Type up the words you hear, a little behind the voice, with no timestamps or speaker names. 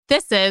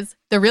This is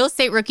the Real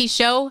Estate Rookie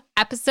Show,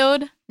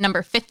 episode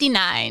number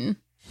 59.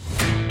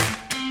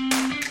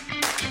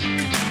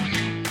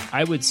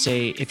 I would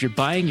say if you're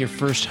buying your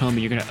first home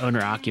and you're going to own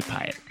or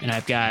occupy it, and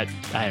I've got,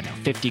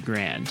 50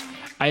 grand,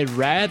 I'd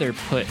rather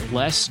put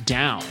less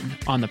down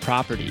on the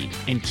property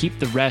and keep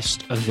the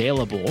rest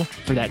available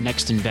for that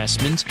next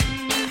investment.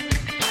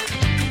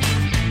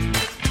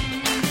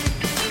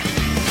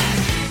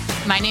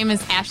 My name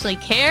is Ashley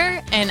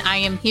Kerr, and I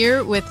am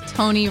here with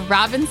Tony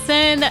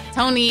Robinson.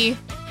 Tony,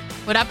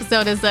 what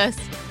episode is this?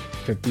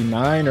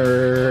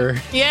 59er.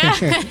 Yeah,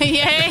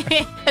 yay.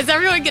 Is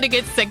everyone going to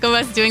get sick of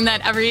us doing that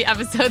every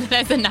episode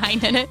that has a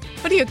 9 in it?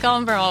 What do you call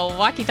them for a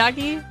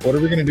walkie-talkie? What are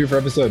we going to do for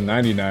episode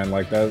 99?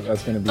 Like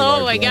that's going to be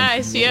Oh my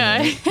gosh,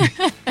 yeah.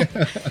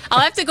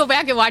 I'll have to go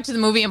back and watch the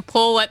movie and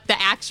pull what the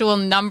actual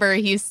number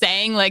he's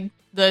saying, like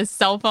the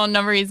cell phone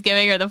number he's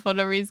giving or the phone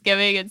number he's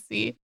giving, and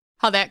see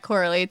how that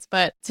correlates.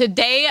 But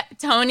today,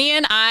 Tony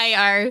and I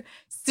are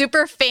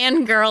super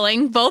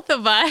fangirling, both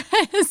of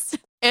us,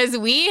 as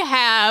we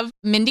have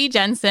Mindy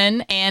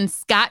Jensen and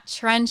Scott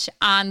Trench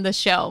on the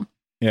show.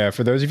 Yeah,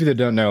 for those of you that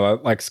don't know,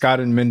 like Scott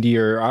and Mindy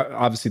are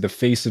obviously the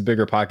face of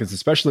Bigger Pockets,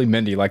 especially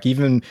Mindy. Like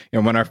even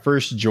when I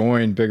first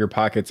joined Bigger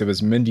Pockets, it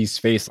was Mindy's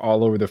face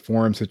all over the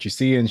forums that you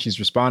see, and she's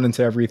responding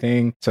to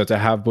everything. So to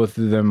have both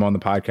of them on the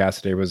podcast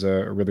today was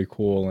a really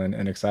cool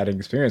and exciting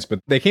experience.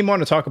 But they came on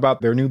to talk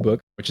about their new book,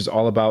 which is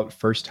all about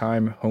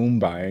first-time home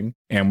buying.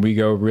 And we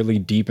go really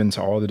deep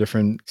into all the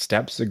different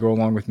steps that go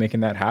along with making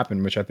that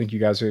happen, which I think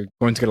you guys are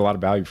going to get a lot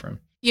of value from.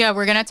 Yeah,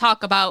 we're going to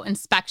talk about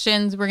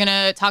inspections. We're going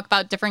to talk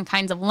about different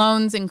kinds of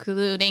loans,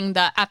 including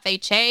the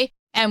FHA.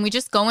 And we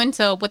just go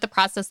into what the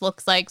process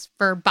looks like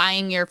for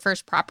buying your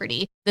first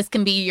property. This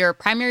can be your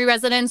primary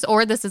residence,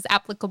 or this is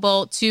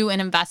applicable to an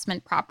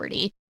investment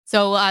property.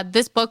 So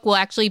this book will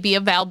actually be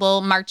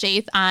available March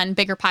 8th on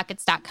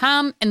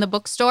biggerpockets.com in the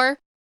bookstore.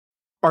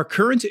 Are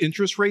current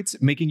interest rates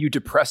making you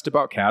depressed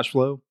about cash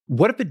flow?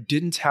 What if it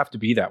didn't have to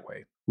be that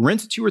way?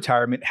 Rent to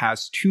Retirement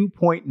has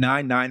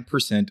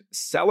 2.99%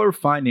 seller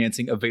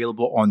financing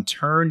available on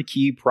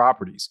turnkey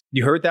properties.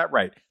 You heard that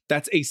right.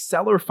 That's a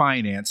seller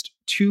financed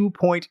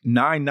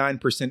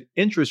 2.99%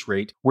 interest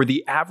rate where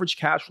the average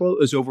cash flow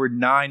is over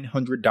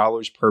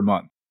 $900 per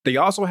month. They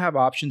also have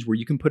options where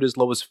you can put as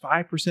low as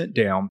 5%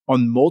 down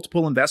on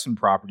multiple investment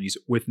properties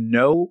with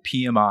no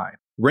PMI.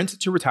 Rent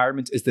to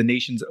Retirement is the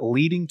nation's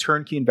leading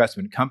turnkey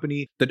investment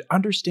company that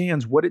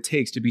understands what it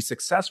takes to be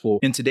successful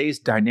in today's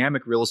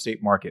dynamic real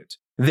estate market.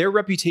 Their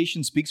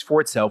reputation speaks for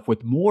itself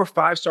with more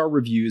 5-star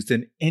reviews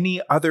than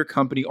any other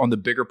company on the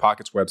Bigger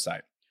Pockets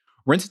website.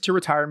 Rent to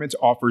Retirement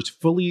offers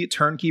fully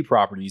turnkey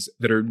properties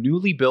that are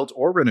newly built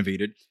or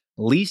renovated,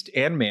 leased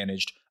and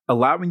managed,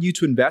 allowing you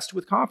to invest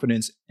with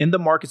confidence in the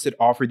markets that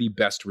offer the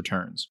best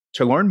returns.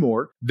 To learn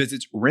more,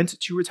 visit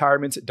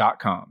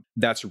renttoretirement.com.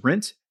 That's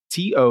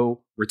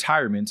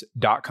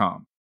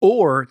renttoretirement.com.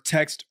 Or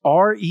text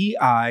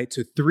REI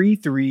to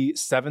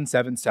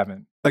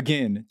 33777.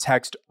 Again,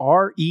 text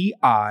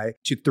REI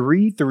to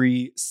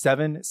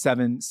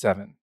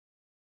 33777.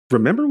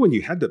 Remember when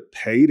you had to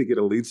pay to get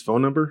a lead's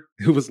phone number?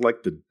 It was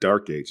like the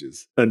dark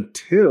ages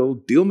until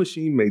Deal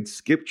Machine made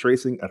skip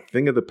tracing a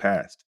thing of the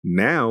past.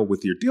 Now,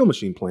 with your Deal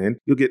Machine plan,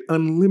 you'll get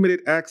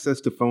unlimited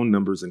access to phone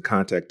numbers and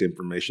contact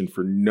information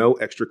for no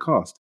extra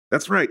cost.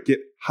 That's right, get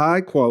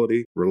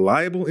high-quality,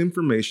 reliable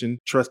information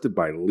trusted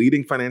by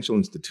leading financial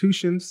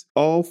institutions,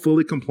 all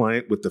fully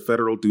compliant with the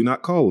federal Do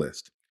Not Call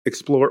list.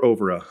 Explore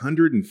over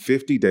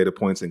 150 data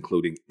points,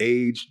 including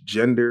age,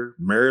 gender,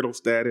 marital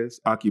status,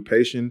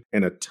 occupation,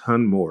 and a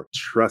ton more.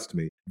 Trust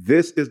me,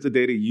 this is the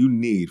data you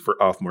need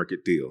for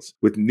off-market deals.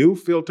 With new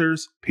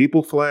filters,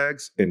 people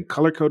flags, and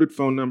color-coded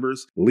phone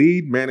numbers,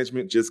 lead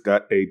management just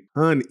got a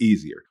ton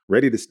easier.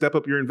 Ready to step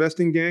up your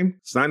investing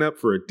game? Sign up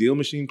for a Deal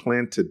Machine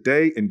plan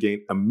today and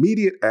gain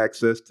immediate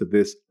access to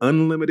this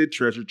unlimited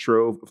treasure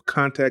trove of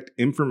contact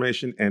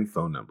information and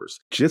phone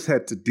numbers. Just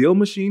head to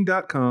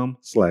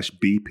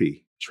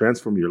dealmachine.com/BP.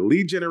 Transform your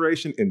lead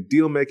generation and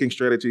deal-making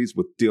strategies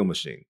with Deal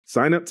Machine.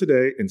 Sign up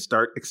today and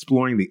start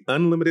exploring the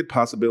unlimited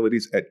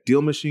possibilities at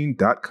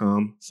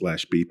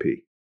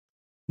dealmachine.com/BP.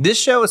 This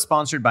show is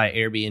sponsored by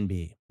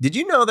Airbnb. Did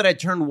you know that I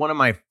turned one of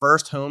my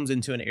first homes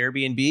into an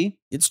Airbnb?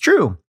 It's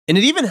true. And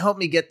it even helped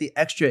me get the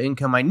extra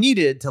income I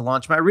needed to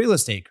launch my real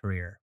estate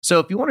career.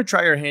 So if you want to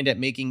try your hand at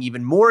making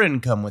even more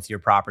income with your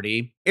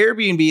property,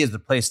 Airbnb is the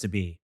place to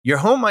be. Your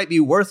home might be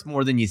worth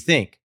more than you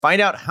think. Find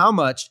out how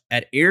much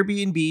at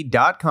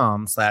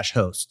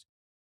airbnb.com/host.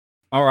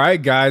 All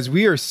right, guys,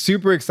 we are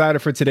super excited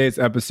for today's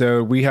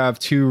episode. We have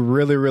two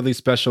really, really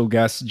special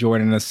guests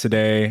joining us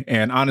today.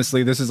 And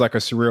honestly, this is like a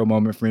surreal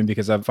moment for me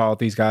because I've followed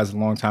these guys a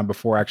long time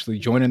before actually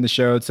joining the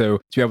show. So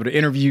to be able to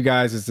interview you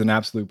guys is an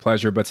absolute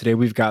pleasure. But today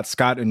we've got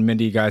Scott and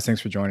Mindy. Guys, thanks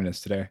for joining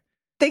us today.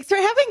 Thanks for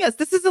having us.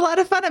 This is a lot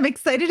of fun. I'm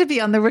excited to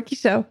be on The Rookie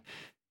Show.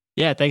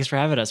 Yeah, thanks for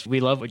having us.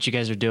 We love what you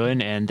guys are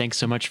doing, and thanks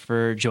so much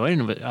for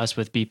joining us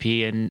with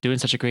BP and doing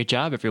such a great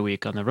job every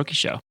week on The Rookie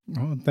Show.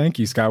 Oh, thank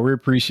you, Scott. We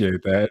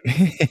appreciate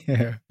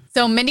that.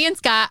 So Mindy and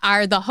Scott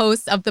are the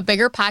hosts of the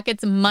Bigger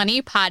Pockets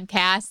Money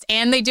podcast,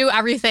 and they do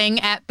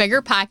everything at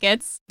Bigger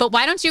Pockets. But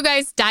why don't you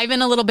guys dive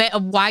in a little bit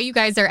of why you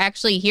guys are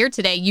actually here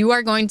today? You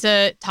are going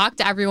to talk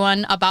to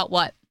everyone about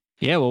what?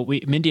 Yeah, well,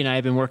 Mindy and I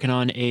have been working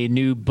on a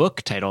new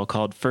book title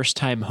called First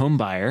Time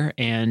Homebuyer,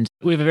 and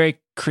we have a very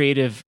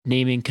creative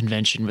naming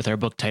convention with our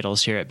book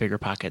titles here at Bigger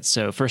Pockets.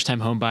 So First Time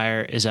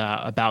Homebuyer is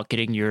about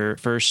getting your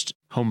first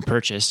home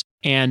purchase.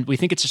 And we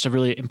think it's just a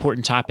really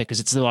important topic because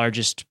it's the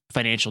largest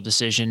financial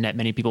decision that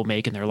many people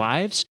make in their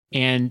lives.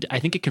 And I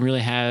think it can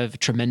really have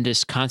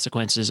tremendous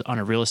consequences on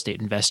a real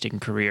estate investing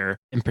career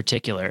in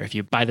particular. If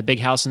you buy the big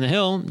house in the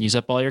hill, use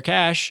up all your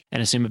cash,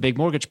 and assume a big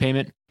mortgage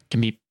payment, it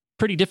can be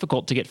pretty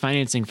difficult to get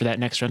financing for that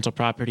next rental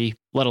property,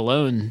 let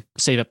alone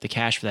save up the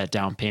cash for that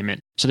down payment.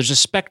 So there's a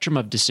spectrum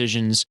of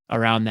decisions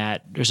around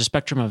that. There's a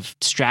spectrum of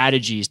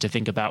strategies to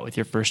think about with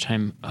your first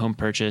time home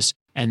purchase.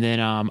 And then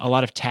a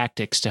lot of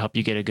tactics to help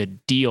you get a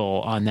good deal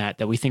on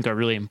that we think are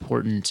really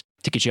important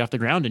to get you off the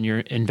ground in your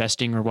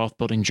investing or wealth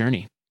building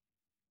journey.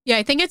 Yeah,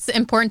 I think it's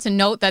important to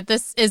note that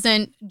this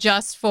isn't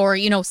just for,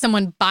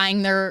 someone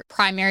buying their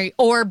primary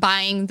or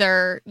buying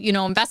their,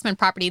 investment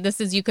property.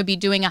 This is, you could be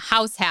doing a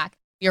house hack,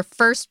 your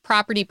first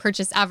property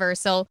purchase ever.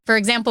 So for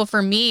example,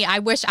 for me, I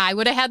wish I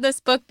would have had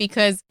this book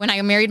because when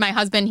I married my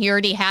husband, he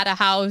already had a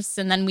house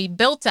and then we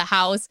built a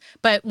house.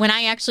 But when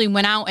I actually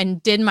went out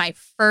and did my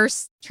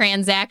first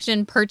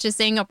transaction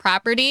purchasing a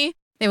property,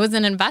 it was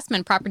an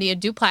investment property, a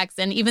duplex.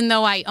 And even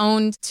though I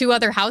owned 2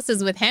 other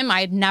houses with him,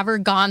 I had never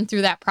gone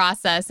through that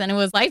process. And it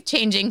was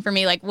life-changing for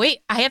me. Like,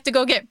 wait, I have to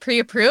go get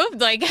pre-approved?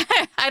 Like,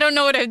 I don't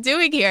know what I'm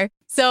doing here.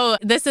 So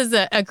this is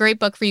a great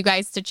book for you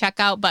guys to check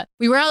out. But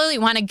we really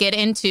want to get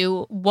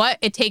into what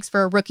it takes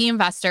for a rookie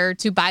investor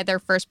to buy their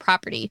first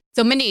property.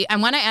 So Mindy, I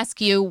want to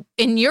ask you,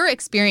 in your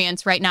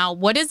experience right now,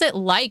 what is it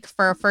like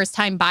for a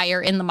first-time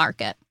buyer in the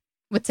market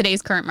with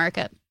today's current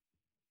market?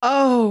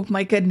 Oh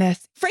my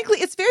goodness. Frankly,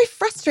 it's very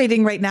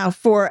frustrating right now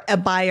for a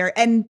buyer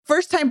and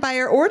first-time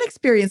buyer or an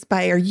experienced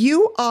buyer.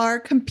 You are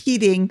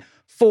competing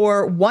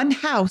for one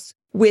house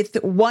with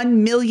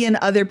 1 million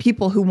other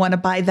people who want to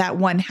buy that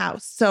one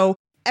house. So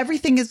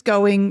everything is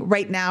going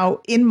right now,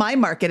 in my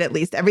market at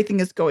least, everything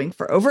is going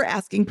for over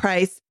asking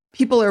price.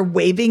 People are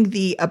waiving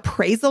the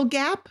appraisal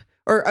gap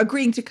or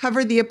agreeing to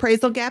cover the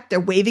appraisal gap. They're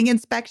waiving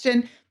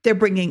inspection. They're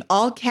bringing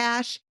all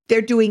cash.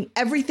 They're doing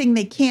everything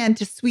they can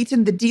to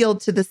sweeten the deal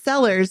to the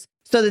sellers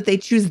so that they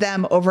choose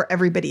them over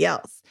everybody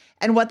else.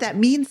 And what that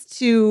means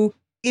to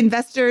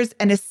investors,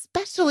 and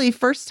especially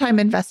first-time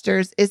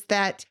investors, is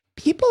that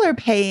people are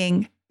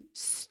paying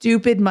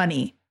stupid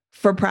money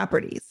for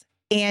properties.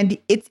 And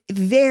it's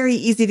very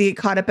easy to get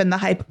caught up in the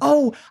hype.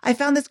 Oh, I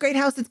found this great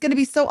house. It's going to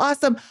be so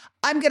awesome.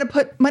 I'm going to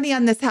put money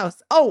on this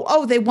house.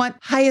 Oh, they want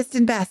highest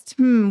and best.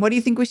 What do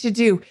you think we should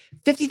do?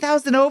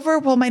 50,000 over?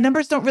 Well, my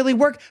numbers don't really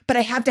work, but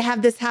I have to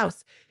have this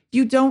house.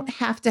 You don't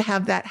have to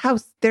have that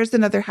house. There's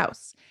another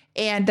house.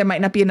 And there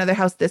might not be another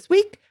house this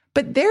week,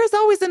 but there's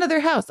always another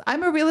house.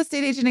 I'm a real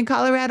estate agent in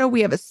Colorado.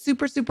 We have a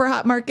super, super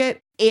hot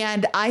market.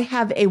 And I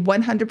have a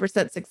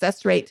 100%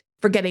 success rate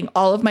for getting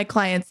all of my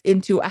clients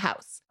into a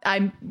house.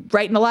 I'm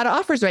writing a lot of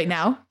offers right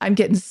now. I'm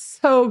getting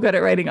so good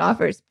at writing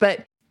offers,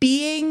 but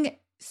being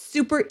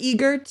super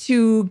eager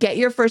to get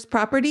your first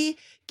property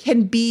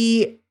can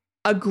be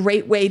a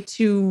great way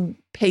to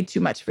pay too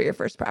much for your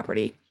first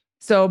property.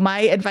 So my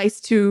advice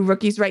to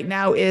rookies right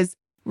now is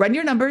run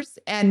your numbers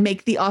and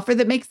make the offer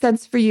that makes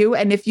sense for you.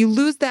 And if you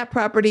lose that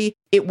property,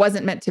 it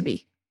wasn't meant to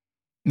be.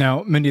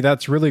 Now, Mindy,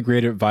 that's really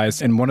great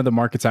advice. And one of the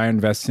markets I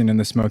invest in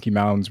the Smoky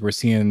Mountains, we're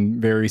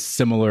seeing very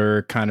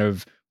similar kind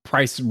of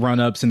price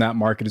run-ups in that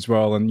market as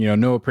well. And,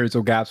 no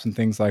appraisal gaps and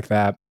things like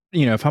that.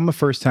 If I'm a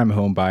first-time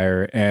home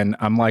buyer and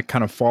I'm like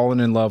kind of falling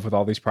in love with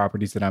all these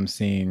properties that I'm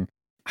seeing,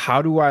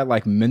 how do I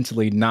like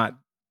mentally not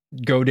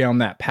go down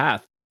that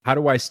path? How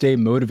do I stay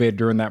motivated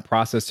during that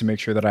process to make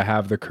sure that I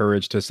have the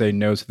courage to say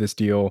no to this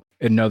deal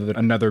and know that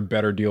another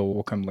better deal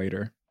will come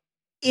later?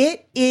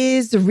 It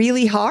is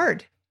really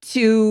hard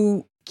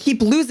to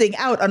keep losing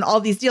out on all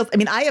these deals. I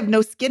mean, I have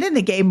no skin in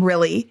the game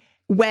really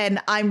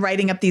when I'm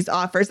writing up these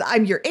offers.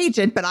 I'm your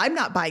agent, but I'm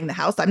not buying the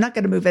house. I'm not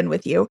going to move in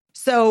with you.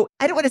 So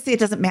I don't want to say it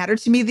doesn't matter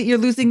to me that you're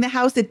losing the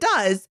house. It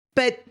does.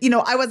 But,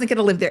 I wasn't going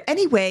to live there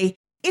anyway.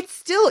 It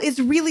still is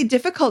really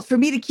difficult for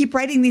me to keep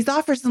writing these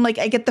offers. And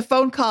I get the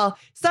phone call,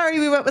 sorry,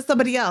 we went with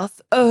somebody else.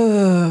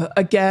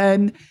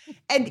 Again.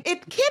 And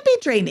it can be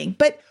draining.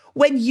 But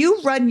when you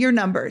run your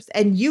numbers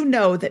and you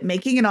know that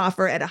making an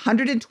offer at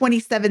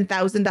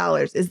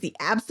 $127,000 is the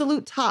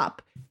absolute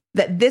top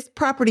that this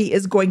property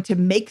is going to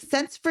make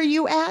sense for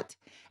you at,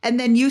 and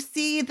then you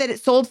see that it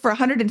sold for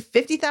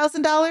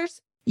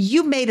 $150,000,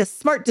 you made a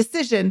smart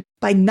decision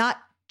by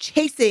not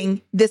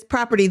chasing this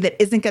property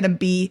that isn't going to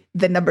be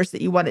the numbers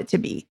that you want it to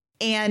be.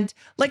 And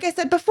like I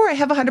said before, I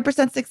have a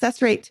 100%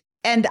 success rate.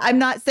 And I'm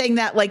not saying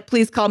that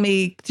please call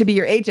me to be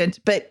your agent,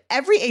 but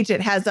every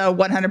agent has a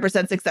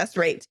 100% success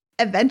rate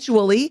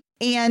eventually.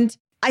 And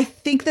I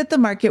think that the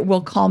market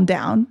will calm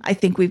down. I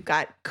think we've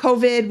got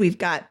COVID. We've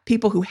got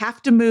people who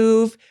have to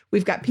move.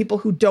 We've got people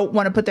who don't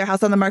want to put their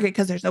house on the market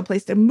because there's no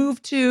place to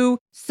move to.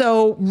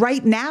 So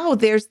right now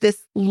there's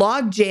this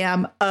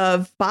logjam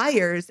of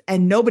buyers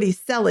and nobody's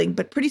selling.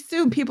 But pretty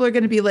soon people are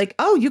going to be like,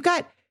 oh, you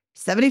got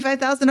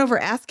 75,000 over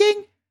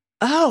asking?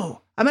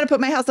 Oh, I'm going to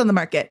put my house on the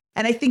market.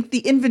 And I think the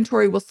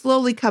inventory will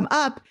slowly come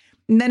up,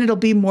 and then it'll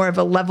be more of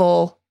a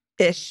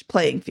level-ish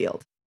playing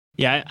field.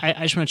 Yeah,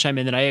 I just want to chime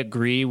in that I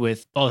agree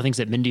with all the things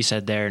that Mindy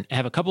said there, and I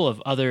have a couple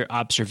of other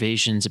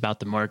observations about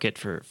the market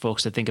for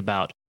folks to think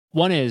about.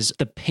 One is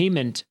the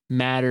payment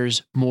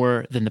matters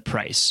more than the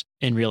price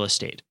in real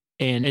estate.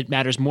 And it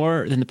matters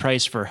more than the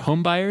price for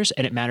home buyers,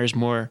 and it matters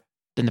more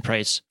than the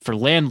price for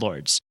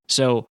landlords.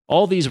 So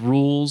all these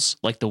rules,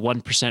 like the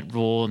 1%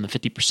 rule and the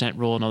 50%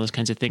 rule and all those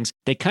kinds of things,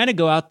 they kind of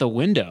go out the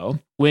window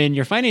when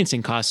your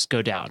financing costs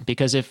go down.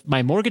 Because if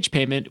my mortgage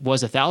payment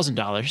was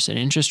 $1,000 and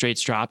interest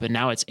rates drop and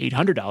now it's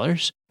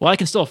 $800, well, I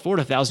can still afford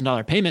a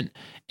 $1,000 payment,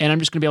 and I'm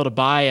just going to be able to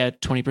buy a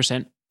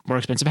 20% more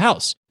expensive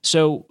house.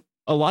 So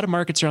a lot of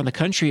markets around the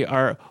country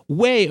are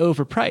way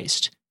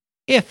overpriced.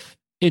 If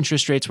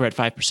interest rates were at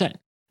 5%,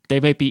 they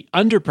might be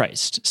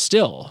underpriced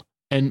still.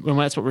 And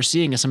that's what we're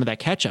seeing is some of that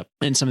catch up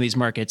in some of these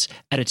markets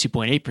at a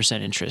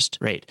 2.8% interest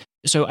rate.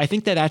 So I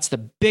think that that's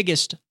the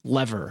biggest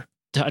lever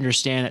to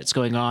understand that's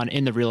going on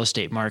in the real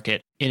estate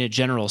market in a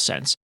general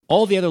sense.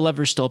 All the other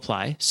levers still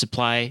apply: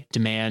 supply,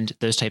 demand,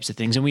 those types of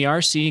things. And we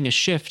are seeing a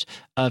shift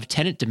of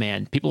tenant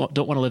demand. People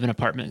don't want to live in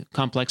apartment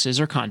complexes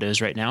or condos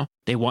right now.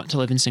 They want to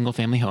live in single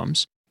family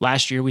homes.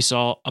 Last year, we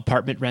saw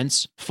apartment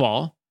rents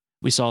fall.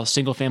 We saw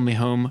single family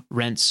home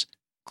rents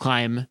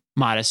climb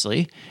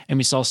modestly, and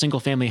we saw single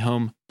family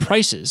home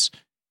prices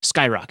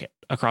skyrocket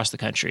across the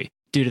country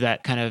due to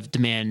that kind of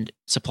demand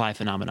supply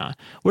phenomena.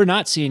 We're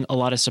not seeing a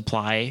lot of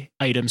supply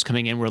items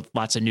coming in. We're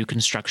lots of new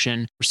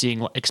construction. We're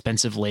seeing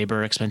expensive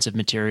labor, expensive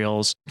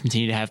materials,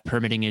 continue to have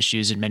permitting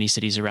issues in many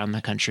cities around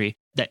the country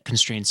that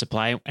constrain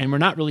supply. And we're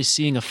not really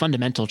seeing a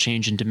fundamental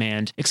change in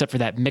demand, except for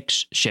that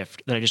mix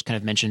shift that I just kind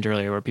of mentioned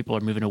earlier, where people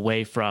are moving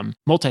away from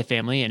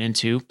multifamily and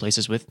into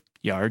places with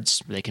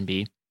yards where they can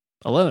be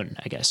alone,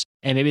 I guess.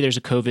 And maybe there's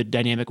a COVID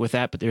dynamic with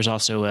that, but there's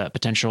also a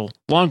potential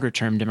longer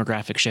term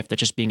demographic shift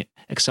that's just being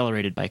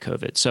accelerated by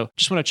COVID. So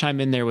just want to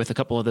chime in there with a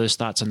couple of those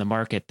thoughts on the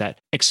market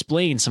that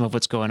explain some of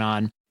what's going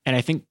on. And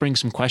I think bring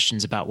some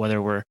questions about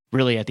whether we're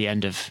really at the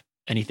end of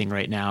anything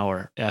right now,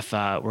 or if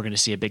we're going to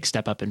see a big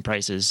step up in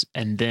prices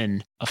and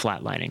then a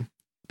flatlining.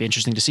 Be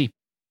interesting to see.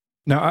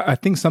 Now, I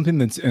think something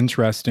that's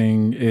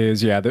interesting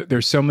is,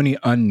 there's so many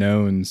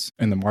unknowns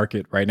in the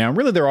market right now.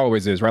 Really, there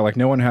always is, right? Like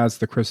no one has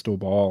the crystal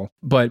ball.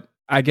 But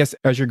I guess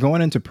as you're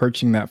going into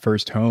purchasing that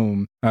first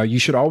home, you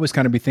should always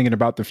kind of be thinking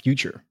about the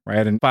future,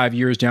 right? And 5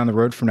 years down the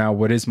road from now,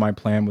 what is my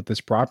plan with this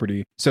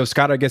property? So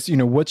Scott, I guess,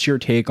 what's your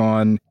take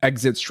on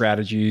exit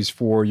strategies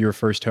for your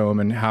first home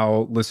and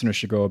how listeners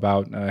should go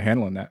about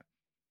handling that?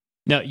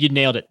 No, you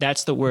nailed it.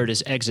 That's the word,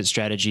 is exit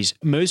strategies.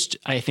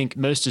 I think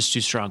most is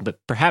too strong, but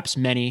perhaps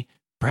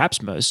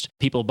most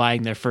people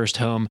buying their first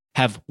home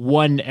have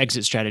one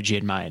exit strategy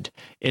in mind.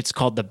 It's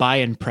called the buy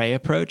and pray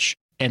approach.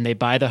 And they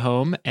buy the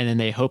home and then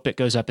they hope it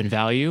goes up in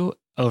value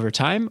over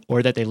time,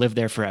 or that they live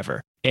there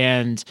forever.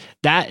 And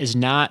that is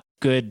not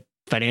good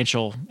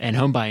financial and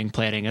home buying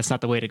planning. That's not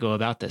the way to go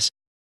about this.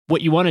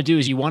 What you want to do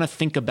is you want to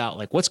think about,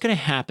 like, what's going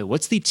to happen?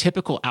 What's the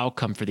typical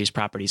outcome for these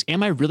properties?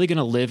 Am I really going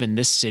to live in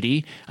this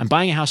city? I'm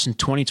buying a house in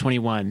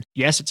 2021.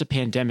 Yes, it's a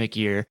pandemic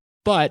year,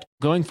 but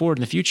going forward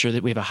in the future,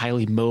 that we have a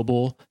highly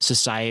mobile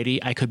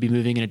society. I could be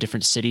moving in a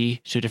different city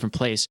to a different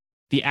place.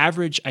 The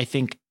average, I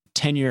think,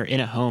 tenure in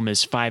a home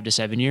is 5 to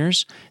 7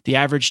 years. The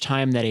average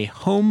time that a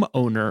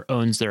homeowner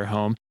owns their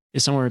home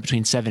is somewhere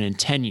between 7 and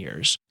 10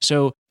 years.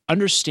 So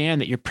understand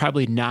that you're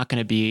probably not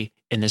going to be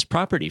in this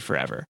property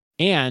forever.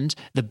 And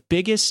the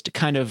biggest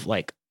kind of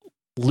like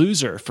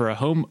loser for a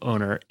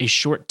homeowner is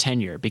short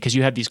tenure, because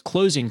you have these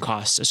closing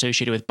costs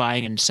associated with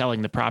buying and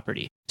selling the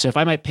property. So if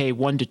I might pay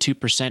 1% to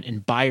 2% in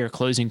buyer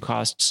closing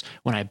costs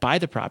when I buy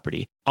the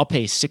property, I'll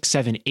pay 6,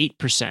 7,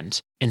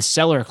 8% in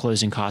seller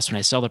closing costs when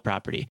I sell the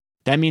property.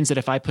 That means that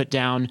if I put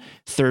down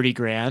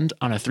 $30,000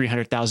 on a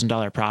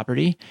 $300,000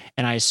 property,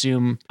 and I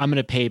assume I'm going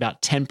to pay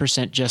about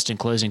 10% just in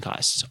closing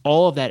costs,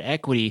 all of that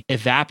equity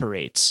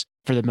evaporates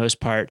for the most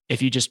part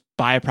if you just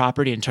buy a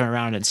property and turn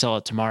around and sell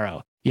it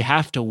tomorrow. You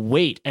have to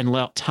wait and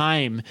allow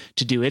time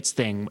to do its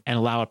thing and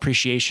allow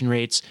appreciation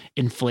rates,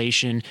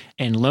 inflation,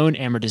 and loan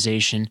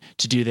amortization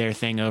to do their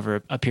thing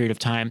over a period of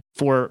time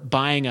for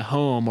buying a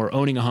home or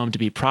owning a home to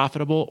be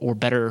profitable, or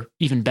better,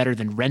 even better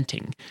than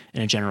renting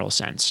in a general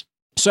sense.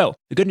 So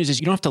the good news is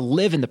you don't have to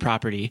live in the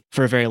property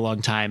for a very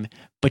long time,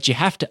 but you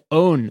have to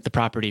own the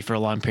property for a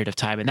long period of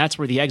time. And that's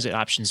where the exit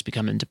options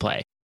become into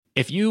play.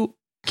 If you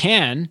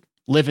can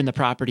live in the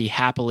property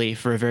happily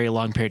for a very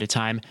long period of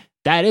time,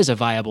 that is a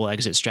viable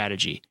exit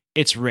strategy.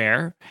 It's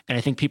rare, and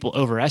I think people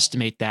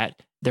overestimate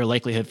their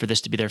likelihood for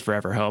this to be their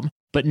forever home.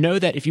 But know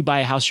that if you buy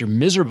a house you're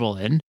miserable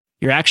in,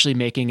 you're actually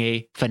making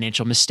a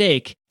financial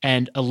mistake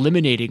and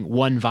eliminating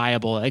one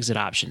viable exit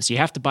option. So you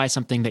have to buy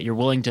something that you're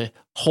willing to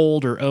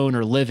hold or own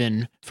or live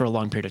in for a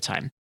long period of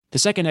time. The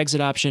second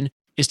exit option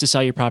is to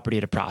sell your property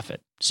at a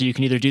profit. So you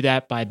can either do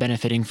that by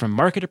benefiting from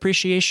market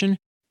appreciation,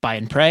 buy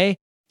and pray,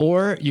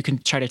 or you can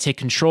try to take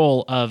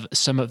control of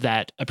some of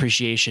that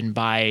appreciation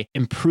by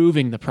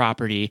improving the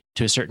property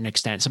to a certain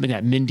extent, something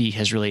that Mindy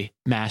has really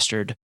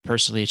mastered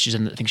personally. I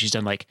think she's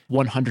done like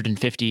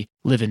 150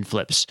 live-in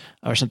flips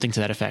or something to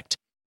that effect.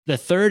 The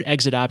third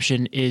exit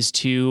option is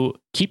to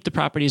keep the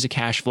property as a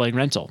cash flowing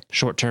rental,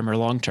 short-term or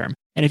long-term.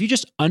 And if you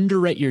just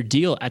underwrite your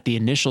deal at the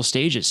initial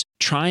stages,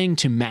 trying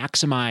to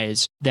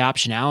maximize the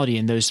optionality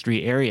in those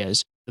three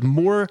areas, the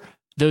more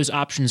those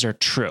options are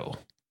true,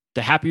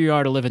 the happier you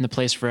are to live in the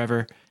place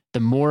forever, the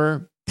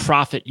more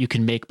profit you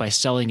can make by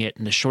selling it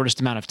in the shortest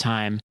amount of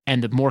time,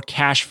 and the more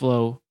cash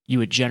flow you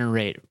would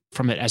generate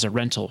from it as a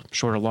rental,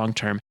 short or long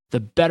term, the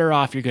better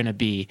off you're going to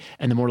be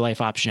and the more life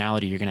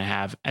optionality you're going to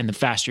have, and the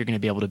faster you're going to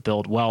be able to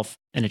build wealth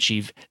and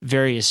achieve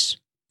various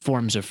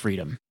forms of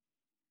freedom.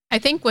 I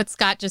think what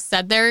Scott just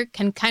said there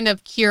can kind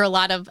of cure a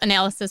lot of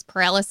analysis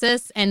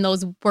paralysis and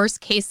those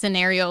worst case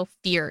scenario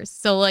fears.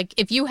 So like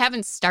if you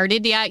haven't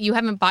started yet, you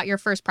haven't bought your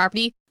first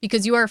property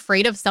because you are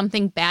afraid of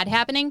something bad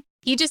happening,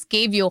 he just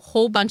gave you a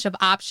whole bunch of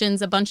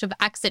options, a bunch of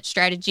exit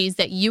strategies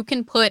that you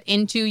can put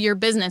into your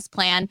business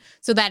plan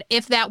so that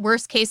if that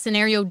worst case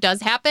scenario does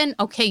happen,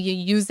 okay, you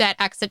use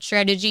that exit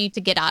strategy to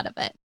get out of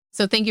it.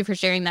 So thank you for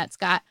sharing that,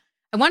 Scott.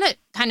 I want to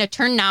kind of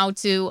turn now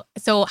to,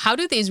 so how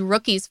do these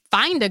rookies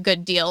find a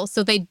good deal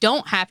so they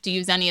don't have to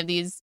use any of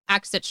these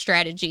exit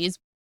strategies?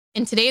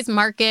 In today's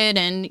market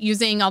and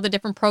using all the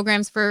different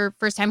programs for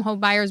first-time home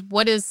buyers,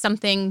 what is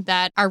something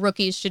that our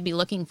rookies should be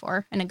looking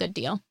for in a good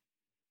deal? All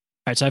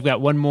right, so I've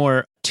got one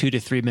more 2 to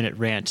 3 minute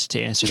rant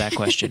to answer that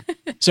question.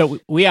 So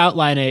we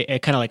outline a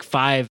kind of like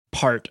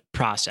 5-part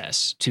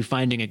process to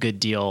finding a good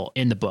deal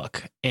in the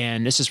book.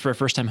 And this is for a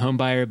first-time home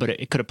buyer, but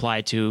it could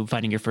apply to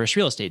finding your first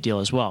real estate deal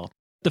as well.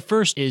 The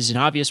first is an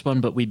obvious one,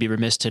 but we'd be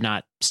remiss to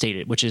not state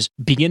it, which is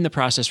begin the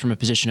process from a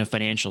position of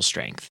financial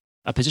strength.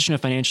 A position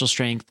of financial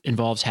strength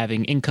involves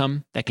having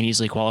income that can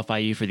easily qualify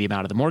you for the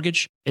amount of the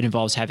mortgage. It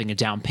involves having a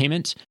down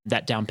payment.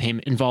 That down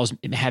payment involves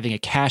having a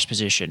cash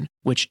position,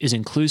 which is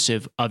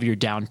inclusive of your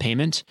down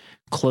payment,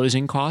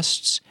 closing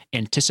costs,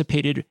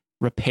 anticipated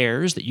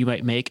repairs that you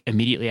might make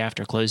immediately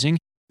after closing,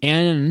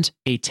 and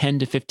a $10,000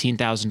 to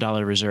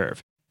 $15,000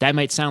 reserve. That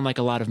might sound like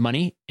a lot of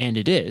money, and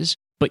it is,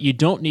 but you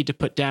don't need to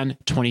put down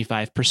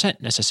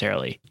 25%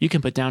 necessarily. You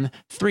can put down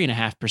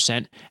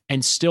 3.5%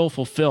 and still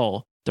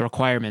fulfill the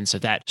requirements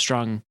of that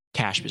strong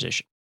cash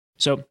position.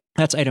 So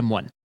that's item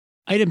 1.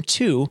 Item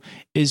 2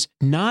 is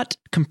not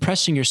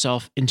compressing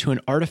yourself into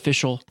an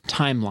artificial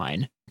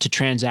timeline to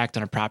transact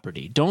on a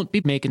property. Don't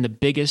be making the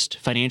biggest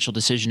financial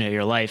decision of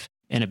your life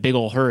in a big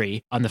old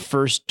hurry on the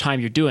first time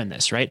you're doing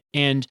this, right?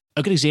 And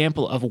a good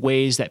example of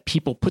ways that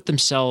people put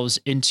themselves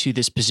into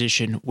this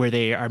position where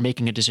they are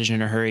making a decision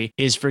in a hurry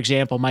is, for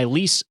example, my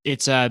lease,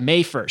 it's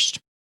May 1st,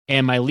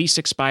 and my lease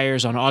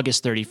expires on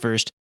August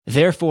 31st.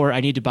 Therefore,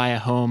 I need to buy a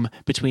home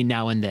between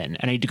now and then,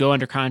 and I need to go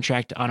under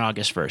contract on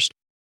August 1st.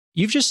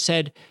 You've just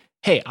said,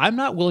 hey, I'm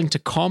not willing to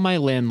call my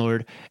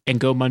landlord and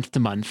go month to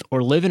month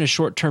or live in a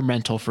short-term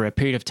rental for a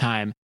period of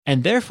time,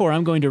 and therefore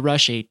I'm going to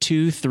rush a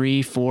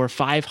 $200,000,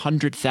 $300,000,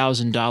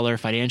 $500,000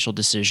 financial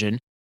decision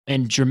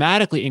and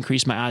dramatically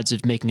increase my odds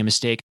of making a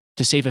mistake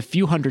to save a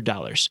few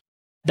 $100s.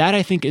 That,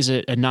 I think, is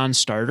a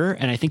non-starter,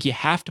 and I think you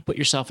have to put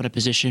yourself in a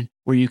position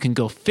where you can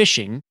go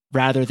fishing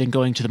rather than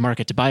going to the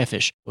market to buy a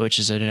fish, which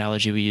is an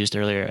analogy we used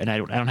earlier. And I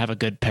don't have a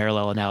good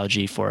parallel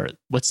analogy for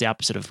what's the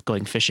opposite of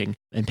going fishing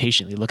and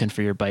patiently looking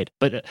for your bite,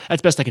 but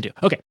that's best I can do.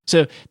 Okay,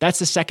 so that's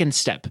the second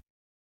step.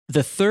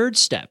 The third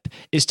step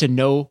is to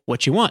know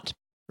what you want,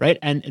 right?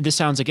 And this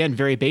sounds, again,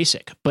 very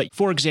basic, but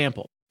for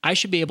example, I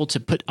should be able to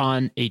put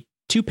on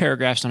 2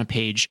 paragraphs on a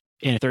page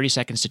in 30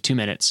 seconds to 2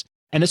 minutes.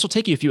 And this will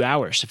take you a few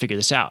hours to figure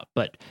this out,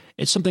 but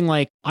it's something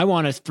like, I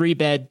want a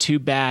 3-bed,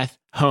 2-bath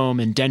home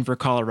in Denver,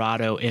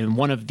 Colorado in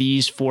one of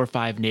these 4 or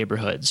 5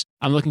 neighborhoods.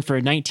 I'm looking for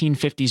a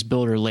 1950s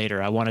build or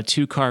later. I want a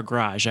 2-car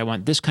garage. I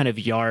want this kind of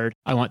yard.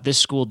 I want this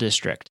school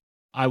district.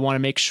 I want to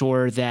make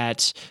sure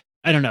that,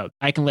 I don't know,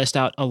 I can list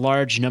out a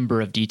large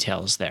number of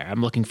details there.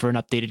 I'm looking for an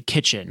updated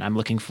kitchen. I'm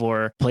looking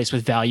for a place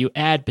with value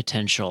add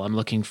potential. I'm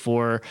looking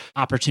for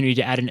opportunity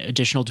to add an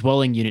additional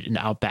dwelling unit in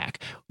the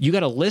outback. You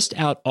got to list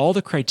out all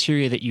the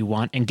criteria that you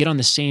want and get on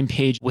the same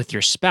page with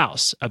your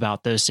spouse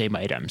about those same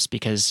items,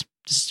 because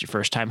this is your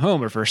first time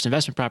home or first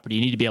investment property.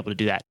 You need to be able to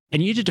do that.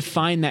 And you need to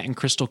define that in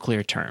crystal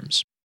clear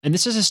terms. And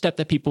this is a step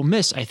that people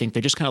miss, I think.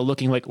 They're just kind of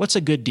looking like, what's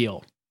a good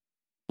deal?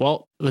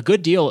 Well, the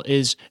good deal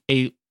is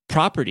a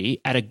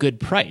property at a good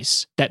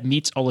price that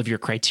meets all of your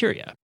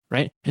criteria,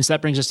 right? And so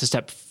that brings us to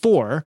step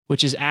 4,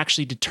 which is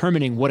actually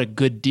determining what a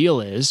good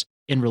deal is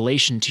in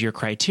relation to your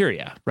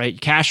criteria, right?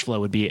 Cash flow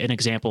would be an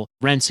example.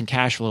 Rents and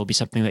cash flow would be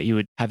something that you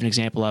would have an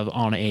example of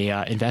on a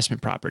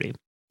investment property.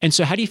 And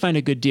so how do you find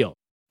a good deal?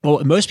 Well,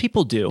 what most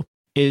people do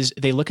is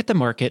they look at the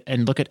market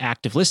and look at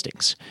active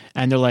listings.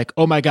 And they're like,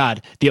 oh my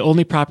God, the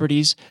only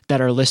properties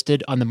that are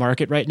listed on the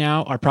market right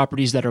now are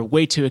properties that are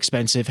way too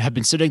expensive, have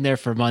been sitting there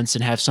for months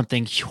and have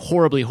something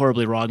horribly,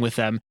 horribly wrong with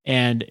them.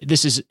 And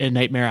this is a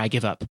nightmare. I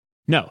give up.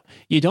 No,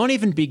 you don't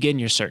even begin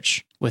your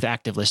search with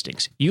active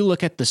listings. You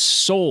look at the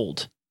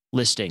sold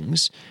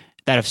listings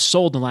that have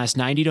sold in the last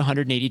 90 to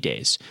 180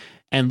 days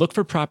and look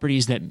for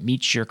properties that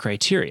meet your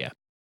criteria.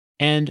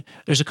 And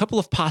there's a couple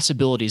of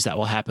possibilities that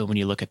will happen when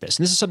you look at this.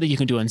 And this is something you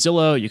can do on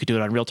Zillow. You could do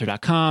it on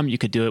Realtor.com. You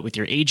could do it with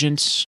your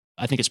agents.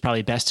 I think it's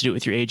probably best to do it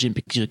with your agent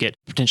because you'll get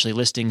potentially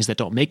listings that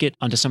don't make it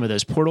onto some of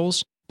those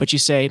portals. But you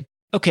say,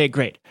 okay,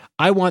 great.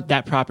 I want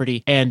that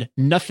property and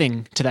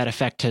nothing to that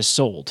effect has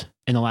sold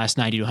in the last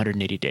 90 to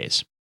 180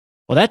 days.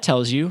 Well, that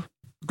tells you,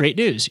 great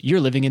news. You're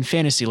living in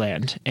fantasy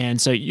land. And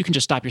so you can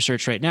just stop your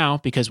search right now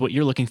because what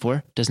you're looking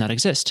for does not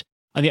exist.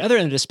 On the other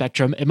end of the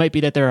spectrum, it might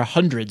be that there are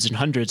hundreds and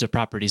hundreds of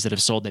properties that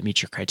have sold that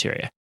meet your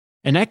criteria.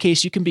 In that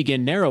case, you can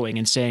begin narrowing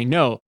and saying,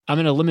 no, I'm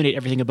going to eliminate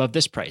everything above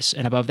this price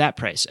and above that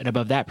price and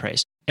above that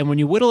price. And when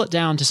you whittle it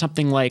down to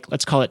something like,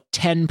 let's call it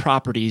 10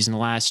 properties in the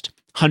last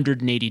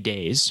 180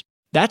 days,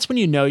 that's when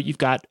you know you've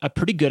got a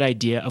pretty good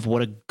idea of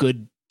what a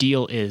good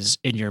deal is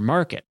in your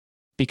market.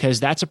 Because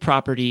that's a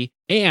property,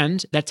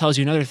 and that tells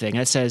you another thing.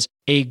 That says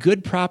a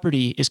good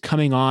property is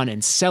coming on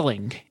and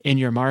selling in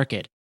your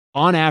market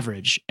on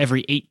average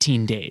every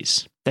 18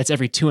 days. That's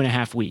every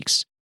 2.5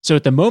 weeks. So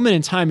at the moment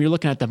in time you're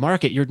looking at the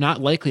market, you're not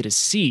likely to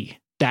see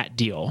that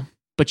deal,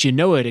 but you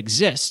know it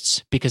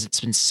exists because it's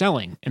been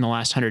selling in the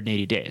last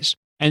 180 days.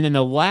 And then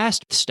the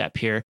last step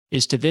here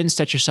is to then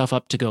set yourself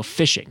up to go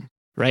fishing,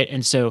 right?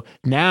 And so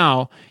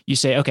now you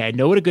say, okay, I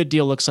know what a good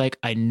deal looks like.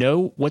 I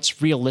know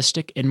what's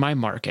realistic in my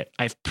market.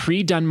 I've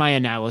pre-done my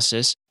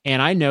analysis.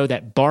 And I know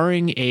that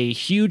barring a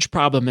huge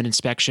problem in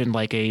inspection,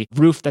 like a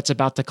roof that's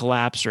about to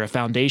collapse or a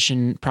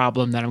foundation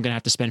problem that I'm going to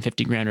have to spend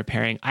 50 grand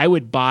repairing, I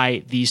would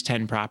buy these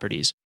 10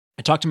 properties.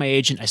 I talked to my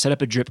agent. I set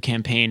up a drip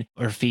campaign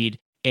or feed.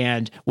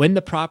 And when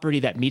the property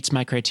that meets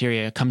my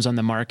criteria comes on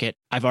the market,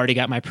 I've already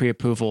got my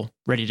pre-approval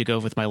ready to go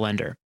with my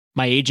lender.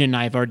 My agent and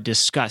I have already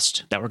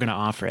discussed that we're going to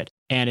offer it.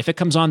 And if it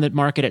comes on the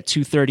market at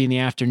 2:30 in the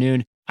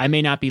afternoon, I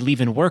may not be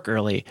leaving work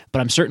early,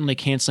 but I'm certainly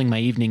canceling my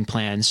evening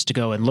plans to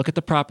go and look at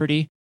the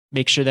property,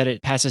 make sure that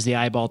it passes the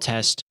eyeball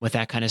test with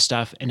that kind of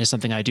stuff. And it's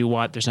something I do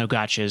want. There's no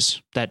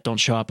gotchas that don't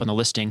show up on the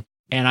listing.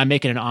 And I'm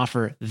making an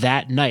offer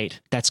that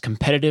night that's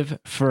competitive,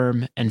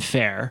 firm, and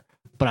fair,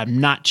 but I'm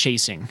not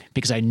chasing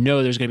because I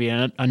know there's going to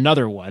be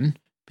another one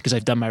because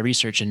I've done my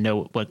research and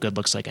know what good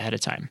looks like ahead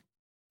of time.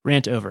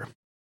 Rant over.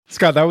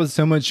 Scott, that was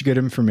so much good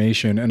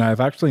information. And I've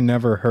actually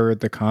never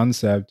heard the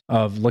concept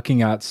of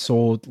looking at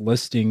sold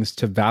listings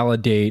to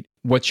validate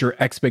what your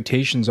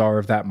expectations are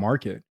of that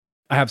market.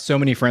 I have so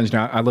many friends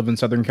now. I live in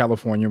Southern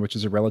California, which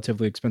is a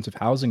relatively expensive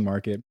housing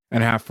market.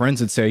 And I have friends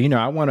that say,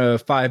 I want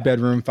a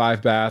 5-bedroom,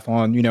 5-bath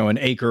on, an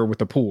acre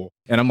with a pool.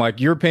 And I'm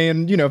like, you're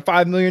paying,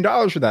 $5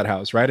 million for that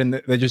house, right? And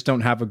they just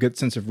don't have a good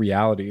sense of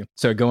reality.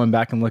 So going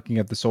back and looking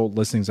at the sold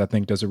listings, I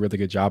think does a really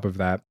good job of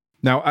that.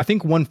 Now, I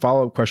think one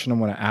follow-up question I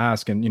want to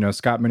ask, and,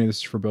 Scott, many of this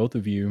is for both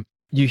of you.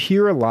 You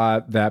hear a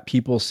lot that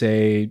people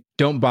say,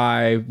 don't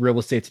buy real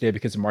estate today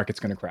because the market's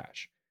going to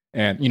crash.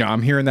 And,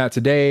 I'm hearing that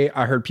today.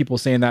 I heard people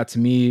saying that to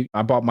me.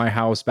 I bought my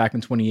house back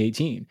in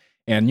 2018.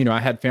 And, I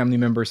had family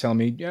members telling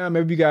me, yeah,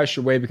 maybe you guys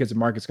should wait because the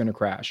market's going to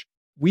crash.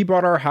 We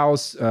bought our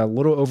house a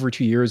little over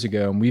 2 years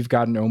ago, and we've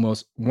gotten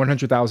almost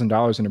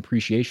 $100,000 in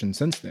appreciation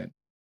since then.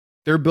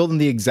 They're building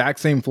the exact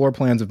same floor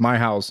plans of my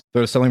house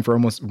that are selling for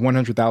almost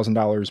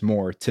 $100,000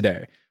 more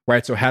today,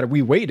 right? So had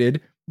we waited,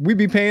 we'd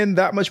be paying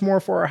that much more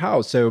for our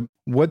house. So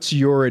what's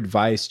your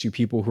advice to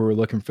people who are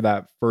looking for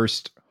that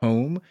first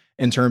home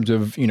in terms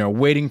of,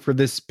 waiting for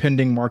this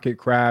pending market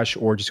crash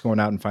or just going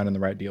out and finding the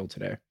right deal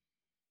today?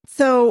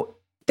 So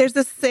there's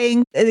this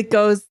saying that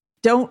goes,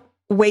 don't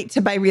wait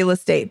to buy real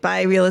estate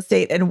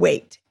and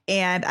wait.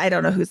 And I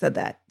don't know who said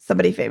that,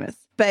 somebody famous,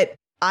 but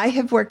I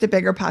have worked at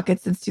Bigger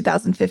Pockets since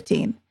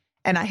 2015.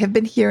 And I have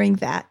been hearing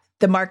that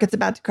the market's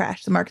about to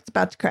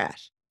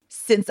crash,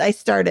 since I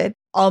started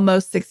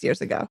almost 6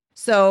 years ago.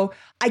 So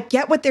I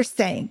get what they're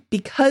saying.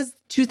 Because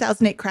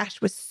 2008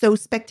 crash was so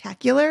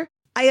spectacular,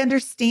 I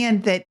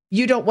understand that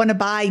you don't want to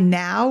buy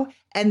now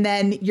and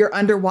then you're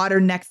underwater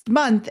next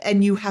month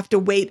and you have to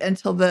wait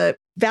until the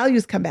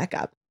values come back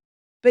up.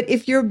 But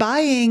if you're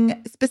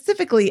buying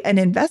specifically an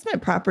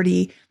investment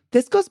property,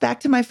 this goes back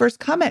to my first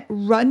comment,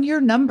 run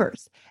your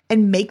numbers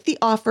and make the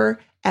offer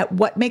at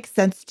what makes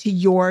sense to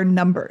your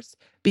numbers,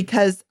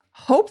 because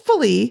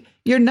hopefully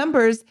your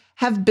numbers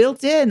have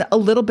built in a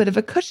little bit of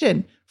a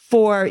cushion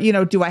for,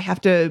 do I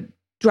have to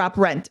drop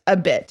rent a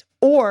bit?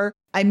 Or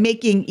I'm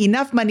making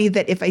enough money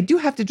that if I do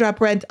have to drop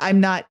rent,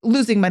 I'm not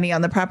losing money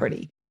on the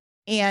property.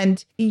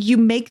 And you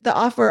make the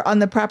offer on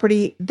the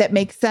property that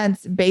makes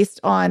sense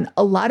based on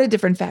a lot of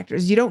different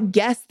factors. You don't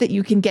guess that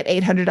you can get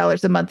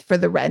 $800 a month for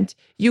the rent.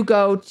 You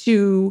go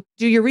to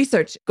do your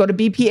research, go to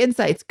BP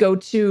Insights, go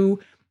to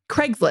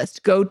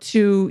Craigslist, go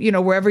to,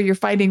 wherever you're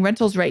finding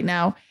rentals right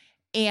now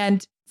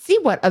and see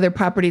what other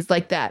properties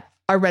like that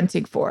are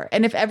renting for.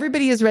 And if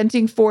everybody is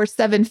renting for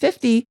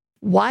 $750,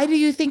 why do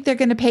you think they're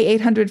going to pay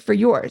 $800 for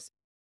yours?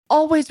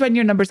 Always run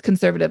your numbers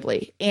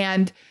conservatively.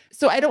 And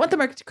so I don't want the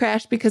market to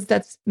crash because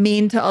that's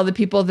mean to all the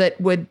people that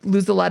would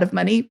lose a lot of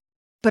money.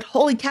 But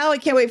holy cow, I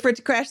can't wait for it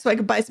to crash so I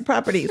can buy some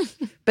properties.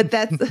 But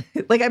that's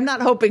like, I'm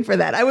not hoping for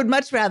that. I would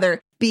much rather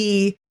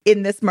be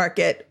in this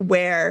market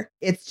where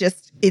it's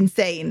just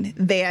insane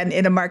than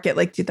in a market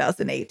like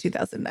 2008,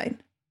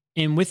 2009.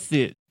 And with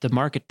the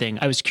market thing,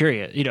 I was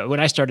curious. When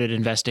I started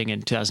investing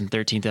in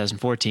 2013,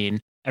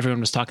 2014, everyone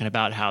was talking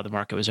about how the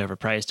market was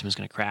overpriced and was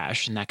going to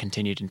crash. And that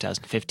continued in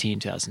 2015,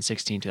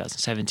 2016,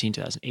 2017,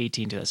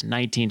 2018,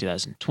 2019,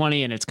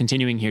 2020, and it's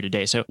continuing here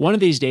today. So one of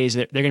these days,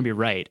 they're going to be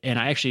right. And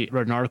I actually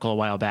wrote an article a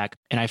while back,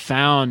 and I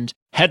found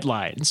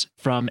headlines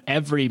from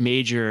every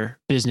major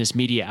business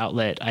media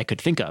outlet I could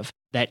think of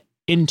that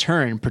in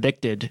turn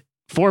predicted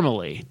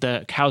formally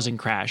the housing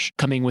crash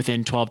coming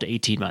within 12 to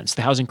 18 months.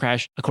 The housing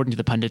crash, according to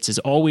the pundits, is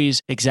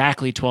always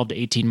exactly 12 to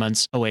 18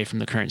 months away from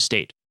the current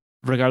state,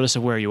 regardless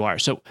of where you are.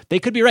 So they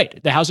could be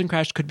right. The housing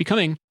crash could be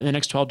coming in the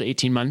next 12 to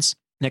 18 months,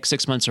 next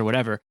 6 months or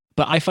whatever.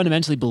 But I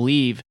fundamentally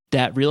believe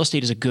that real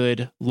estate is a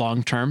good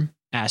long-term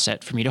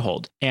asset for me to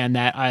hold. And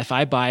that if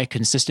I buy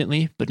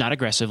consistently, but not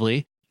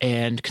aggressively,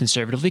 and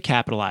conservatively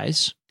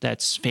capitalize,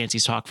 that's fancy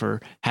talk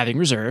for having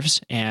reserves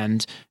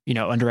and,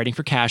 underwriting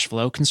for cash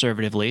flow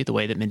conservatively, the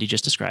way that Mindy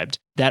just described,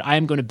 that I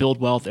am going to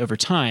build wealth over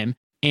time.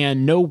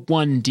 And no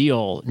one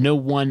deal, no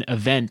one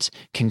event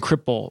can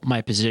cripple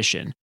my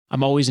position.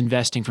 I'm always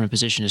investing from a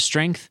position of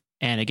strength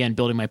and, again,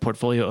 building my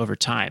portfolio over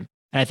time.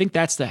 And I think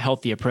that's the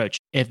healthy approach.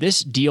 If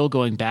this deal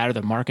going bad or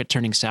the market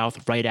turning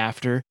south right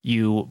after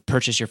you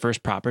purchase your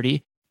first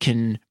property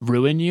can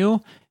ruin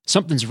you,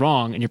 something's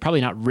wrong and you're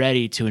probably not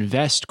ready to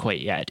invest quite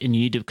yet. And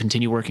you need to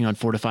continue working on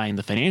fortifying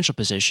the financial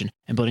position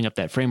and building up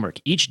that framework.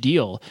 Each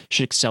deal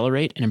should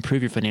accelerate and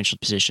improve your financial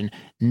position.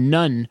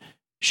 None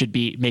should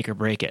be make or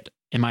break it,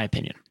 in my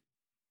opinion.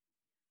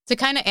 To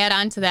kind of add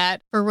on to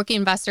that, for rookie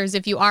investors,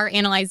 if you are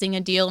analyzing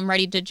a deal and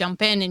ready to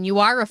jump in and you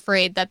are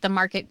afraid that the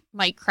market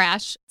might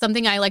crash,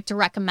 something I like to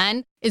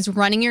recommend is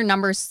running your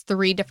numbers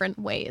 3 different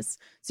ways.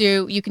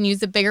 So you can use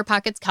the Bigger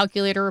Pockets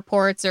calculator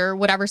reports or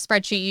whatever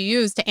spreadsheet you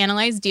use to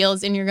analyze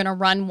deals, and you're going to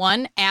run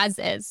one as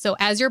is. So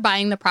as you're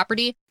buying the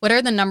property, what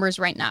are the numbers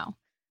right now?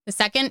 The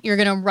second, you're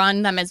going to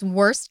run them as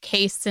worst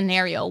case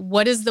scenario.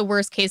 What is the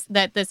worst case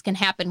that this can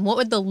happen? What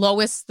would the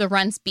lowest the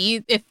rents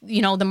be if,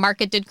 the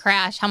market did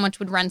crash? How much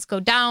would rents go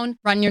down?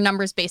 Run your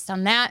numbers based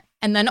on that.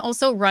 And then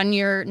also run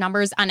your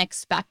numbers on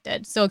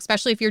expected. So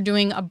especially if you're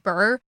doing a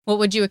BRRRR, what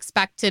would you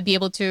expect to be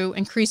able to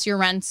increase your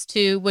rents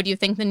to? What do you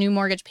think the new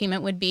mortgage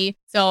payment would be?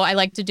 So I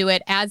like to do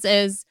it as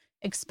is,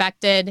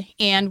 expected,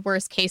 and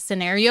worst case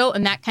scenario.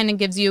 And that kind of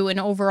gives you an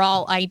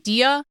overall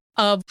idea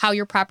of how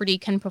your property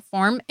can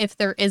perform if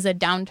there is a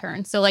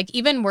downturn. So like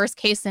even worst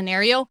case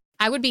scenario,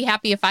 I would be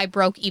happy if I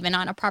broke even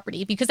on a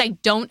property because I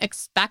don't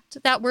expect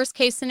that worst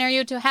case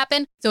scenario to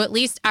happen. So at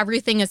least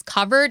everything is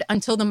covered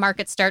until the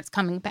market starts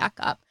coming back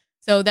up.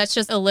 So that's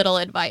just a little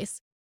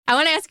advice. I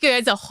want to ask you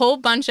guys a whole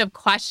bunch of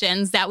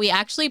questions that we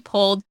actually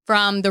pulled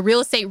from the Real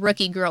Estate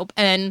Rookie group.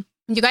 And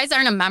if you guys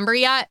aren't a member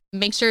yet,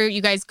 make sure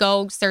you guys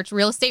go search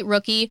Real Estate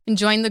Rookie and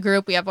join the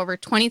group. We have over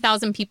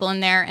 20,000 people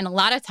in there. And a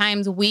lot of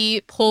times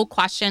we pull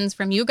questions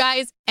from you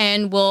guys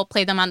and we'll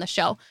play them on the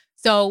show.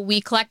 So we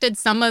collected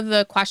some of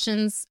the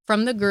questions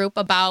from the group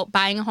about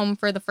buying a home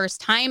for the first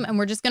time. And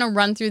we're just going to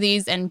run through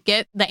these and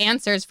get the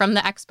answers from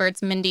the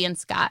experts, Mindy and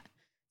Scott.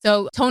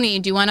 So Tony,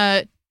 do you want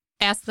to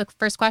ask the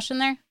first question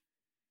there?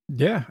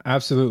 Yeah,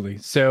 absolutely.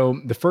 So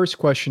the first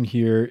question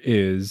here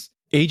is,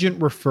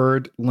 agent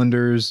referred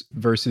lenders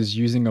versus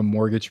using a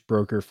mortgage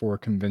broker for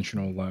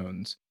conventional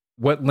loans.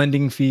 What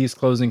lending fees,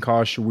 closing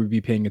costs should we be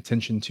paying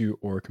attention to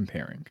or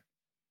comparing?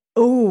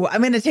 Oh,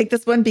 I'm going to take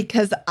this one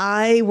because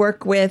I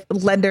work with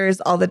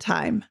lenders all the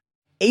time.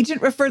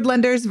 Agent referred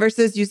lenders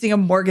versus using a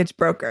mortgage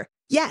broker.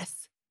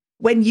 Yes.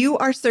 When you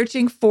are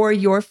searching for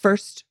your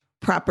first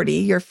property,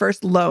 your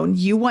first loan,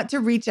 you want to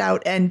reach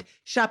out and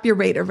shop your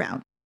rate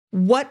around.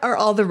 What are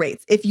all the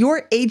rates? If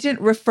your agent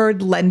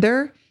referred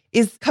lender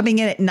is coming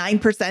in at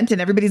 9%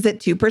 and everybody's at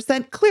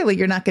 2%, clearly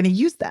you're not going to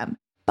use them.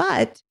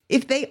 But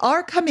if they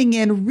are coming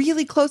in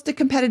really close to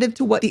competitive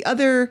to what the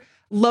other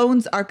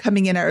loans are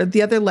coming in or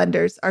the other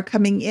lenders are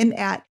coming in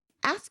at,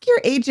 ask your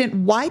agent,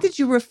 why did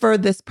you refer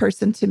this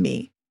person to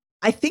me?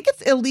 I think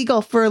it's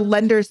illegal for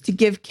lenders to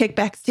give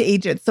kickbacks to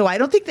agents, so I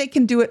don't think they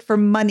can do it for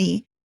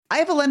money. I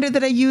have a lender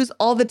that I use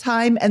all the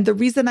time, and the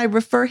reason I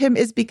refer him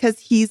is because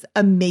he's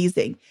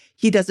amazing.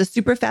 He does a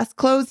super fast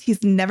close.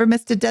 He's never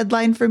missed a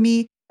deadline for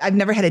me. I've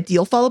never had a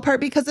deal fall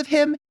apart because of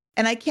him.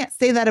 And I can't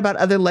say that about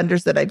other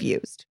lenders that I've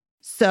used.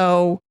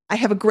 So I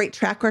have a great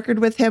track record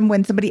with him.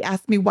 When somebody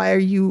asks me, why are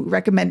you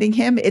recommending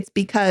him? It's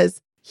because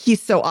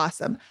he's so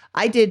awesome.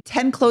 I did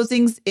 10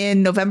 closings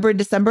in November and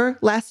December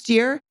last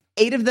year.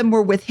 8 of them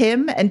were with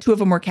him and 2 of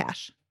them were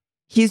cash.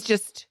 He's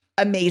just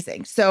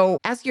amazing. So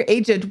ask your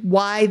agent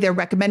why they're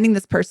recommending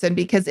this person,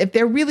 because if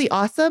they're really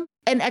awesome,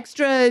 an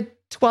extra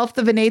 1/12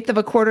 of an eighth of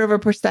a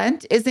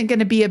 1/4% isn't going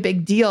to be a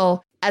big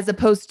deal as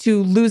opposed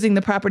to losing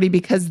the property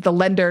because the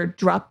lender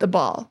dropped the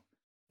ball.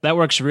 That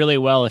works really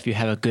well if you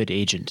have a good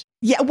agent.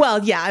 Yeah,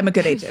 well, yeah, I'm a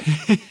good agent.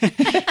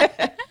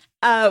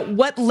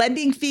 What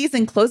lending fees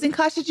and closing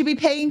costs should you be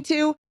paying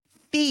to?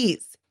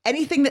 Fees.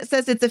 Anything that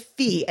says it's a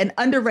fee, an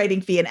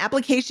underwriting fee, an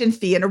application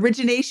fee, an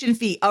origination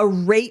fee, a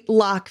rate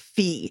lock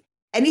fee.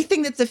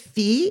 Anything that's a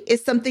fee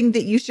is something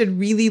that you should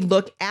really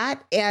look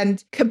at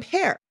and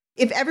compare.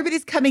 If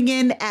everybody's coming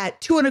in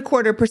at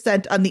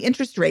 2.25% on the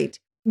interest rate,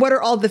 what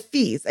are all the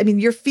fees? I mean,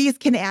 your fees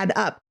can add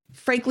up.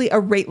 Frankly, a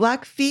rate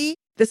lock fee,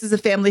 this is a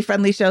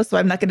family-friendly show, so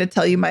I'm not going to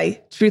tell you my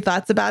true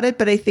thoughts about it,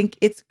 but I think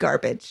it's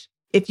garbage.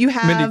 If you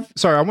have... Mindy,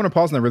 sorry, I want to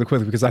pause on that really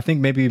quickly because I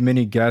think maybe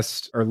many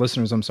guests or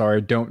listeners,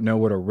 don't know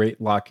what a rate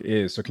lock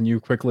is. So can you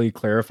quickly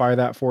clarify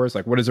that for us?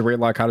 Like, what is a rate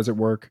lock? How does it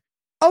work?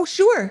 Oh,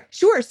 sure.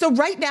 So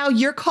right now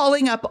you're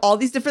calling up all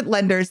these different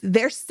lenders.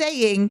 They're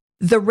saying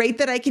the rate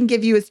that I can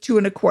give you is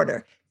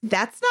 2.25%.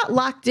 That's not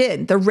locked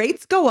in. The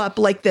rates go up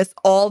like this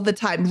all the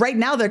time. Right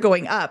now they're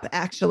going up,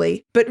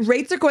 actually, but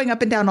rates are going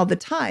up and down all the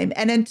time.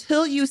 And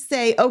until you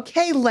say,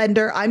 okay,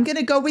 lender, I'm going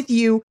to go with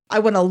you, I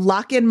want to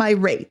lock in my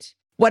rate.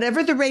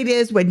 Whatever the rate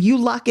is, when you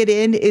lock it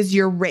in is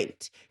your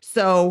rate.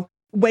 So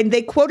when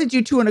they quoted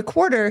you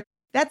 2.25%,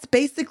 that's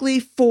basically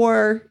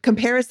for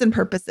comparison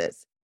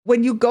purposes.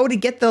 When you go to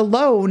get the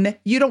loan,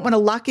 you don't want to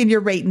lock in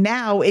your rate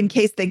now in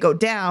case they go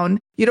down.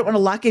 You don't want to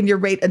lock in your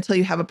rate until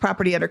you have a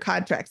property under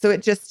contract. So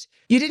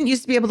you didn't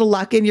used to be able to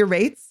lock in your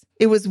rates.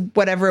 It was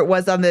whatever it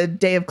was on the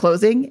day of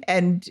closing,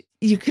 and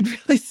you could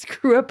really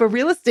screw up a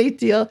real estate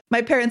deal.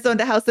 My parents owned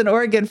a house in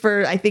Oregon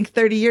for, I think,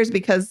 30 years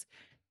because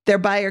their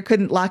buyer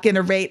couldn't lock in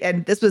a rate.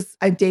 And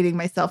I'm dating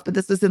myself, but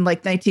this was in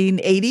like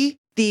 1980.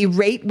 The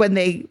rate when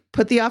they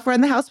put the offer on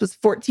the house was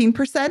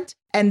 14%,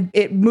 and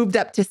it moved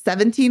up to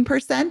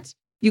 17%.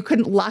 You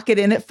couldn't lock it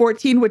in at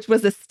 14, which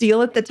was a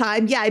steal at the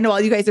time. Yeah, I know all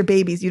you guys are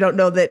babies. You don't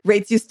know that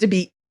rates used to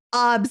be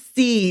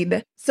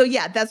obscene. So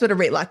yeah, that's what a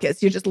rate lock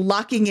is. You're just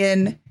locking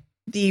in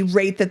the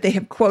rate that they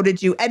have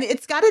quoted you. And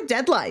it's got a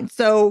deadline.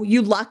 So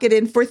you lock it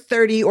in for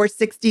 30 or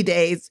 60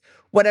 days,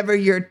 whatever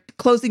your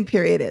closing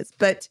period is.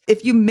 But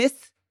if you miss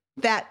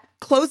that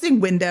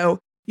closing window,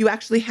 you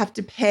actually have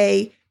to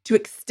pay to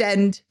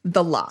extend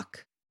the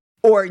lock,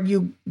 or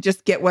you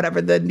just get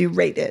whatever the new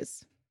rate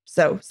is.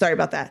 So sorry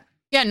about that.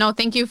 Yeah, no,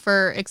 thank you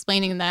for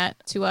explaining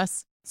that to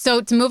us. So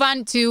to move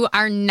on to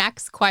our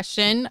next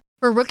question,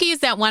 for rookies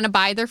that want to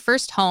buy their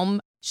first home,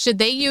 should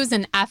they use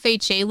an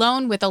FHA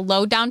loan with a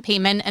low down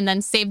payment and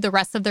then save the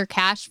rest of their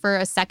cash for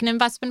a second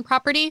investment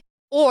property?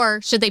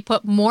 Or should they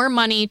put more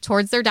money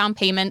towards their down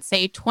payment,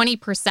 say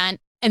 20%,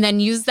 and then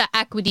use the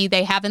equity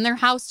they have in their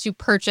house to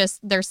purchase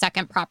their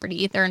second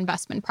property, their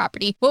investment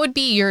property? What would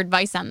be your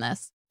advice on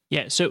this?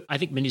 Yeah, so I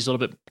think Mindy's a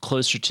little bit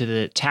closer to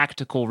the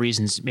tactical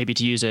reasons, maybe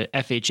to use a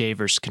FHA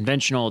versus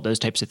conventional, those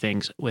types of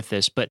things with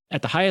this. But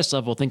at the highest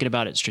level, thinking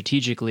about it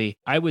strategically,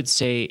 I would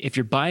say if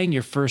you're buying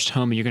your first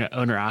home and you're going to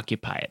own or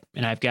occupy it,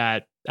 and I've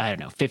got,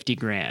 50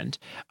 grand,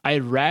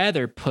 I'd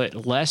rather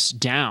put less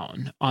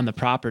down on the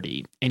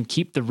property and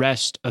keep the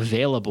rest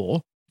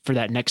available for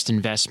that next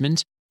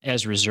investment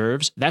as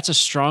reserves. That's a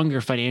stronger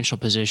financial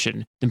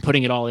position than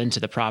putting it all into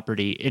the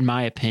property, in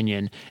my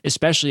opinion,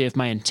 especially if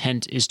my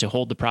intent is to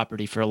hold the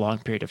property for a long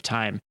period of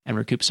time and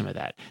recoup some of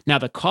that. Now,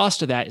 the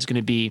cost of that is going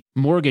to be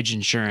mortgage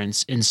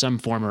insurance in some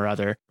form or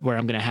other, where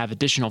I'm going to have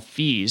additional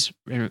fees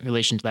in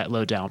relation to that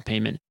low down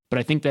payment. But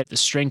I think that the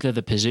strength of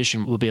the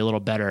position will be a little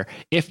better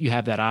if you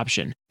have that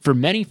option. For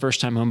many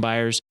first-time home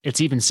buyers,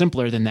 it's even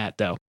simpler than that,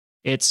 though.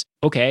 It's,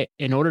 okay,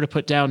 in order to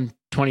put down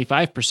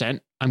 25%,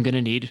 I'm going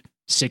to need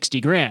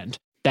 60 grand.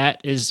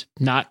 That is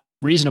not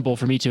reasonable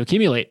for me to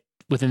accumulate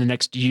within the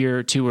next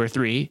year, 2 or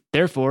 3.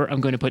 Therefore, I'm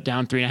going to put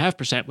down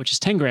 3.5%, which is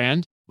 10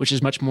 grand, which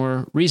is much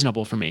more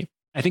reasonable for me.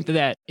 I think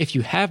that if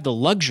you have the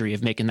luxury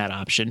of making that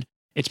option,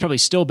 it's probably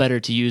still better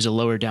to use a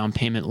lower down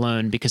payment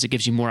loan because it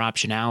gives you more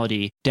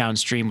optionality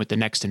downstream with the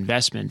next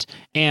investment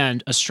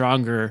and a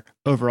stronger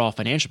overall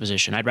financial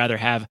position. I'd rather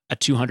have a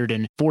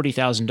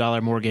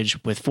 $240,000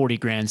 mortgage with 40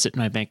 grand sitting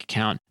in my bank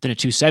account than a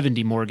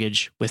 $270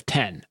 mortgage with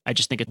 10. I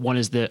just think one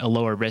is a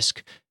lower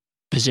risk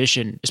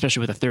position, especially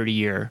with a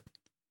 30-year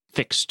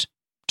fixed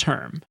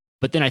term.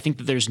 But then I think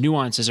that there's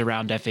nuances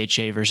around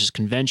FHA versus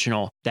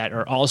conventional that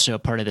are also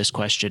part of this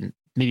question.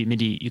 Maybe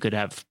Mindy, you could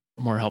have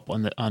more help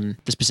on the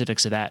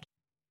specifics of that.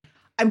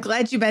 I'm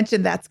glad you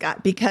mentioned that,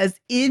 Scott, because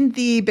in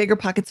the Bigger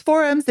Pockets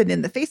forums and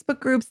in the Facebook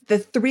groups, the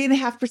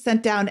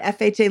 3.5% down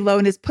FHA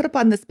loan is put up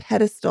on this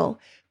pedestal.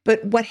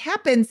 But what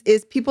happens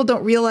is people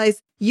don't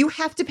realize you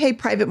have to pay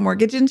private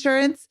mortgage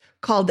insurance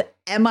called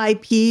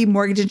MIP,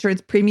 mortgage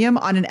insurance premium,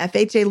 on an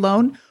FHA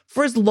loan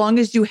for as long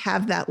as you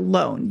have that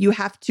loan. You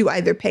have to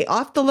either pay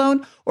off the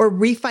loan or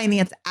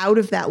refinance out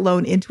of that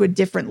loan into a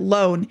different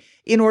loan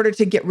in order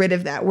to get rid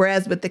of that.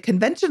 Whereas with the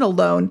conventional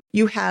loan,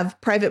 you have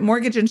private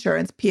mortgage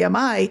insurance,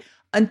 PMI,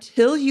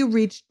 until you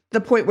reach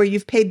the point where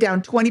you've paid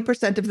down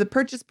 20% of the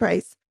purchase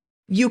price.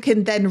 You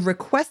can then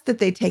request that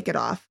they take it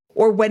off.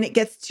 Or when it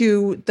gets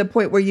to the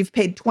point where you've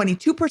paid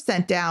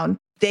 22% down,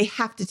 they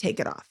have to take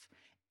it off.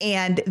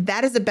 And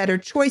that is a better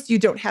choice. You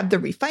don't have the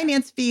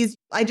refinance fees.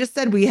 I just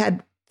said we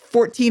had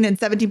 14 and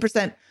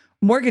 17%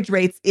 mortgage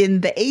rates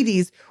in the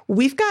 80s.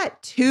 We've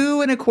got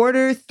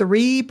 2.25%,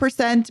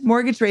 3%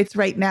 mortgage rates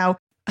right now.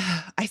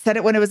 I said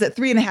it when it was at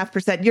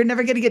 3.5%. You're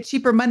never going to get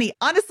cheaper money.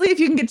 Honestly, if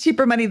you can get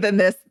cheaper money than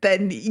this,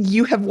 then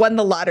you have won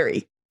the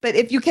lottery. But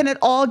if you can at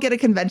all get a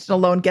conventional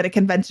loan, get a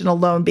conventional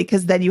loan,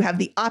 because then you have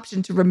the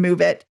option to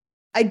remove it.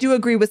 I do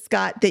agree with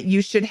Scott that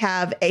you should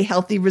have a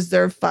healthy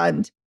reserve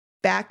fund.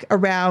 Back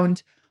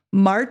around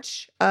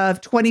March of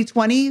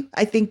 2020,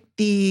 I think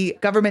the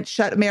government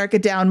shut America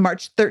down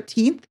March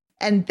 13th.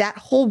 And that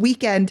whole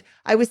weekend,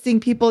 I was seeing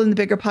people in the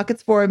Bigger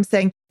Pockets forum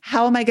saying,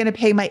 how am I going to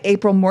pay my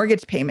April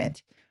mortgage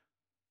payment?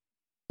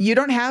 You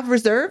don't have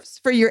reserves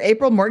for your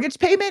April mortgage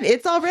payment?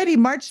 It's already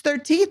March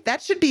 13th.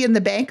 That should be in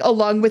the bank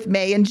along with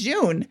May and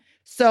June.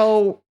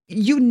 So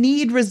you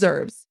need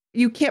reserves.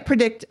 You can't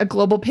predict a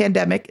global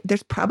pandemic.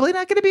 There's probably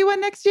not going to be one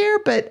next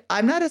year, but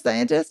I'm not a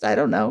scientist. I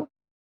don't know.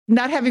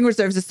 Not having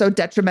reserves is so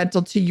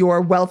detrimental to your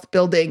wealth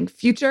building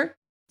future.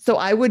 So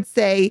I would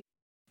say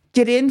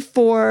get in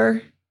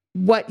for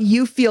what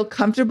you feel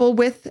comfortable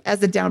with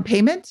as a down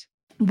payment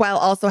while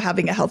also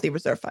having a healthy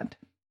reserve fund.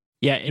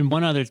 Yeah. And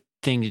one other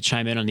thing to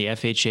chime in on the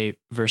FHA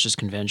versus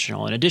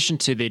conventional, in addition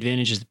to the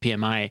advantages of the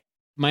PMI,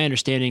 my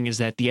understanding is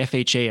that the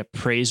FHA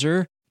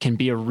appraiser can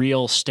be a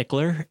real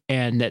stickler,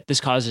 and that this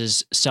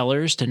causes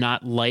sellers to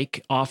not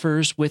like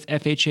offers with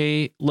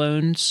FHA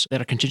loans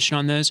that are contingent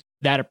on those.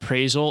 That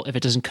appraisal, if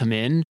it doesn't come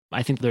in,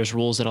 I think there's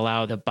rules that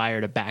allow the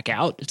buyer to back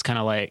out. It's kind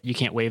of like you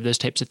can't waive those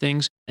types of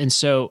things. And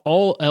so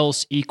all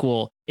else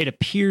equal, it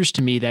appears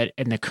to me that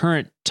in the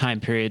current time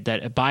period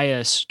that a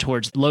bias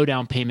towards low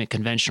down payment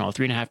conventional,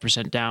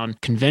 3.5% down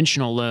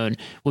conventional loan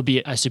would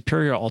be a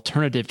superior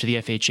alternative to the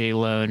FHA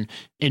loan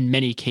in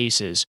many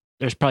cases.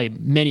 There's probably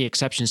many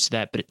exceptions to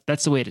that, but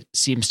that's the way it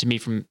seems to me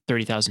from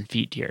 30,000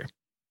 feet here.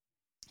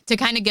 To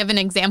kind of give an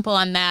example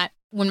on that,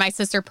 when my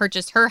sister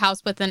purchased her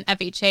house with an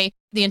FHA,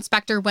 the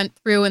inspector went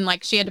through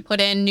and she had to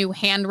put in new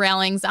hand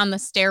railings on the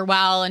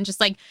stairwell and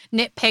just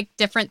nitpick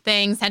different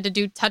things, had to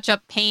do touch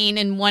up paint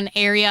in one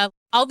area,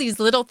 all these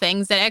little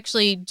things that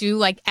actually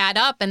do add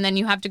up. And then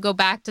you have to go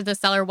back to the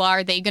seller. Well,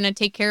 are they going to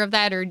take care of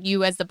that? Or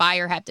you as the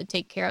buyer have to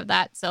take care of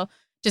that? So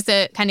just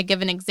to kind of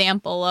give an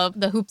example of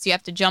the hoops you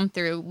have to jump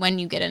through when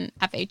you get an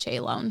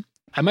FHA loan.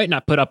 I might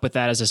not put up with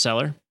that as a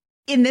seller.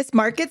 In this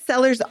market,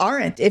 sellers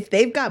aren't. If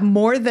they've got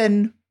more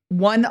than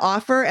one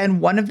offer and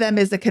one of them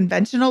is a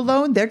conventional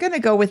loan, they're going to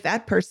go with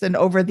that person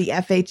over the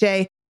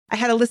FHA. I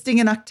had a listing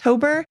in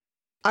October.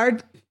 Our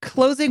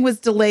closing was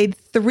delayed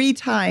 3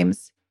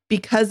 times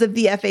because of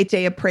the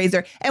FHA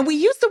appraiser. And we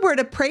use the word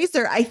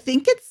appraiser. I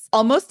think it's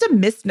almost a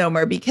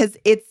misnomer because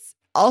it's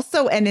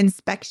also an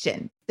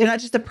inspection. They're not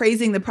just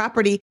appraising the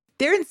property,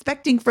 they're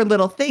inspecting for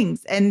little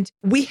things. And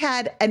we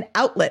had an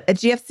outlet, a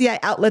GFCI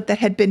outlet that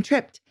had been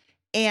tripped.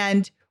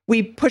 And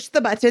we pushed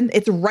the button.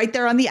 It's right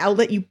there on the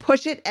outlet. You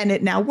push it and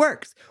it now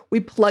works. We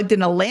plugged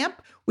in a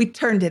lamp. We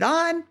turned it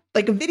on,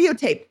 like a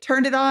videotape,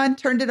 turned it on,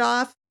 turned it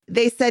off.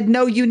 They said,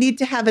 no, you need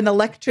to have an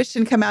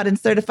electrician come out and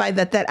certify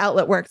that that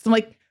outlet works. I'm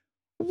like,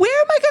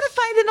 where am I going to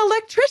find an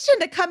electrician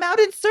to come out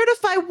and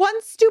certify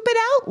one stupid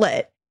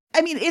outlet?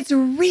 I mean, it's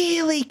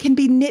really can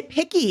be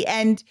nitpicky.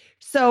 And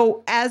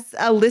so as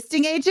a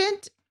listing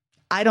agent,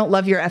 I don't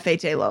love your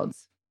FHA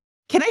loans.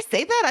 Can I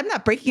say that? I'm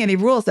not breaking any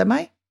rules, am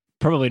I?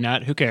 Probably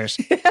not. Who cares?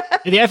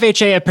 The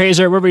FHA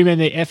appraiser, we're bringing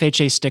the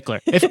FHA stickler.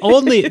 If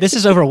only, this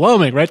is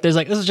overwhelming, right? This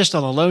is just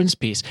on the loans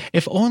piece.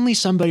 If only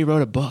somebody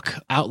wrote a book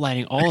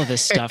outlining all of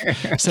this stuff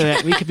so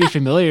that we could be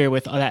familiar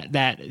with all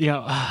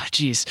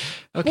geez.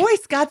 Okay. Boy,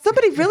 Scott,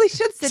 somebody really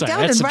should sit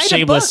down and write a book.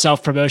 Shameless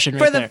self-promotion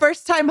right for the there.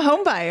 first-time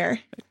home buyer.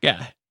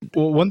 Yeah.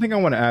 Well, one thing I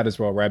want to add as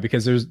well, right?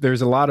 Because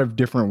there's a lot of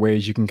different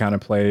ways you can kind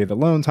of play the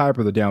loan type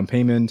or the down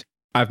payment.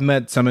 I've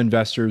met some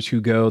investors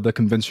who go the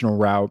conventional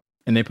route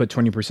and they put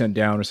 20%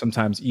 down or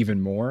sometimes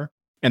even more.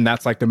 And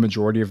that's the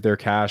majority of their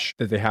cash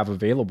that they have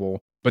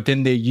available. But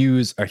then they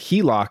use a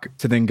HELOC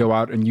to then go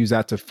out and use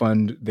that to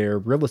fund their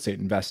real estate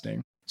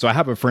investing. So I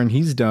have a friend,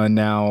 he's done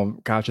now,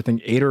 I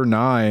think 8 or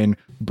 9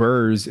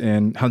 BRRRRs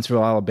in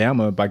Huntsville,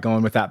 Alabama by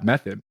going with that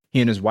method.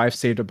 He and his wife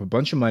saved up a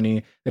bunch of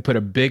money. They put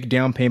a big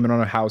down payment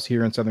on a house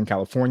here in Southern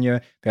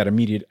California. They had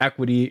immediate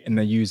equity, and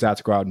they use that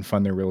to go out and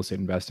fund their real estate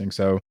investing.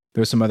 So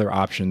there's some other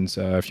options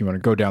if you want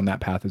to go down that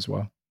path as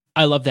well.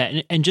 I love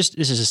that. And just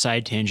this is a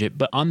side tangent,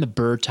 but on the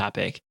BRRRR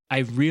topic, I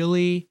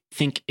really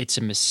think it's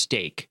a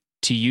mistake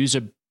to use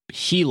a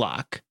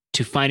HELOC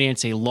to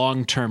finance a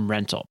long-term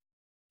rental.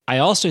 I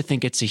also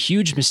think it's a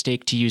huge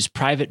mistake to use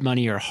private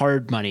money or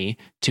hard money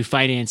to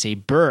finance a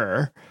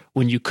BRRRR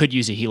when you could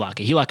use a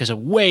HELOC. A HELOC is a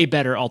way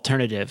better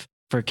alternative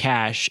for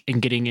cash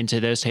and getting into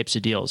those types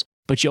of deals.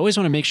 But you always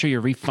want to make sure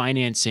you're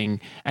refinancing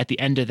at the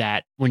end of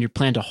that when you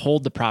plan to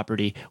hold the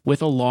property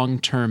with a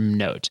long-term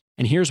note.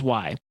 And here's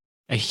why.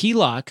 A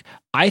HELOC,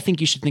 I think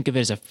you should think of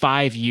it as a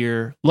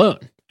 5-year loan.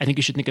 I think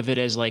you should think of it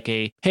as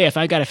hey, if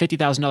I got a $50,000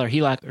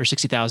 HELOC or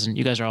 $60,000,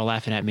 you guys are all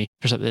laughing at me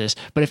for something like this.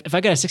 But if I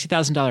got a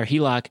 $60,000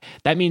 HELOC,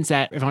 that means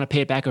that if I want to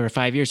pay it back over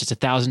 5 years, it's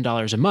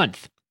 $1,000 a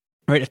month.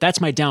 right? If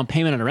that's my down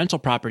payment on a rental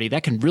property,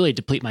 that can really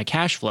deplete my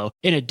cash flow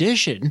in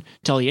addition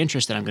to all the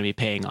interest that I'm going to be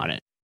paying on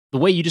it. The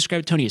way you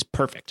described it, Tony, is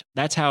perfect.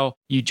 That's how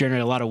you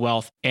generate a lot of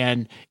wealth.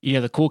 And,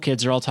 the cool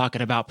kids are all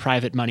talking about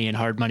private money and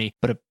hard money,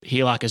 but a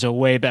HELOC is a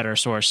way better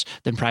source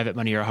than private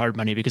money or hard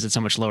money because it's so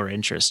much lower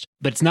interest.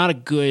 But it's not a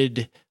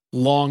good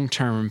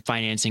long-term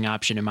financing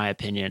option, in my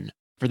opinion.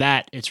 For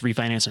that, it's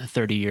refinancing a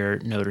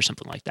 30-year note or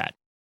something like that.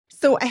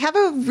 So I have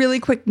a really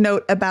quick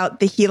note about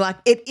the HELOC.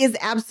 It is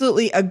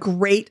absolutely a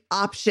great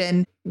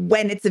option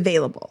when it's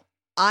available.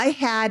 I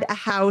had a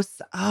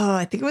house,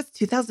 I think it was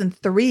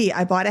 2003.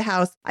 I bought a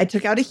house. I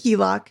took out a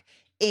HELOC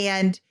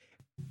and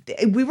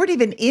we weren't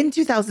even in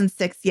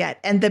 2006 yet.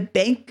 And the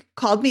bank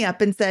called me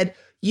up and said,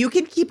 you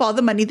can keep all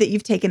the money that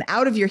you've taken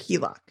out of your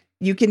HELOC.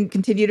 You can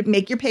continue to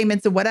make your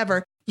payments and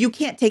whatever. You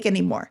can't take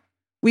any more.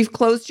 We've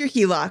closed your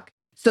HELOC.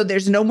 So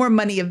there's no more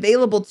money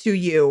available to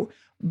you,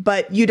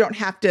 but you don't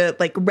have to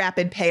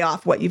rapid pay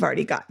off what you've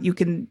already got. You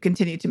can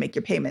continue to make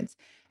your payments.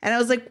 And I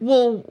was like,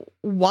 well,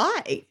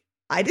 why?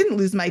 I didn't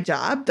lose my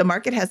job. The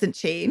market hasn't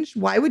changed.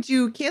 Why would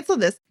you cancel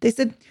this? They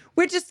said,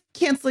 we're just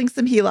canceling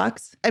some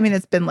HELOCs. I mean,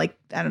 it's been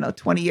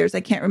 20 years.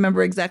 I can't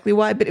remember exactly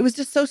why, but it was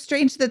just so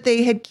strange that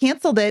they had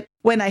canceled it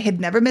when I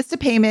had never missed a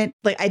payment.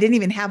 I didn't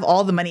even have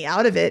all the money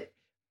out of it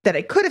that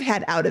I could have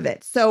had out of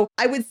it. So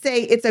I would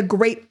say it's a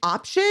great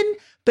option,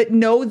 but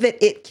know that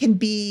it can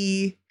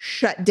be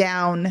shut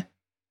down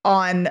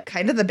on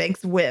kind of the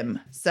bank's whim.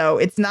 So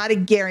it's not a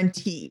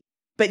guarantee,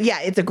 but yeah,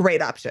 it's a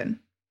great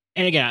option.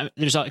 And again,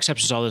 there's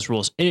exceptions to all those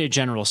rules. In a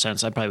general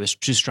sense, I probably was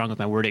too strong with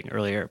my wording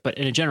earlier, but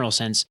in a general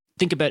sense,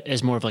 think about it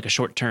as more of a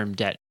short-term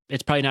debt.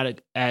 It's probably not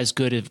as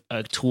good of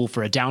a tool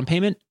for a down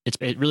payment. It's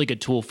a really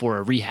good tool for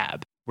a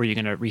rehab where you're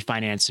going to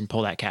refinance and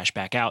pull that cash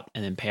back out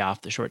and then pay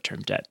off the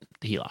short-term debt,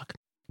 the HELOC.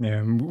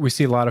 Yeah, we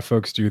see a lot of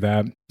folks do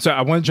that. So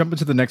I want to jump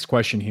into the next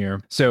question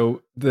here.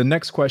 So the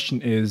next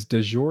question is,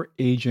 does your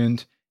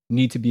agent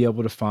need to be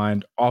able to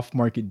find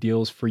off-market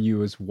deals for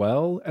you as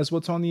well as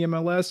what's on the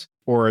MLS?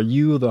 Or are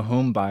you, the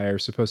home buyer,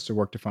 supposed to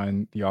work to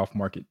find the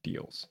off-market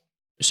deals?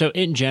 So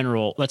in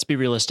general, let's be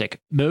realistic.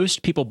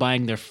 Most people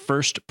buying their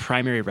first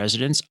primary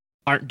residence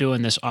aren't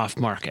doing this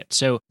off-market.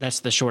 So that's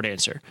the short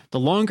answer. The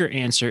longer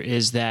answer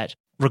is that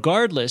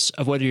regardless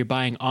of whether you're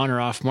buying on or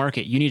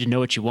off-market, you need to know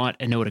what you want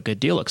and know what a good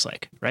deal looks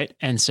like, right?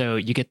 And so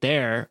you get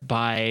there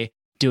by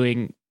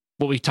doing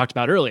what we talked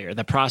about earlier,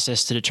 the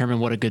process to determine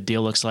what a good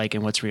deal looks like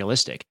and what's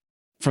realistic.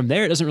 From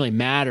there, it doesn't really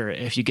matter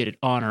if you get it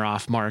on or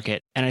off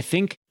market. And I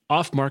think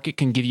off market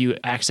can give you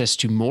access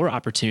to more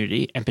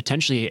opportunity and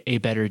potentially a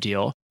better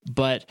deal.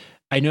 But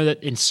I know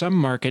that in some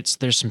markets,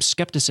 there's some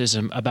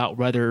skepticism about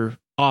whether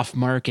off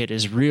market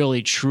is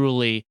really,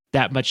 truly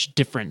that much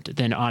different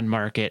than on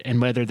market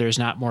and whether there's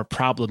not more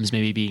problems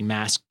maybe being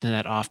masked in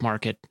that off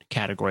market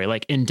category.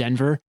 Like in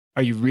Denver,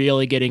 are you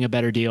really getting a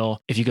better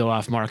deal if you go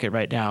off market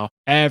right now?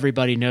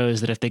 Everybody knows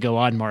that if they go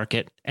on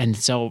market and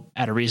sell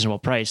at a reasonable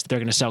price, they're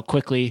going to sell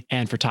quickly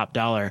and for top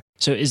dollar.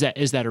 So is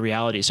that a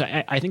reality? So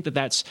I think that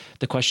that's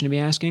the question to be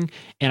asking.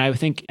 And I would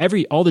think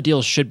all the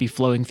deals should be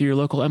flowing through your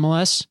local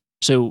MLS.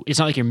 So it's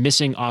not like you're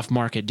missing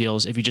off-market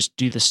deals if you just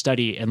do the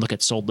study and look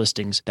at sold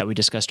listings that we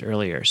discussed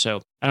earlier.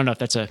 So I don't know if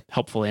that's a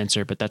helpful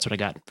answer, but that's what I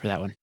got for that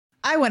one.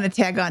 I want to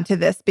tag on to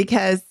this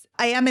because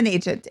I am an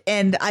agent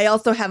and I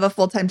also have a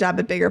full-time job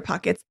at Bigger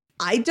Pockets.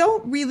 I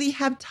don't really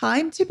have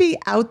time to be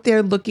out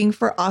there looking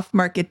for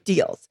off-market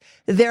deals.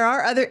 There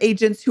are other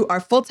agents who are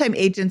full-time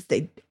agents.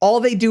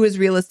 All they do is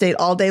real estate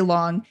all day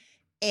long,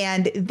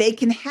 and they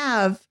can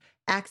have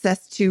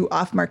access to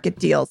off-market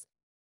deals.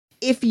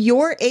 If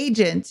your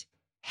agent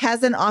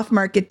has an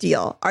off-market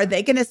deal, are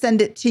they going to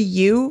send it to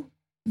you,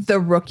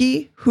 the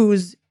rookie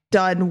who's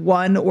done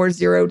 1 or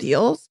 0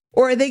 deals?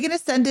 Or are they going to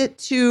send it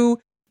to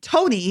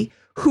Tony,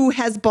 who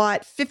has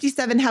bought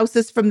 57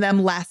 houses from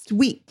them last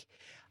week?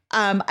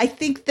 I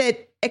think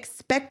that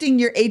expecting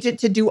your agent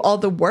to do all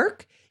the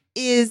work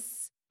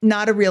is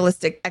not a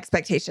realistic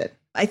expectation.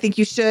 I think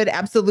you should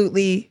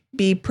absolutely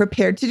be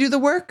prepared to do the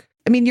work.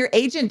 I mean, your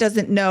agent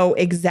doesn't know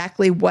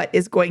exactly what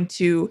is going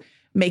to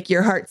make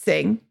your heart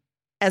sing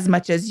as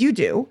much as you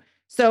do.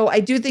 So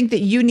I do think that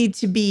you need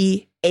to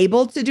be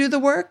able to do the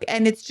work,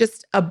 and it's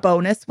just a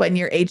bonus when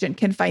your agent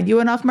can find you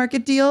an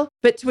off-market deal.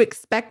 But to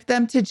expect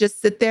them to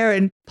just sit there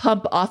and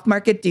pump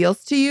off-market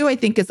deals to you, I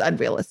think is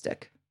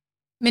unrealistic.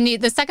 Mindy,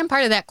 the second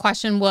part of that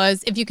question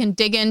was if you can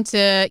dig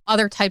into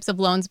other types of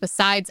loans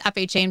besides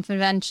FHA and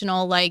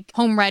conventional, like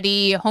Home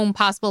Ready, Home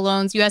Possible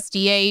Loans,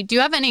 USDA. Do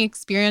you have any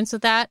experience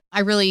with that?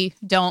 I really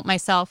don't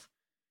myself.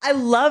 I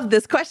love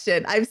this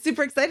question. I'm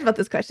super excited about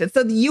this question.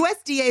 So the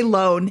USDA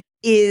loan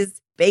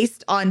is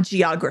based on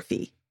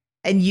geography.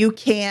 And you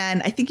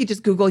can, I think you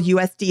just Google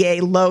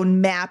USDA loan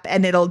map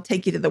and it'll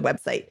take you to the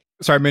website.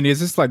 Sorry, Mindy,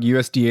 is this like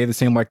USDA the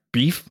same like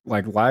beef,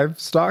 like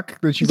livestock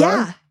that you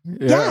buy?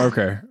 Yeah.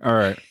 Okay. All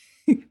right.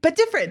 But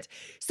different.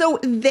 So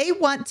they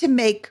want to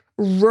make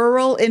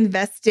rural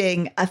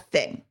investing a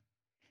thing.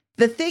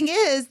 The thing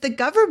is, the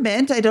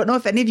government, I don't know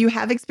if any of you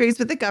have experience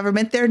with the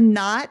government, they're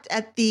not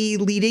at the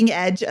leading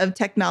edge of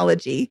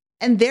technology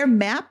and their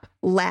map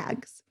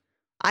lags.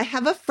 I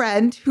have a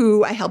friend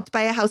who I helped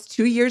buy a house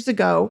 2 years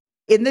ago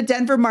in the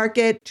Denver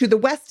market. To the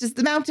west is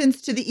the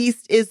mountains, to the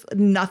east is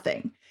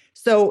nothing.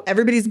 So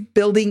everybody's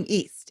building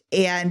east.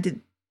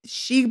 And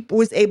she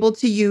was able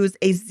to use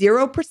a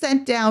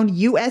 0% down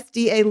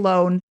USDA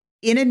loan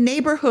in a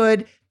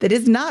neighborhood that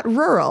is not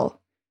rural,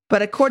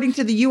 but according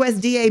to the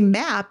USDA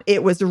map,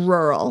 it was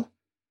rural.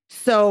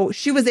 So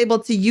she was able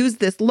to use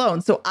this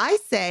loan. So I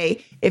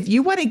say, if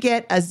you want to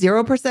get a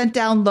 0%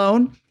 down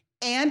loan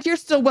and you're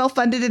still well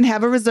funded and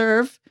have a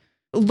reserve,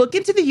 look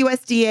into the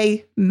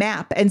USDA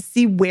map and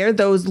see where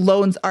those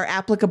loans are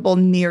applicable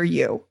near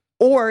you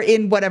or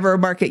in whatever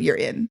market you're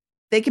in.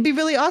 They can be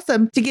really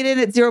awesome to get in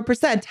at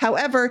 0%.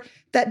 However,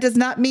 that does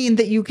not mean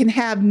that you can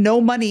have no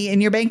money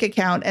in your bank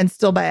account and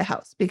still buy a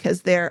house,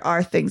 because there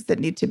are things that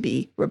need to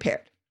be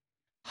repaired.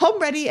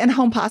 Home Ready and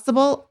Home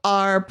Possible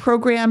are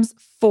programs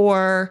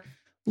for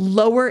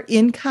lower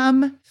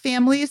income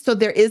families. So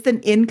there is an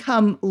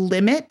income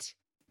limit.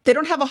 They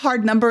don't have a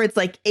hard number. It's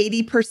like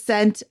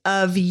 80%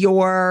 of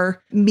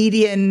your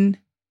median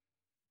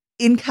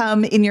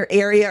income in your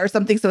area or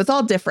something. So it's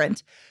all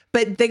different.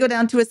 But they go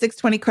down to a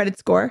 620 credit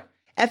score.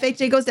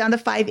 FHA goes down to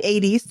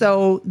 580.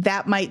 So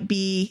that might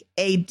be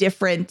a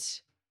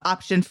different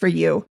option for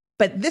you.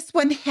 But this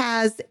one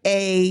has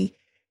a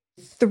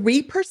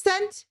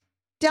 3%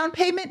 down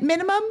payment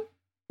minimum,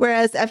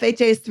 whereas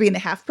FHA is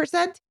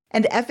 3.5%.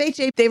 And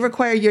FHA, they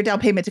require your down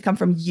payment to come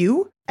from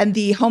you. And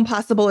the Home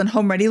Possible and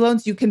Home Ready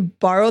loans, you can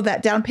borrow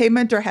that down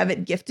payment or have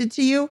it gifted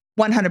to you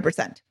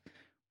 100%,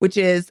 which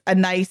is a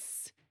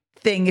nice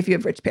thing if you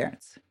have rich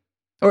parents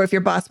or if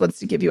your boss wants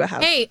to give you a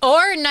house. Hey,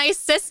 or nice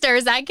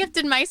sisters. I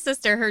gifted my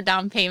sister her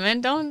down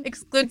payment. Don't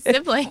exclude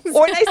siblings.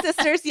 Or nice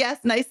sisters. Yes,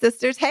 nice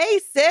sisters. Hey,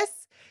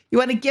 sis, you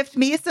want to gift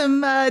me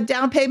some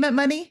down payment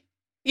money?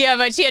 Yeah,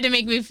 but she had to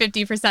make me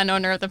 50%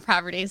 owner of the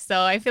property.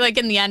 So I feel like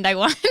in the end I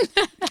won.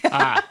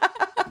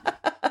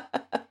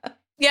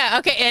 Yeah,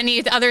 okay.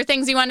 Any other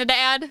things you wanted to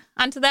add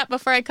onto that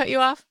before I cut you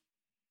off?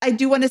 I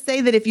do want to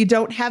say that if you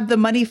don't have the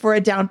money for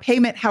a down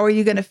payment, how are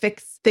you going to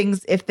fix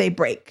things if they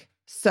break?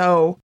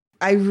 So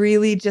I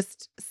really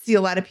just see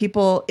a lot of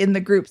people in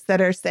the groups that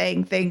are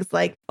saying things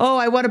like, oh,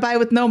 I want to buy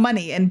with no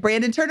money. And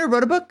Brandon Turner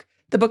wrote a book,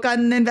 the book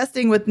on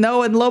investing with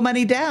no and low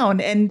money down.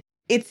 And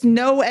it's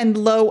no and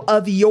low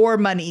of your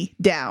money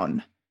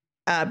down.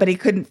 But he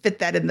couldn't fit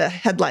that in the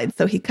headline.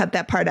 So he cut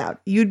that part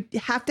out. You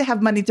have to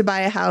have money to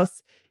buy a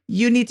house.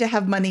 You need to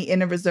have money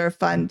in a reserve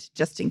fund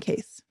just in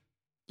case.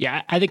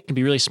 Yeah, I think it can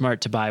be really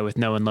smart to buy with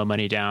no and low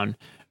money down,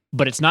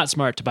 but it's not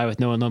smart to buy with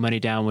no and low money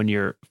down when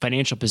your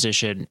financial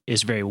position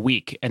is very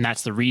weak. And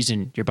that's the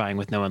reason you're buying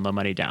with no and low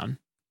money down.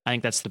 I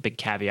think that's the big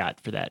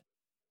caveat for that.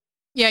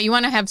 Yeah, you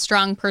want to have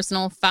strong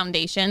personal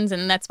foundations,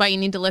 and that's why you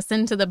need to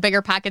listen to the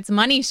Bigger Pockets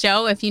Money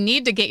Show if you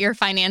need to get your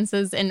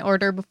finances in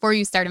order before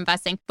you start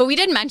investing. But we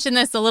did mention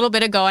this a little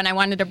bit ago, and I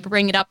wanted to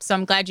bring it up, so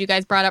I'm glad you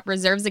guys brought up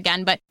reserves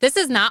again. But this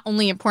is not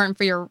only important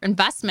for your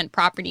investment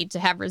property to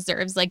have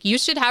reserves. Like, you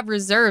should have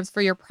reserves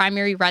for your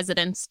primary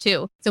residence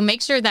too. So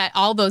make sure that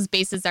all those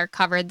bases are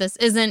covered. This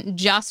isn't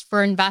just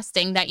for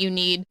investing that you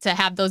need to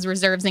have those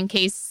reserves in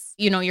case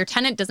your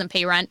tenant doesn't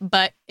pay rent.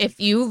 But if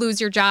you lose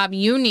your job,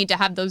 you need to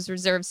have those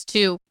reserves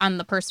too on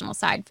the personal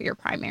side for your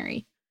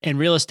primary. In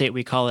real estate,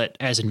 we call it,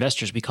 as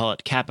investors, we call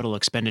it capital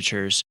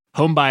expenditures.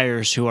 Home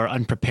buyers who are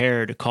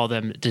unprepared call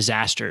them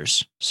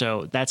disasters.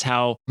 So that's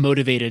how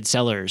motivated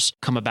sellers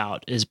come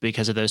about, is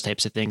because of those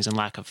types of things and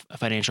lack of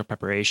financial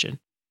preparation.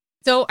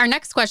 So our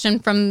next question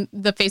from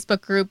the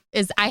Facebook group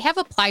is, I have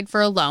applied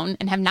for a loan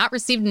and have not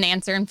received an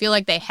answer and feel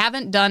like they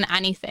haven't done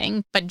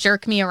anything but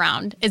jerk me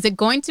around. Is it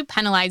going to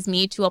penalize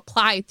me to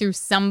apply through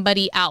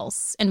somebody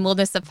else? And will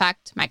this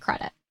affect my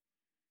credit?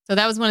 So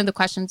that was one of the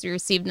questions we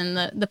received in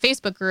the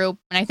Facebook group.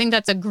 And I think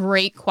that's a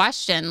great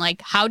question.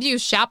 Like, how do you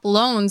shop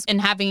loans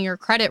and having your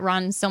credit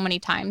run so many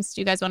times?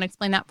 Do you guys want to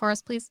explain that for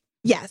us, please?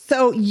 Yeah.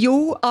 So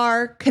you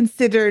are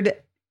considered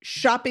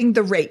shopping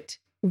the rate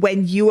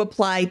when you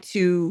apply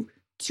to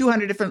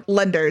 200 different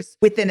lenders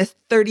within a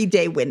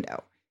 30-day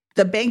window.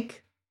 The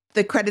bank,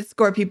 the credit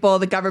score people,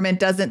 the government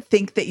doesn't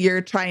think that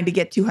you're trying to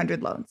get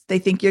 200 loans. They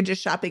think you're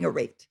just shopping a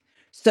rate.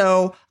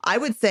 So I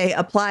would say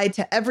apply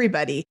to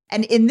everybody.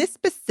 And in this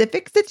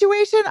specific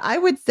situation, I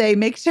would say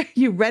make sure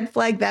you red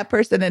flag that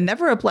person and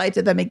never apply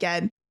to them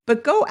again.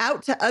 But go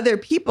out to other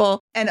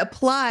people and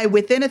apply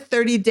within a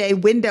 30-day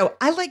window.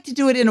 I like to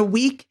do it in a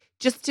week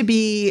just to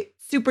be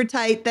super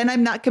tight. Then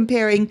I'm not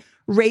comparing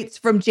rates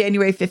from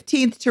January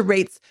 15th to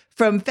rates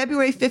from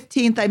February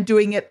 15th. I'm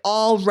doing it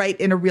all right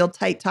in a real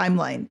tight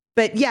timeline.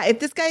 But yeah, if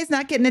this guy is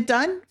not getting it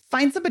done,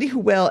 find somebody who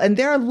will. And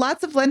there are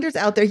lots of lenders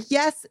out there.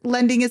 Yes,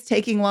 lending is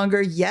taking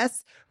longer.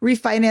 Yes,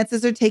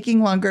 refinances are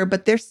taking longer,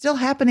 but they're still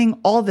happening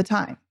all the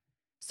time.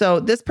 So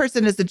this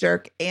person is a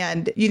jerk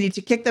and you need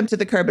to kick them to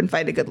the curb and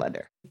find a good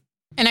lender.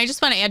 And I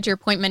just want to add to your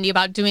point, Mindy,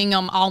 about doing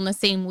them all in the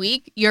same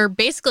week. You're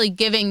basically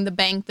giving the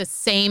bank the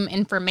same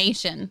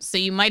information. So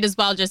you might as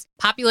well just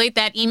populate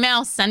that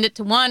email, send it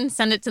to one,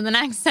 send it to the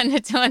next, send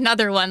it to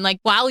another one. Like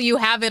while you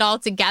have it all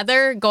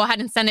together, go ahead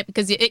and send it,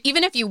 because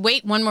even if you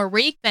wait one more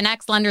week, the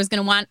next lender is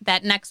going to want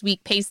that next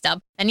week pay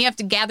stub. And you have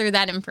to gather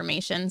that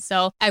information.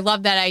 So I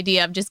love that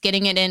idea of just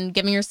getting it in,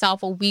 giving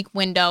yourself a week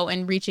window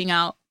and reaching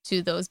out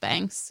to those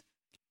banks.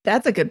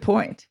 That's a good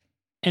point.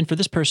 And for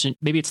this person,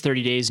 maybe it's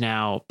 30 days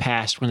now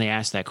past when they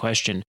asked that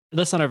question.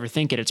 Let's not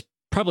overthink it. It's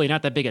probably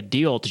not that big a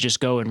deal to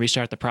just go and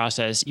restart the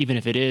process, even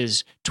if it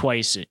is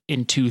twice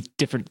in 2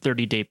 different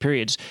 30-day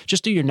periods.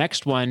 Just do your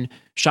next one,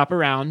 shop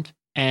around,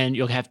 and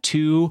you'll have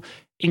 2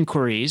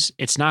 inquiries.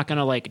 It's not going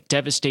to like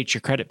devastate your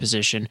credit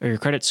position or your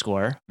credit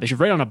score. If you're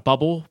right on a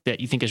bubble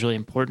that you think is really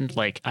important,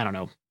 like, I don't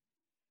know,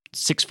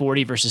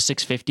 640 versus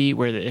 650,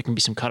 where there can be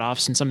some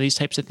cutoffs in some of these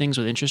types of things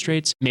with interest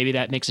rates, maybe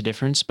that makes a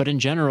difference. But in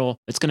general,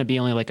 it's going to be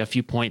only like a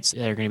few points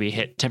that are going to be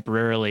hit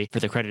temporarily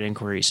for the credit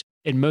inquiries.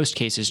 In most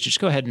cases,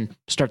 just go ahead and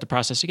start the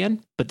process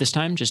again. But this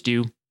time, just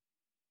do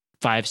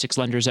 5-6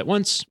 lenders at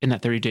once in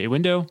that 30-day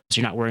window,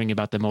 so you're not worrying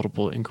about the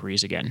multiple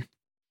inquiries again.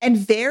 And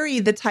vary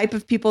the type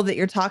of people that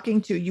you're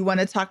talking to. You want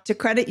to talk to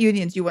credit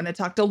unions. You want to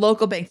talk to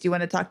local banks. You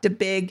want to talk to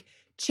big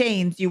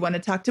chains. You want to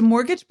talk to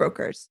mortgage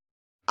brokers.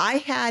 I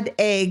had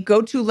a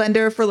go-to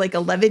lender for like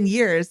 11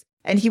 years,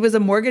 and he was a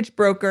mortgage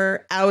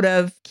broker out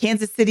of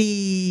Kansas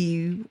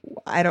City.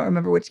 I don't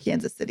remember which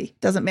Kansas City.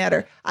 Doesn't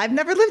matter. I've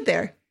never lived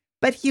there,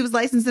 but he was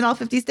licensed in all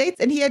 50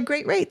 states and he had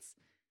great rates.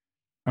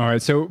 All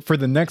right. So for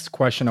the next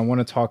question, I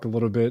want to talk a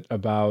little bit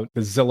about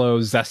the Zillow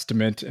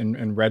Zestimate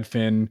and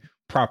Redfin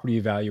property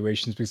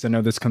evaluations, because I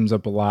know this comes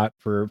up a lot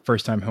for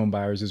first-time home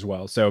buyers as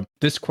well. So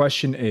this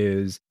question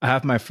is, I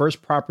have my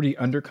first property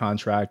under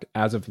contract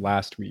as of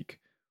last week.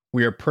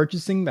 We are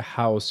purchasing the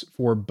house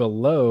for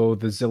below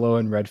the Zillow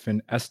and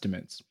Redfin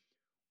estimates.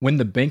 When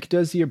the bank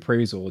does the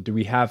appraisal, do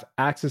we have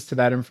access to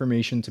that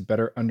information to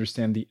better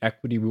understand the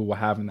equity we will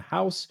have in the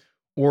house,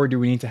 or do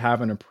we need to have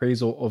an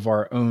appraisal of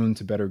our own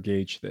to better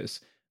gauge this?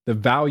 The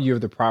value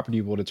of the property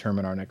will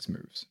determine our next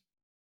moves.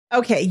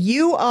 Okay,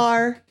 you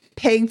are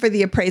paying for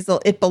the appraisal.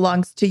 It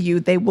belongs to you.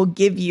 They will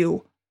give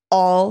you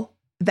all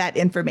that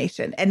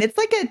information. And it's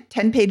like a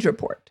 10-page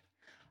report.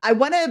 I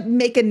want to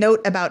make a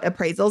note about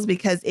appraisals,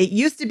 because it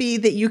used to be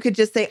that you could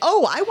just say,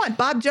 oh, I want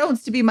Bob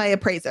Jones to be my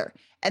appraiser.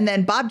 And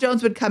then Bob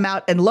Jones would come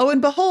out, and lo and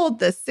behold,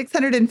 the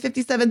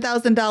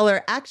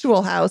 $657,000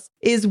 actual house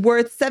is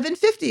worth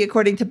 $750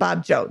 according to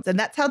Bob Jones. And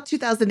that's how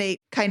 2008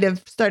 kind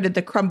of started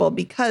to crumble,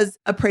 because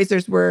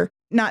appraisers were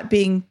not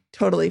being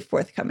totally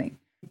forthcoming.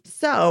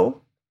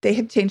 So they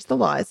have changed the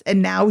laws.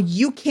 And now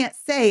you can't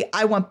say,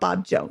 I want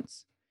Bob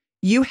Jones.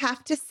 You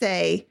have to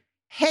say,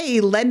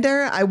 hey,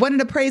 lender, I want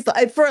an appraisal.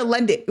 For a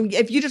lending,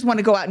 if you just want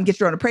to go out and get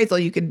your own appraisal,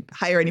 you can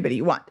hire anybody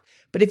you want.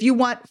 But if you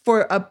want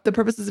for the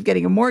purposes of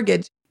getting a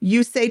mortgage,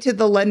 you say to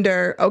the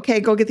lender, okay,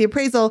 go get the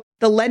appraisal.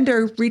 The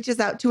lender reaches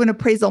out to an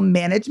appraisal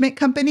management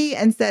company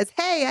and says,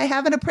 hey, I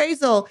have an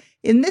appraisal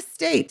in this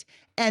state.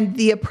 And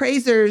the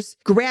appraisers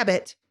grab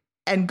it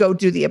and go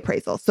do the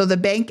appraisal. So the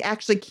bank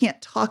actually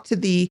can't talk to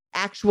the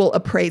actual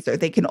appraiser.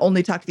 They can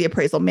only talk to the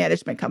appraisal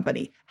management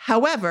company.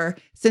 However,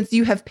 since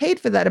you have paid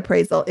for that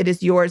appraisal, it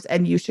is yours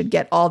and you should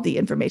get all the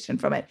information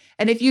from it.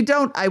 And if you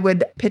don't, I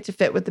would pitch a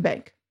fit with the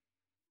bank.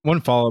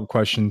 One follow-up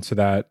question to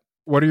that.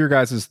 What are your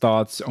guys'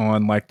 thoughts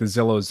on like the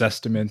Zillow's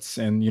estimates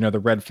and,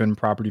 the Redfin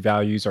property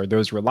values? Are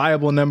those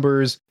reliable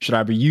numbers? Should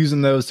I be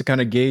using those to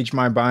kind of gauge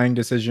my buying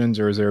decisions,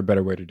 or is there a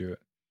better way to do it?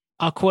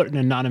 I'll quote an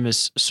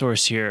anonymous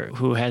source here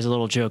who has a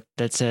little joke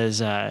that says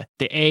the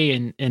A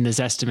in the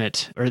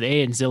Zestimate, or the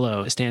A in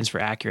Zillow, stands for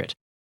accurate.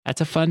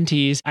 That's a fun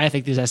tease. I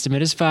think this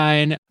estimate is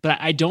fine, but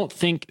I don't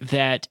think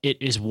that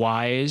it is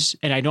wise,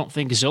 and I don't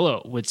think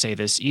Zillow would say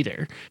this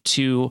either,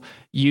 to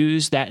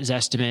use that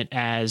Zestimate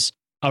as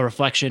a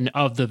reflection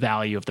of the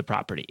value of the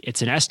property.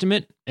 It's an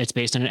estimate, it's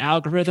based on an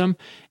algorithm,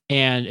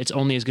 and it's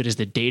only as good as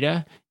the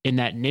data in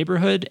that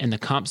neighborhood and the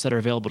comps that are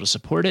available to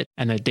support it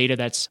and the data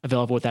that's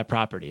available with that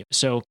property.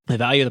 So the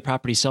value of the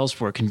property sells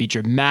for can be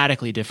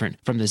dramatically different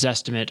from the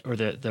Zestimate or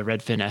the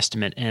Redfin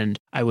estimate. And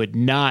I would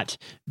not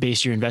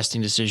base your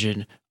investing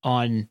decision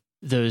on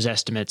those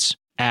estimates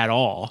at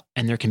all.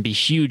 And there can be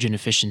huge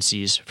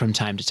inefficiencies from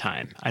time to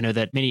time. I know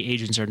that many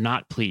agents are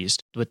not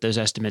pleased with those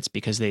estimates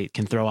because they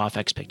can throw off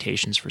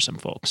expectations for some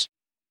folks.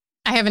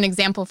 I have an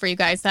example for you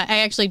guys. I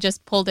actually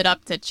just pulled it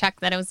up to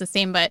check that it was the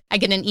same, but I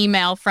get an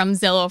email from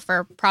Zillow for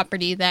a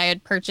property that I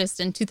had purchased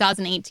in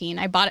 2018.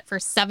 I bought it for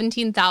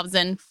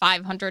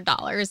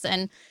 $17,500.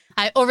 And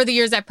over the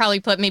years, I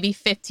probably put maybe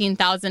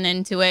 $15,000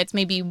 into it. It's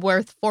maybe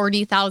worth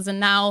 $40,000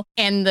 now.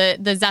 And the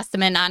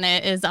Zestimate on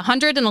it is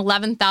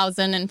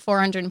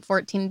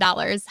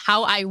 $111,414.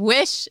 How I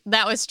wish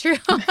that was true.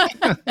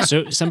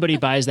 So somebody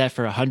buys that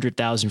for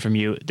 $100,000 from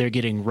you. They're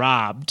getting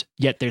robbed,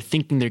 yet they're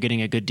thinking they're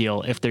getting a good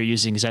deal if they're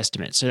using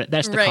Zestimate. So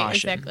that's the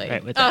caution. Exactly.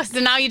 Right, with that. that. So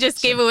now you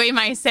just gave away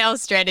my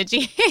sales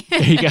strategy.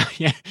 There you go.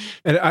 Yeah.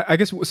 And I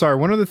guess, sorry,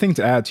 one other thing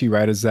to add to,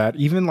 right, is that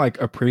even like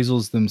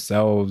appraisals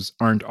themselves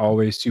aren't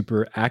always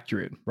super accurate.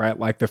 accurate, right?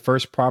 Like the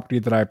first property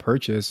that I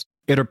purchased,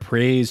 it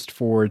appraised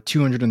for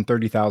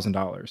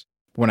 $230,000.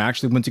 When I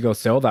actually went to go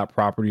sell that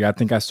property, I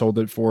think I sold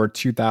it for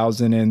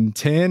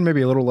 2010,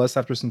 maybe a little less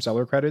after some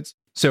seller credits.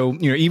 So,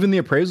 even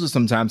the appraisals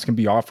sometimes can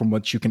be off from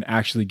what you can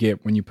actually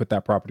get when you put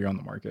that property on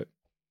the market.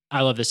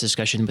 I love this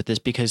discussion with this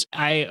because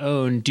I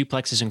own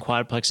duplexes and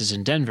quadplexes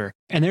in Denver,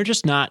 and they're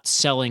just not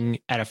selling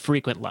at a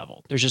frequent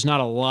level. There's just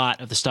not a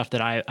lot of the stuff that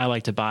I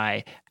like to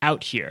buy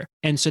out here.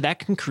 And so that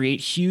can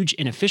create huge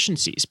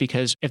inefficiencies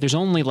because if there's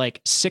only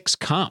like 6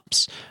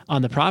 comps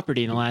on the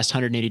property in the last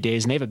 180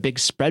 days and they have a big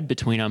spread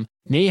between them,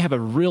 they have a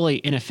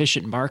really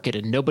inefficient market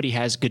and nobody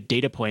has good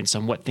data points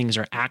on what things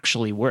are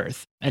actually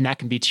worth. And that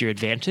can be to your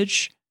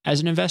advantage as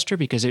an investor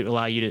because it will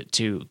allow you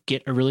to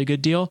get a really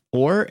good deal,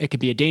 or it could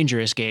be a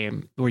dangerous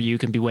game where you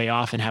can be way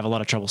off and have a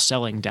lot of trouble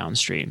selling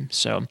downstream.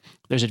 So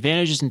there's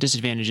advantages and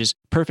disadvantages.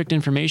 Perfect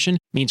information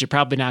means you're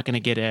probably not going to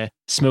get a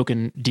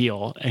smoking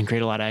deal and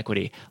create a lot of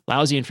equity.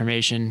 Lousy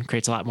information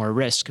creates a lot more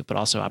risk, but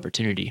also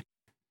opportunity.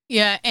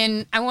 Yeah,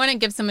 and I want to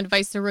give some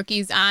advice to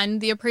rookies on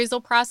the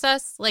appraisal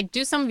process. Like,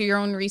 do some of your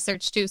own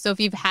research too. So if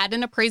you've had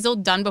an appraisal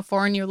done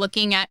before and you're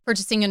looking at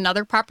purchasing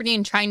another property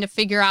and trying to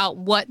figure out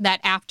what that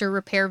after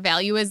repair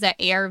value is,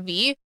 that ARV,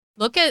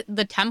 look at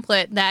the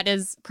template that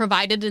is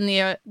provided in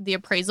the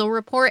appraisal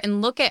report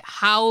and look at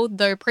how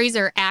the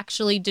appraiser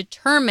actually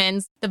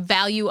determines the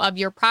value of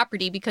your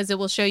property, because it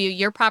will show you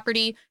your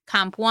property,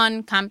 comp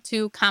 1, comp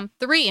 2, comp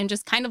 3, and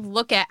just kind of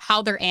look at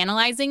how they're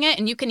analyzing it.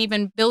 And you can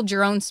even build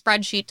your own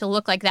spreadsheet to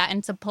look like that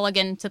and to plug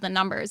into the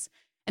numbers.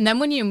 And then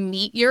when you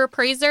meet your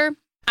appraiser,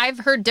 I've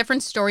heard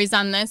different stories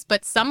on this,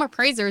 but some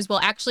appraisers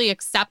will actually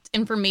accept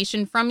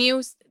information from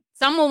you.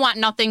 Some will want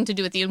nothing to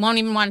do with you, won't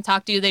even want to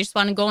talk to you. They just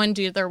want to go and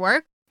do their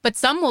work. But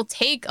some will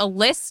take a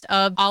list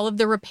of all of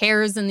the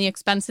repairs and the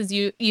expenses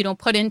you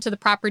put into the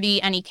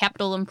property, any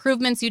capital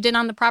improvements you did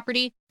on the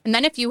property. And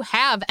then if you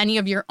have any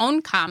of your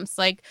own comps,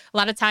 like a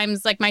lot of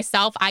times, like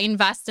myself, I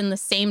invest in the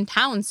same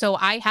town. So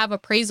I have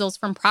appraisals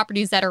from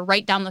properties that are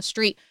right down the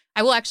street.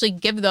 I will actually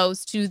give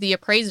those to the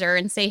appraiser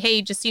and say,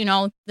 hey, just,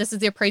 this is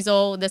the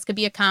appraisal. This could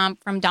be a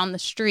comp from down the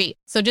street.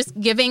 So just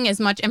giving as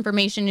much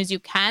information as you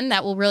can,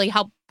 that will really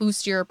help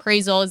boost your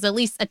appraisal, is at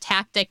least a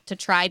tactic to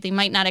try. They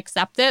might not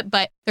accept it,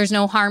 but there's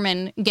no harm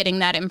in getting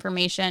that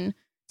information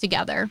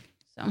together.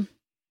 So.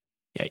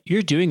 Yeah,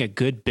 you're doing a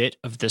good bit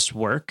of this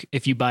work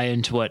if you buy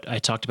into what I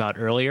talked about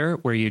earlier,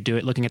 where you do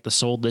it looking at the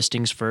sold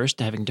listings first,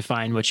 having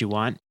defined what you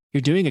want.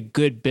 You're doing a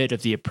good bit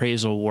of the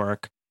appraisal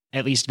work,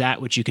 at least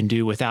that which you can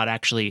do without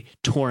actually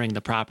touring the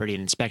property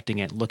and inspecting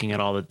it, looking at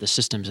all the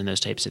systems and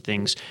those types of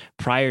things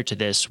prior to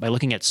this by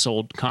looking at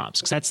sold comps.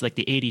 Because that's like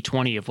the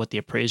 80-20 of what the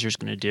appraiser is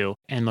going to do,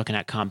 and looking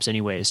at comps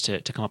anyways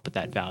to come up with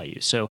that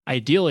value. So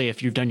ideally,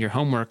 if you've done your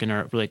homework and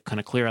are really kind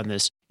of clear on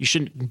this, you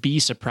shouldn't be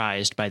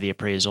surprised by the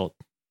appraisal.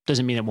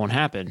 Doesn't mean it won't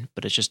happen,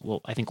 but it's just,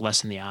 I think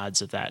lessen the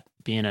odds of that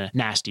being a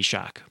nasty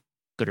shock,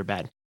 good or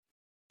bad.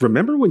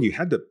 Remember when you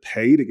had to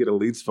pay to get a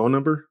lead's phone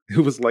number? It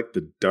was like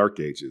the dark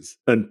ages,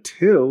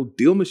 until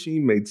Deal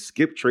Machine made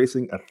skip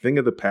tracing a thing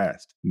of the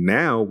past.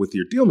 Now, with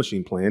your Deal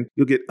Machine plan,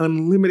 you'll get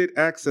unlimited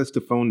access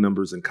to phone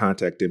numbers and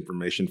contact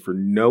information for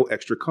no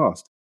extra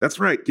cost. That's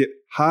right, get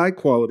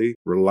high-quality,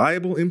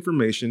 reliable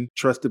information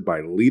trusted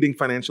by leading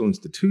financial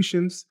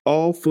institutions,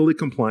 all fully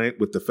compliant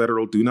with the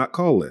federal Do Not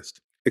Call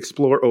list.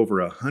 Explore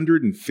over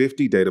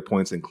 150 data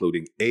points,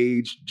 including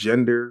age,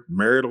 gender,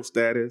 marital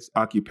status,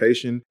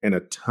 occupation, and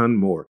a ton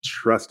more.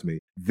 Trust me,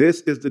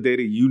 this is the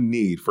data you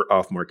need for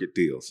off-market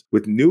deals.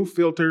 With new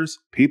filters,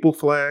 people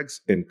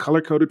flags, and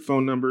color-coded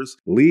phone numbers,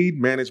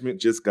 lead management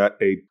just got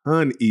a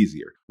ton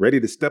easier. Ready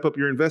to step up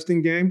your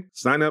investing game?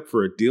 Sign up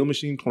for a Deal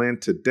Machine plan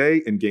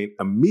today and gain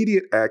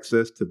immediate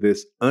access to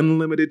this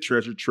unlimited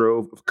treasure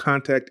trove of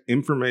contact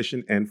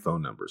information and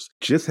phone numbers.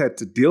 Just head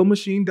to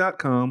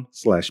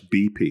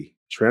dealmachine.com/BP.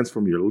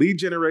 Transform your lead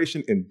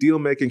generation and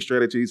deal-making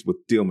strategies with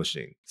Deal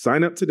Machine.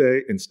 Sign up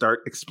today and start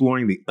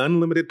exploring the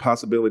unlimited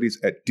possibilities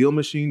at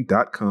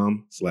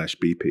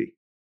dealmachine.com/BP.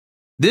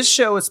 This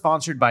show is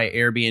sponsored by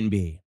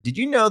Airbnb. Did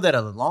you know that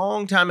a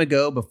long time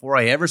ago, before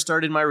I ever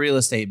started my real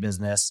estate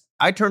business,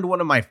 I turned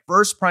one of my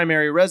first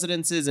primary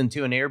residences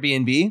into an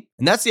Airbnb?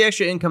 And that's the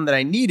extra income that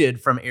I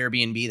needed from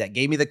Airbnb that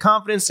gave me the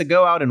confidence to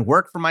go out and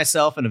work for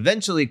myself and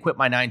eventually quit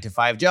my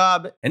 9-to-5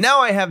 job. And now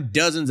I have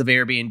dozens of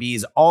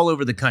Airbnbs all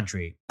over the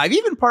country. I've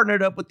even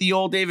partnered up with the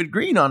old David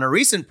Green on a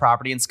recent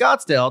property in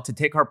Scottsdale to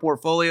take our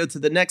portfolio to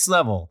the next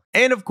level.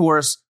 And of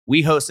course,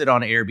 we host it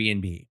on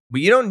Airbnb. But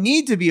you don't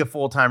need to be a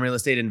full-time real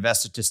estate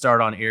investor to start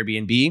on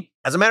Airbnb.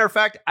 As a matter of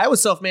fact, I was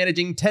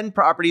self-managing 10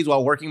 properties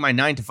while working my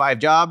 9-to-5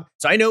 job,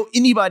 so I know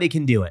anybody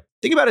can do it.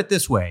 Think about it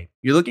this way.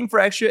 You're looking for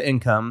extra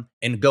income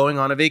and going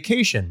on a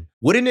vacation.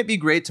 Wouldn't it be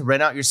great to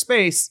rent out your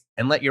space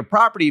and let your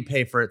property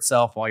pay for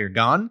itself while you're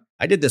gone?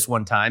 I did this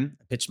one time.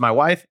 I pitched my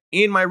wife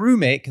and my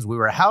roommate, because we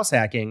were house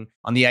hacking,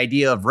 on the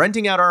idea of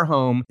renting out our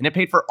home, and it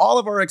paid for all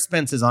of our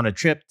expenses on a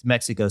trip to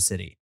Mexico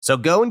City. So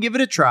go and give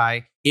it a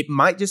try. It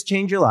might just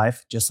change your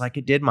life, just like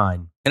it did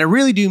mine. And I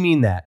really do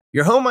mean that.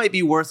 Your home might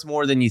be worth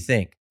more than you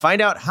think.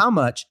 Find out how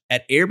much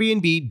at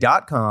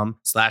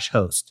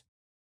airbnb.com/host.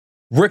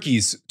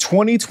 Rookies,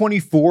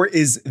 2024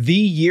 is the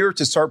year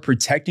to start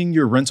protecting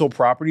your rental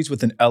properties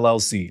with an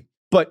LLC.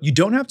 But you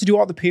don't have to do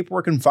all the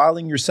paperwork and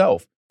filing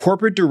yourself.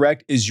 Corporate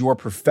Direct is your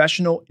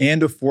professional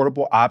and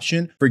affordable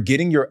option for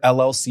getting your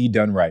LLC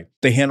done right.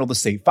 They handle the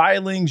state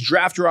filings,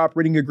 draft your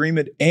operating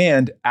agreement,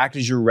 and act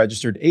as your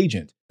registered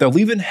agent. They'll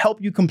even help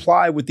you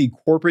comply with the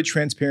Corporate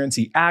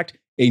Transparency Act,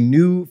 a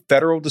new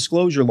federal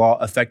disclosure law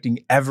affecting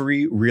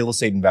every real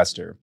estate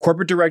investor.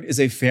 Corporate Direct is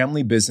a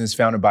family business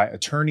founded by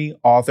attorney,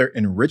 author,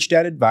 and rich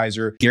dad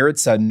advisor Garrett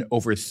Sutton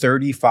over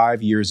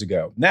 35 years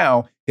ago.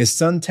 Now, his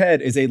son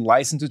Ted is a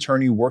licensed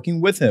attorney working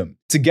with him.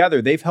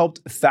 Together, they've helped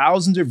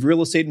thousands of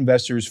real estate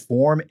investors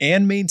form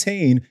and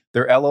maintain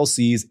their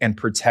LLCs and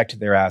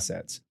protect their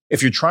assets.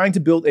 If you're trying to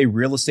build a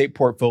real estate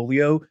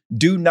portfolio,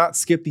 do not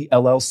skip the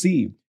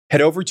LLC.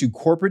 Head over to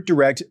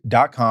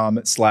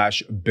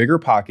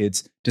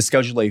corporatedirect.com/biggerpockets to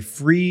schedule a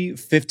free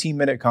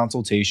 15-minute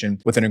consultation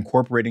with an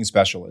incorporating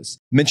specialist.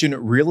 Mention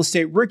Real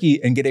Estate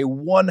Rookie and get a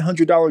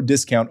 $100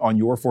 discount on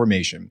your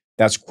formation.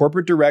 That's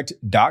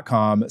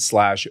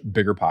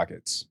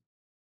corporatedirect.com/biggerpockets.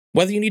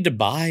 Whether you need to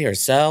buy or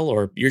sell,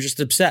 or you're just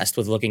obsessed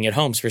with looking at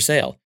homes for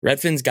sale,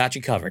 Redfin's got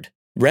you covered.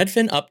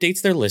 Redfin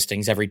updates their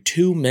listings every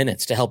 2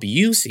 minutes to help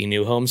you see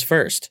new homes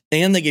first.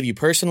 And they give you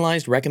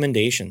personalized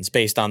recommendations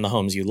based on the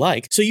homes you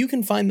like, so you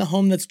can find the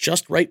home that's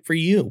just right for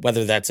you,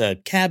 whether that's a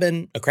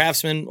cabin, a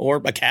craftsman,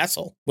 or a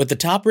castle. With the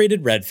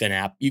top-rated Redfin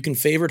app, you can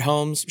favorite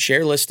homes,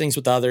 share listings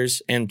with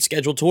others, and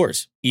schedule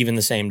tours, even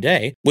the same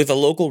day, with a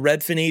local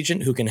Redfin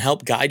agent who can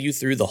help guide you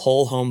through the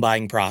whole home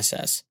buying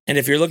process. And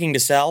if you're looking to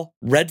sell,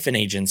 Redfin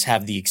agents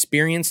have the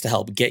experience to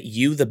help get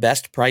you the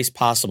best price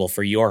possible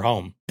for your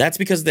home. That's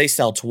because they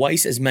sell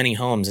twice as many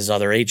homes as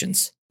other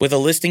agents. With a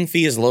listing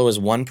fee as low as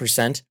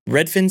 1%,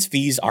 Redfin's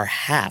fees are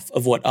half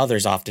of what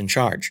others often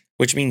charge,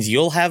 which means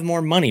you'll have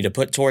more money to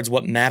put towards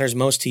what matters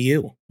most to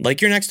you, like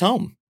your next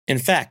home. In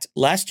fact,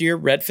 last year,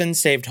 Redfin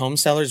saved home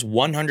sellers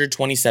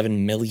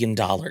 $127 million.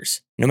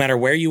 No matter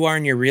where you are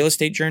in your real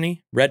estate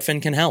journey,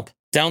 Redfin can help.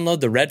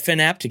 Download the Redfin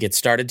app to get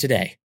started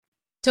today.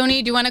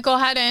 Tony, do you want to go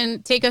ahead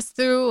and take us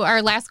through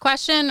our last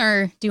question,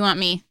 or do you want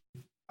me?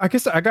 I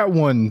guess I got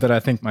one that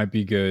I think might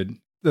be good.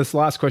 This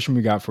last question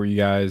we got for you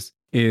guys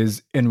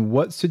is, in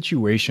what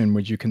situation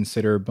would you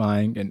consider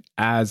buying an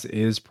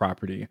as-is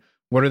property?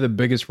 What are the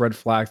biggest red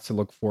flags to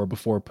look for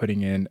before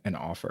putting in an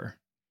offer?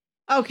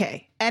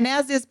 Okay. An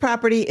as-is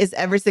property is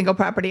every single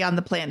property on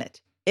the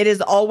planet. It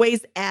is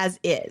always as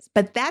is.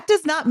 But that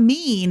does not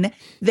mean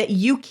that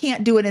you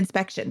can't do an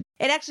inspection.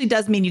 It actually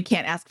does mean you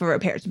can't ask for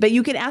repairs, but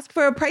you can ask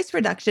for a price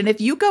reduction. If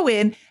you go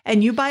in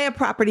and you buy a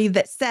property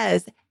that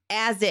says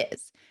as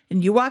is,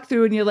 and you walk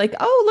through and you're like,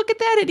 oh, look at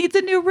that. It needs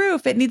a new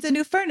roof. It needs a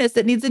new furnace.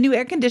 It needs a new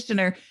air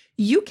conditioner.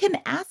 You can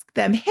ask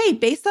them, hey,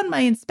 based on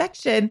my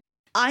inspection,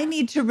 I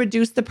need to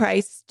reduce the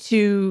price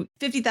to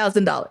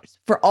 $50,000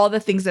 for all the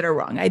things that are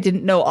wrong. I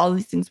didn't know all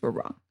these things were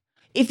wrong.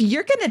 If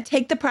you're going to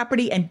take the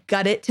property and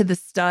gut it to the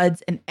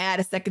studs and add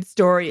a second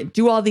story and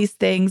do all these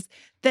things,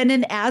 then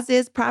an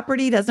as-is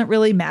property doesn't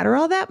really matter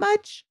all that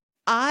much.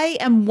 I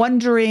am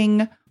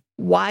wondering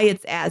why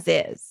it's as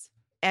is.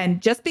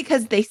 And just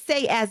because they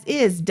say as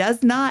is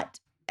does not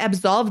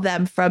absolve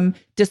them from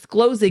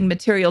disclosing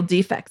material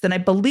defects. And I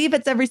believe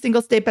it's every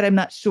single state, but I'm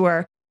not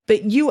sure.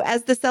 But you,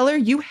 as the seller,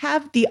 you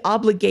have the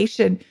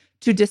obligation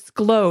to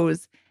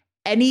disclose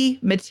any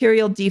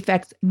material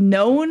defects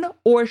known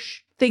or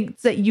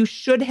things that you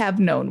should have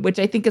known, which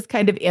I think is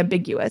kind of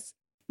ambiguous.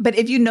 But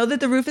if you know that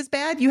the roof is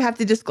bad, you have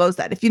to disclose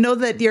that. If you know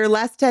that your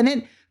last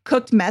tenant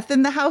cooked meth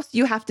in the house,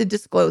 you have to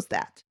disclose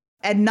that.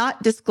 And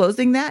not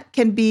disclosing that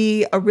can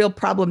be a real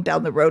problem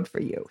down the road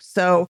for you.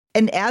 So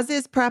an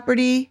as-is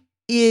property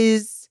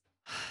is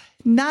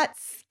not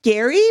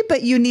scary,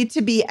 but you need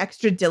to be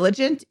extra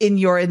diligent in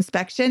your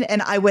inspection.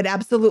 And I would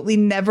absolutely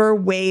never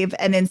waive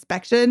an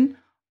inspection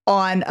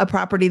on a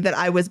property that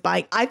I was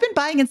buying. I've been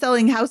buying and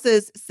selling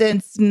houses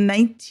since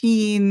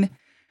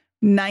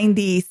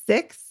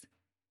 1996,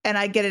 and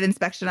I get an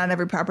inspection on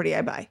every property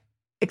I buy,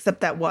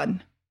 except that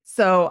one.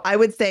 So I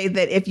would say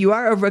that if you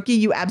are a rookie,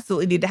 you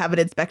absolutely need to have an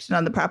inspection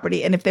on the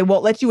property. And if they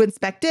won't let you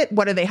inspect it,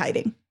 what are they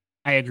hiding?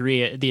 I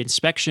agree. The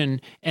inspection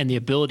and the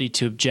ability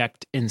to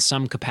object in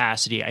some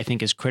capacity, I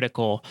think, is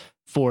critical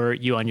for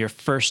you on your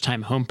first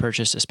time home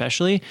purchase,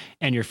 especially,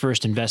 and your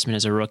first investment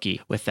as a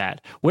rookie with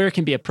that. Where it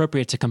can be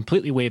appropriate to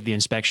completely waive the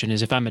inspection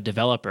is if I'm a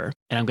developer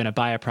and I'm going to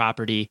buy a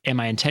property and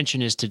my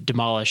intention is to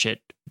demolish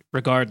it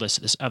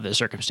regardless of the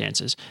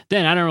circumstances.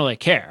 Then I don't really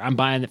care. I'm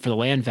buying it for the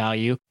land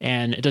value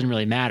and it doesn't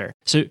really matter.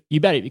 So you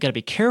got to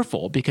be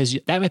careful, because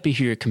that might be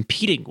who you're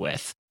competing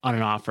with on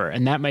an offer.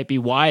 And that might be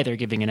why they're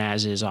giving an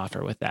as-is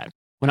offer with that.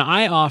 When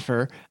I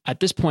offer at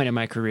this point in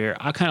my career,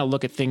 I kind of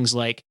look at things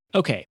like,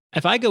 okay,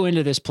 if I go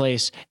into this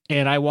place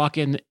and I walk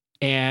in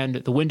and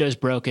the window's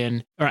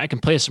broken, or I can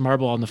place a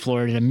marble on the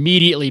floor and it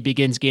immediately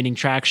begins gaining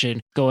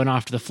traction, going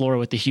off to the floor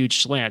with the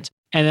huge slant.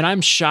 And then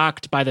I'm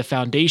shocked by the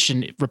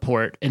foundation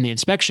report in the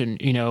inspection,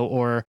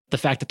 or the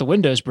fact that the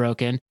window's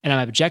broken, and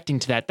I'm objecting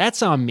to that.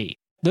 That's on me.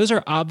 Those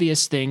are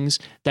obvious things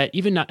that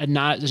even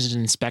not as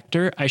an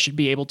inspector, I should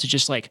be able to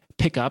just like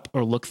pick up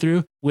or look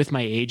through with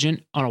my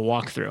agent on a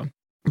walkthrough.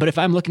 But if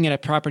I'm looking at a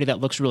property that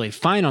looks really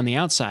fine on the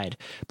outside,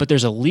 but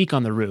there's a leak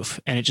on the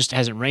roof and it just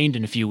hasn't rained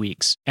in a few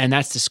weeks and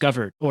that's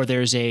discovered, or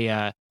there's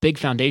a big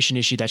foundation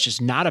issue that's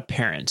just not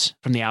apparent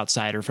from the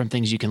outside or from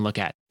things you can look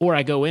at, or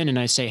I go in and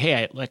I say,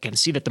 hey, I can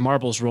see that the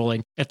marble's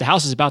rolling. If the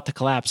house is about to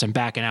collapse, I'm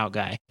backing out,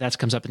 guy. That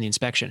comes up in the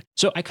inspection.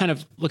 So I kind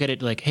of look at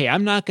it like, hey,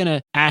 I'm not going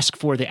to ask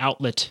for the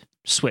outlet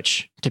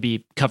switch to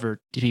be covered,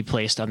 to be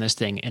placed on this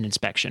thing in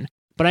inspection.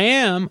 But I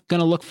am going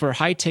to look for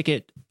high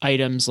ticket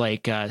items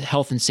like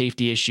health and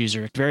safety issues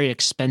or very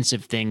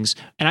expensive things.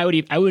 And I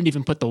wouldn't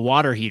even put the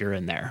water heater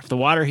in there. If the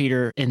water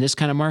heater in this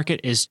kind of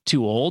market is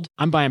too old,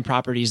 I'm buying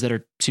properties that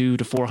are $200,000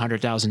 to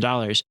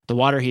 $400,000. The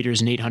water heater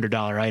is an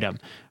 $800 item,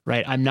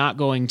 right? I'm not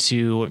going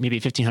to maybe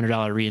a $1,500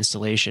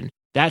 reinstallation.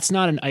 That's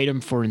not an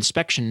item for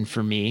inspection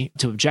for me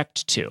to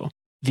object to.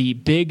 The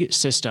big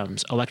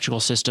systems, electrical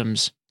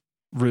systems,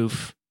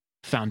 roof,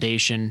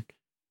 foundation,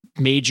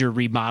 major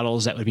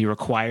remodels that would be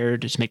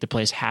required to make the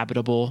place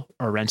habitable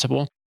or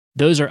rentable.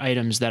 Those are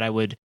items that I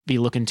would be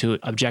looking to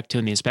object to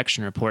in the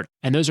inspection report.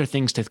 And those are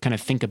things to kind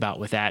of think about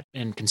with that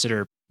and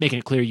consider making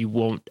it clear you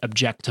won't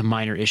object to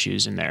minor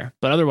issues in there.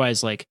 But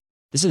otherwise, like,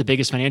 this is the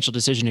biggest financial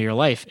decision of your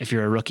life if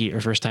you're a rookie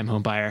or first-time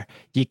home buyer.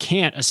 You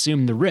can't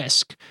assume the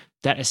risk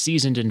that a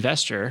seasoned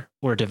investor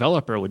or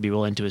developer would be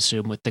willing to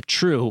assume with the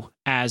true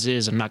as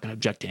is. I'm not going to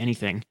object to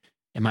anything,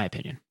 in my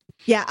opinion.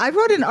 Yeah, I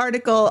wrote an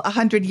article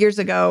 100 years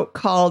ago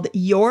called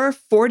Your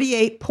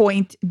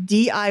 48-Point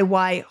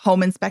DIY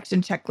Home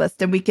Inspection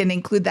Checklist, and we can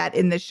include that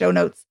in the show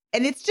notes.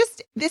 And it's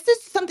just, this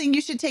is something you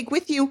should take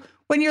with you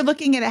when you're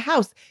looking at a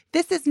house.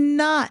 This is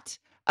not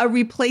a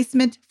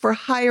replacement for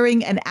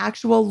hiring an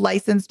actual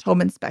licensed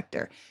home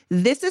inspector.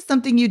 This is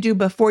something you do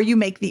before you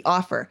make the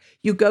offer.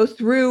 You go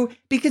through,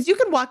 because you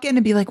can walk in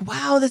and be like,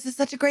 wow, this is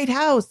such a great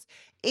house,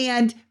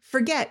 and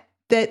forget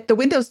that the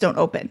windows don't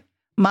open.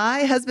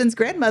 My husband's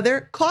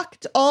grandmother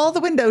caulked all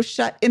the windows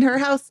shut in her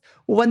house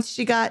once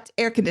she got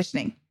air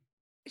conditioning.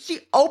 She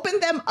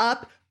opened them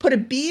up, put a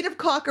bead of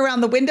caulk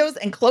around the windows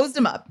and closed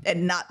them up,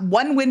 and not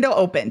one window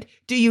opened.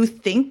 Do you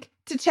think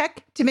to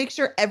check to make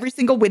sure every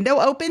single window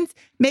opens?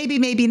 Maybe,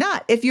 maybe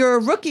not. If you're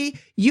a rookie,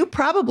 you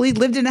probably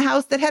lived in a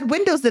house that had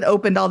windows that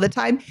opened all the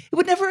time. It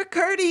would never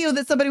occur to you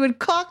that somebody would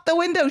caulk the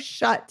windows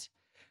shut.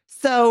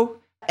 So,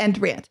 end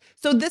rant.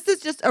 So this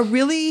is just a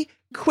really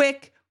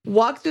quick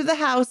walk through the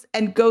house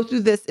and go through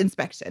this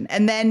inspection.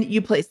 And then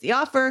you place the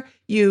offer,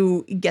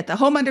 you get the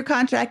home under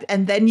contract,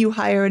 and then you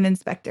hire an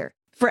inspector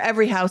for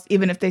every house,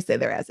 even if they say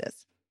they're as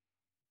is.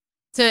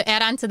 To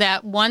add on to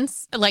that,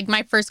 once, like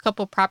my first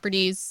couple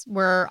properties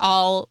were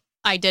all,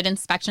 I did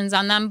inspections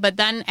on them. But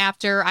then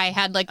after I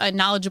had like a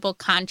knowledgeable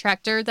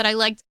contractor that I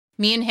liked,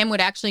 me and him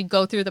would actually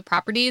go through the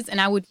properties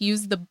and I would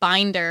use the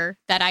binder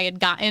that I had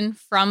gotten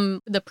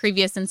from the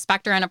previous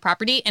inspector on a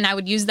property. And I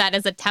would use that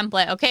as a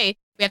template. Okay,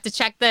 we have to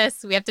check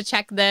this. We have to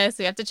check this.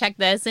 We have to check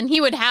this. And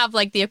he would have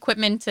like the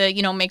equipment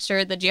to, make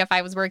sure the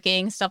GFI was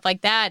working, stuff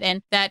like that.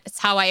 And that's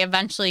how I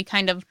eventually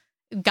kind of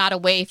got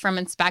away from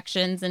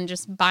inspections and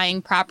just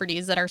buying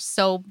properties that are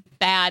so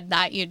bad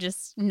that you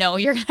just know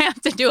you're going to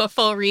have to do a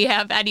full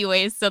rehab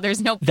anyways. So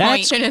there's no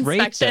point in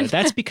inspection.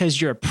 That's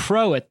because you're a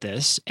pro at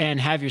this and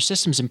have your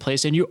systems in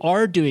place and you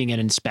are doing an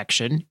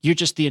inspection. You're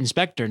just the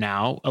inspector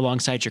now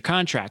alongside your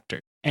contractor.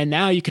 And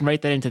now you can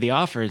write that into the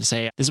offer and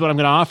say, this is what I'm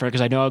going to offer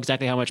because I know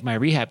exactly how much my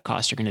rehab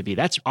costs are going to be.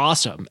 That's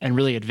awesome and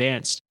really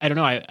advanced. I don't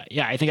know.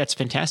 I think that's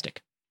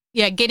fantastic.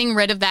 Yeah, getting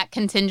rid of that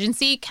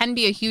contingency can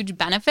be a huge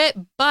benefit.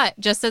 But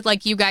just as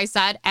like you guys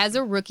said, as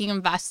a rookie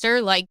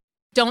investor, like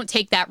don't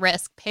take that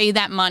risk. Pay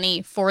that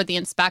money for the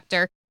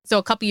inspector. So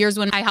a couple years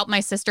when I helped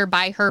my sister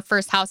buy her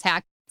first house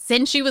hack,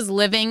 since she was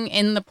living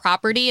in the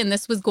property and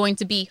this was going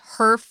to be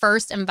her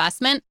first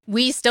investment,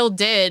 we still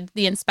did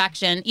the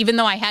inspection. Even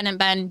though I hadn't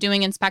been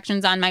doing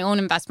inspections on my own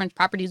investment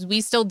properties, we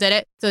still did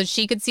it so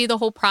she could see the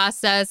whole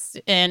process.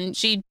 And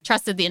she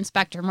trusted the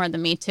inspector more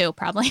than me too,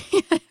 probably.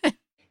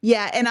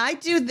 Yeah. And I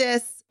do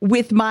this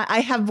with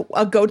I have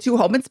a go-to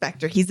home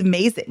inspector. He's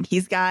amazing.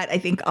 He's got, I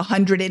think,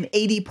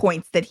 180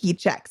 points that he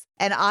checks.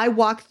 And I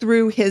walk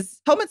through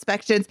his home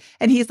inspections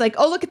and he's like,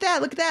 oh, look at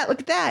that, look at that, look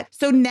at that.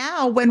 So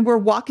now when we're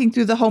walking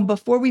through the home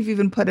before we've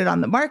even put it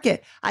on the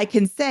market, I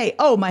can say,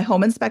 oh, my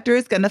home inspector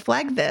is going to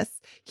flag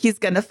this. He's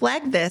going to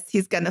flag this.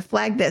 He's going to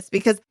flag this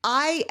because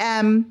I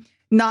am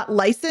not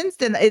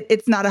licensed and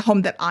it's not a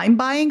home that I'm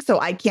buying. So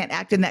I can't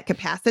act in that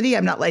capacity.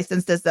 I'm not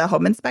licensed as a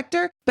home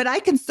inspector, but I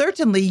can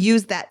certainly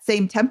use that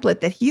same template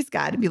that he's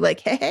got and be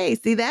like, hey,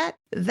 see that?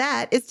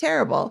 That is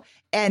terrible.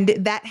 And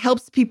that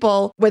helps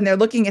people when they're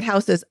looking at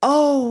houses.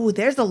 Oh,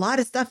 there's a lot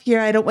of stuff here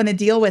I don't want to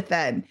deal with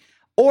then.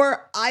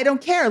 Or I don't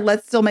care.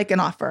 Let's still make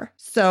an offer.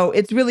 So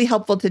it's really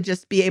helpful to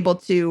just be able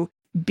to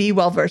be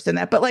well-versed in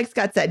that. But like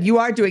Scott said, you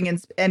are doing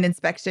an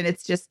inspection.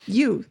 It's just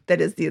you that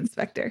is the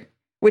inspector,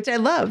 which I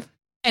love.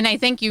 And I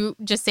think you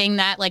just saying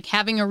that, like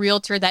having a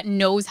realtor that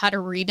knows how to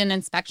read an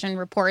inspection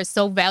report is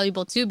so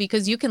valuable too,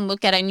 because you can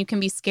look at it and you can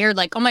be scared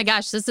like, oh my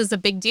gosh, this is a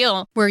big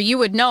deal, where you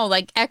would know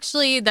like,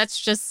 actually, that's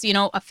just, a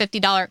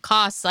 $50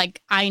 cost.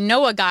 Like I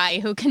know a guy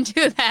who can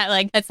do that.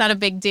 Like that's not a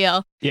big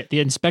deal. Yeah,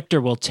 the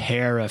inspector will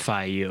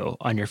terrify you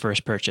on your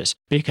first purchase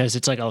because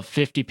it's like a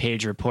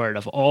 50-page report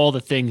of all the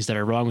things that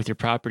are wrong with your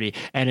property.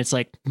 And it's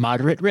like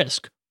moderate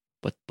risk.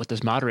 What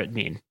does moderate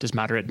mean? Does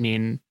moderate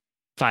mean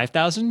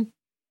 $5,000?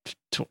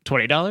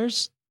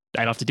 $20? I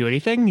don't have to do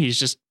anything. He's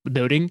just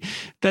noting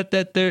that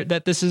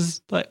this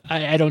is like,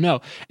 I don't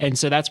know. And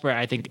so that's where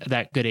I think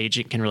that good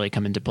agent can really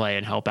come into play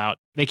and help out.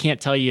 They can't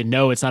tell you,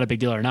 no, it's not a big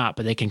deal or not,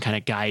 but they can kind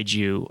of guide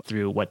you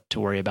through what to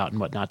worry about and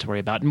what not to worry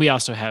about. And we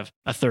also have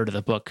a third of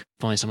the book,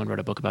 if only someone wrote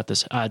a book about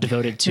this,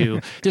 devoted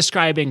to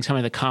describing some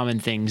of the common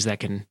things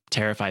that can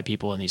terrify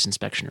people in these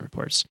inspection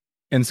reports.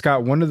 And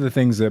Scott, one of the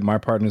things that my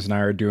partners and I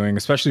are doing,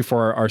 especially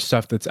for our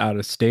stuff that's out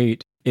of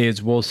state,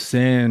 is we'll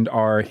send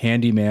our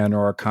handyman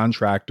or our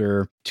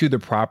contractor to the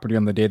property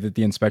on the day that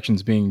the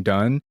inspection's being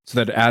done,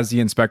 so that as the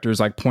inspector is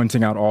like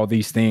pointing out all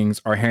these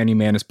things, our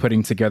handyman is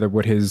putting together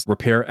what his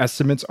repair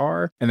estimates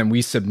are. And then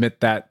we submit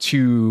that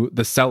to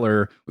the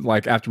seller,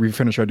 like after we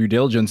finish our due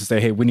diligence, and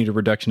say, hey, we need a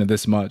reduction of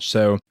this much.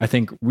 So I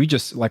think we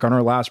just, like on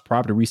our last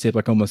property, we saved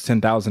like almost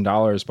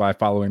 $10,000 by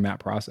following that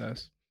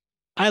process.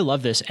 I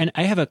love this. And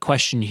I have a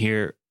question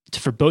here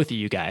for both of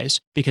you guys,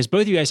 because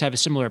both of you guys have a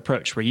similar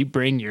approach where you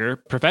bring your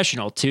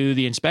professional to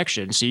the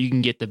inspection so you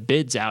can get the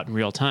bids out in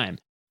real time.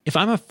 If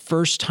I'm a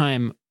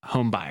first-time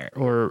home buyer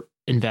or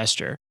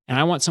investor and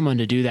I want someone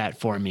to do that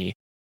for me,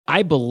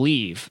 I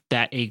believe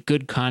that a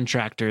good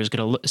contractor is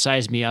going to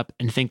size me up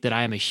and think that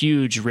I am a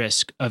huge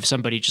risk of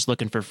somebody just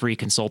looking for free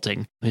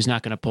consulting who's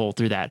not going to pull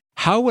through that.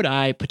 How would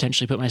I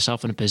potentially put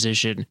myself in a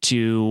position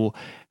to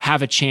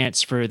have a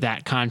chance for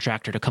that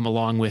contractor to come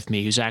along with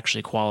me who's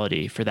actually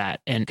quality for that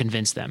and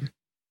convince them?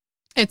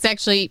 It's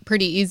actually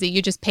pretty easy.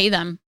 You just pay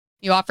them.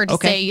 You offer to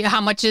say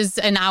how much is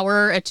an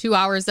hour or 2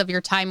 hours of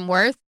your time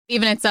worth.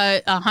 Even if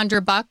it's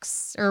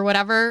 $100 or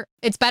whatever,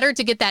 it's better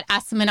to get that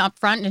estimate up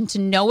front and to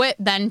know it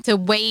than to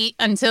wait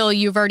until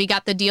you've already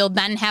got the deal,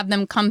 then have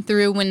them come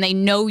through when they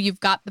know you've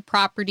got the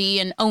property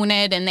and own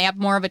it and they have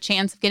more of a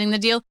chance of getting the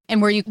deal,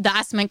 and where the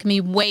estimate can be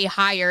way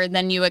higher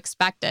than you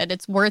expected.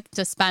 It's worth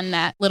to spend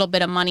that little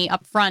bit of money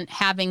up front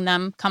having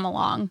them come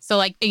along. So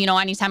like,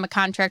 anytime a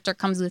contractor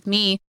comes with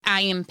me,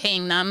 I am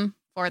paying them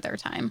for their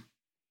time.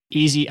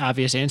 Easy,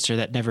 obvious answer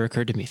that never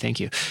occurred to me.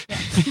 Thank you.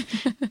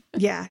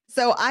 Yeah.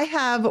 So I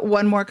have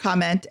one more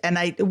comment,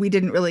 and we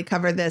didn't really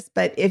cover this,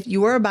 but if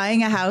you are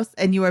buying a house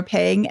and you are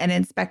paying an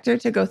inspector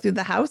to go through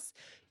the house,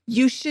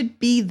 you should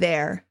be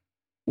there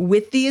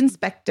with the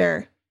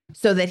inspector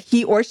so that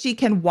he or she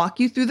can walk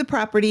you through the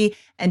property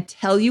and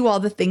tell you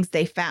all the things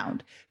they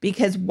found.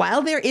 Because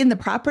while they're in the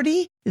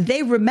property,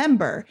 they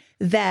remember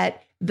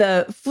that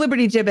the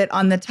flibberty gibbet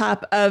on the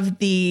top of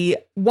the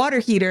water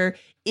heater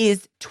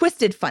is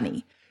twisted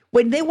funny.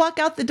 When they walk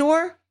out the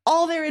door,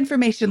 all their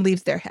information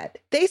leaves their head.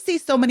 They see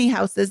so many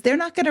houses, they're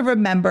not going to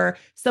remember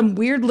some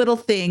weird little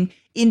thing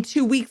in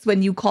 2 weeks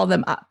when you call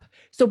them up.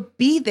 So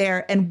be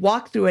there and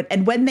walk through it.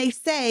 And when they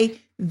say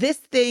this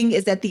thing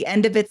is at the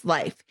end of its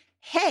life,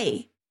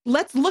 hey,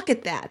 let's look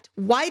at that.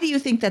 Why do you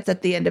think that's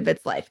at the end of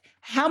its life?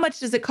 How much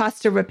does it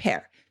cost to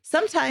repair?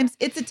 Sometimes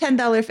it's a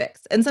 $10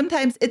 fix, and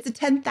sometimes it's a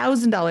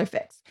 $10,000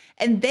 fix.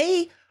 And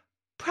they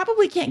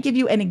probably can't give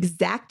you an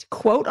exact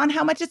quote on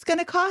how much it's going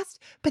to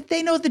cost, but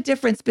they know the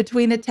difference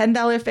between a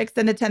 $10 fix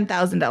and a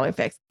 $10,000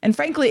 fix. And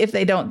frankly, if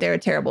they don't, they're a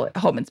terrible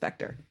home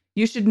inspector.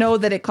 You should know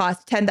that it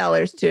costs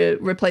 $10 to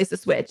replace a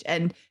switch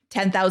and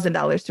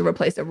 $10,000 to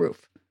replace a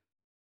roof.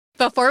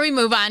 Before we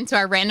move on to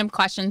our random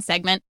question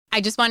segment,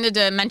 I just wanted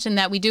to mention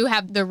that we do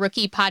have the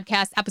Rookie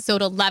Podcast,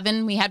 episode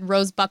 11. We had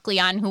Rose Buckley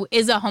on, who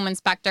is a home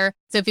inspector.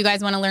 So if you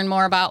guys want to learn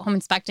more about home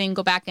inspecting,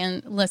 go back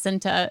and listen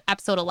to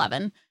episode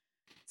 11.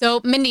 So,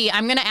 Mindy,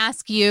 I'm going to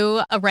ask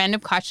you a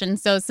random question.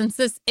 So since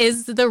this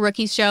is the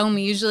Rookie Show, and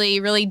we usually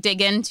really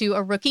dig into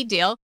a rookie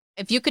deal,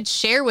 if you could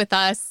share with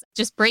us,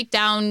 just break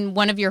down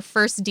one of your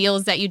first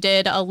deals that you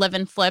did, a live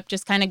and flip,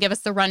 just kind of give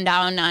us the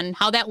rundown on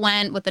how that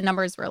went, what the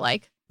numbers were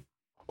like.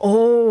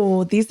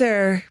 Oh,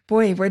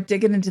 we're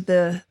digging into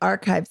the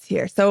archives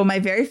here. So my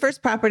very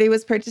first property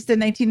was purchased in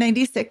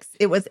 1996.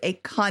 It was a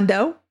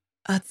condo.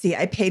 Let's see,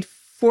 I paid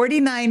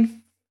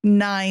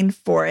 $49,900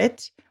 for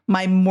it.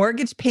 My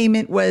mortgage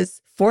payment was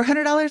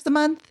 $400 a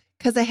month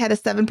because I had a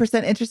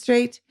 7% interest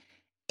rate.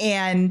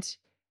 And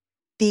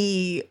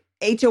the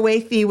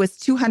HOA fee was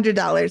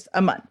 $200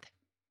 a month.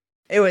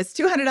 It was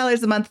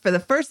 $200 a month for the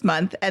first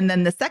month. And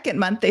then the second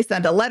month, they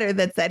sent a letter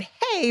that said,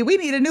 hey, we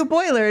need a new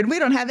boiler and we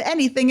don't have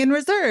anything in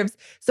reserves.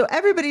 So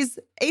everybody's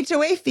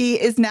HOA fee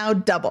is now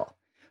double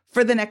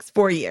for the next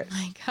 4 years. Oh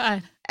my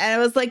God. And I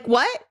was like,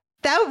 what?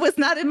 That was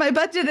not in my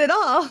budget at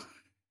all.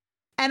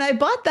 And I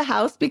bought the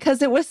house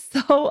because it was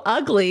so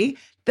ugly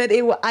that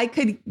I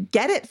could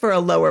get it for a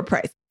lower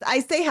price. I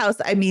say house,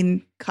 I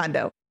mean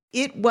condo.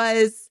 It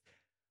was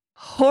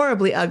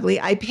horribly ugly.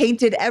 I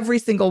painted every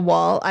single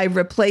wall. I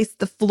replaced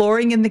the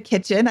flooring in the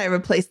kitchen. I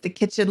replaced the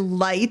kitchen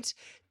light,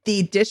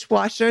 the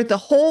dishwasher. The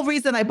whole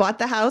reason I bought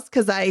the house,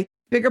 because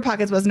Bigger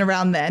Pockets wasn't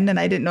around then and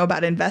I didn't know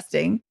about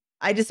investing.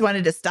 I just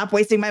wanted to stop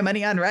wasting my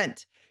money on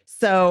rent.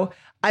 So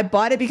I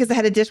bought it because I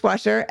had a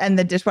dishwasher and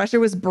the dishwasher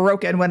was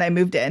broken when I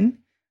moved in.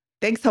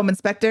 Thanks, home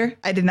inspector.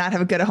 I did not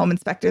have a good home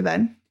inspector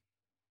then.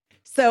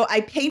 So I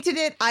painted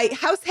it. I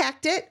house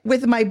hacked it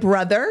with my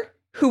brother,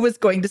 who was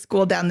going to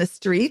school down the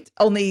street.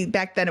 Only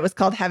back then it was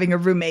called having a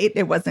roommate.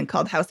 It wasn't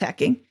called house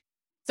hacking.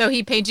 So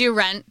he paid you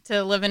rent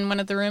to live in one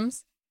of the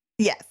rooms?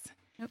 Yes.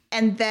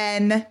 And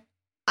then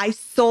I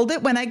sold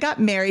it when I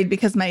got married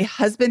because my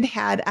husband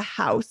had a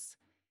house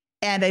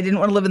and I didn't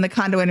want to live in the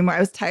condo anymore. I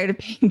was tired of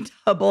paying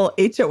double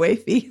HOA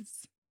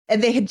fees.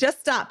 And they had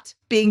just stopped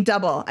being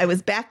double. I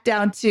was back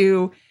down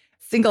to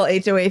single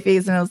HOA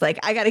fees and I was like,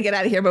 I got to get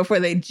out of here before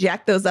they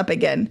jack those up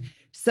again.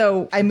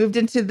 So I moved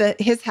into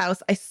his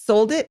house. I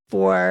sold it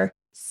for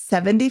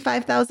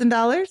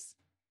 $75,000.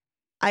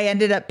 I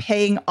ended up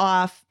paying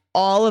off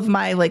all of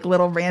my like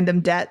little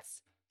random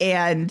debts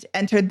and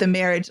entered the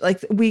marriage.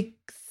 Like we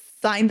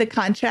signed the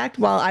contract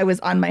while I was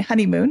on my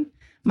honeymoon.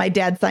 My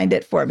dad signed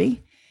it for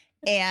me.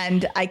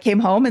 And I came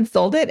home and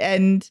sold it.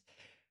 And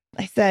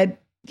I said,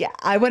 yeah,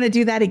 I want to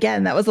do that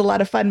again. That was a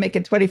lot of fun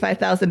making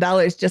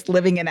 $25,000 just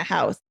living in a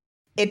house.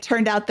 It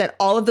turned out that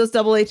all of those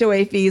double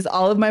HOA fees,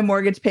 all of my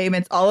mortgage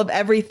payments, all of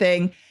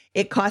everything,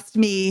 it cost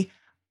me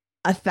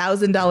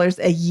 $1,000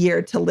 a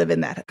year to live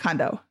in that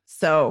condo.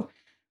 So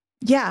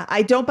yeah,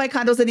 I don't buy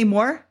condos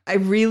anymore. I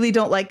really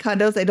don't like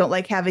condos. I don't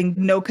like having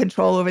no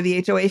control over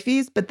the HOA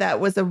fees, but that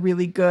was a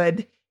really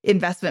good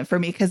investment for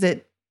me because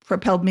it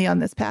propelled me on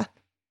this path.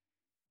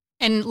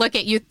 And look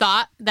at, you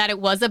thought that it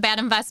was a bad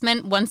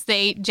investment once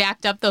they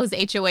jacked up those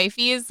HOA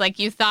fees. Like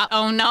you thought,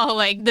 oh no,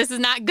 like this is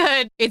not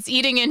good. It's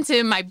eating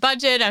into my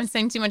budget. I'm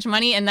spending too much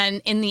money. And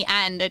then in the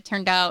end, it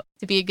turned out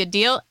to be a good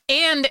deal.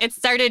 And it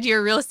started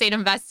your real estate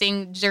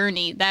investing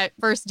journey. That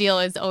first deal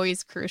is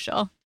always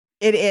crucial.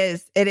 It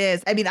is. It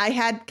is. I mean, I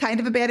had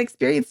kind of a bad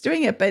experience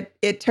doing it, but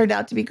it turned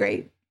out to be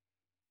great.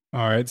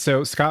 All right.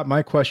 So, Scott,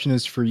 my question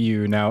is for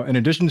you. Now, in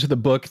addition to the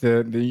book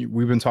that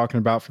we've been talking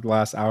about for the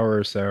last hour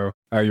or so,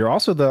 you're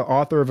also the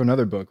author of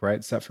another book,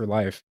 right? Set for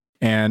Life.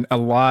 And a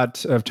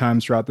lot of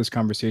times throughout this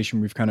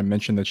conversation, we've kind of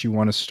mentioned that you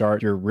want to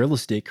start your real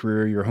estate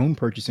career, your home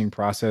purchasing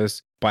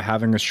process by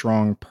having a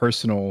strong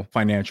personal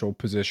financial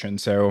position.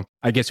 So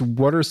I guess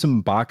what are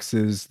some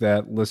boxes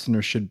that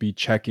listeners should be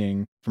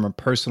checking from a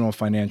personal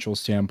financial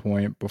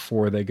standpoint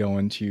before they go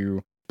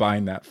into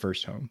buying that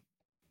first home?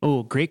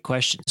 Oh, great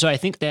question. So I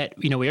think that,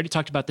 we already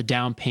talked about the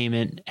down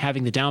payment,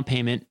 having the down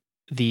payment,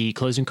 the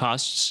closing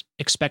costs,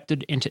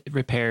 expected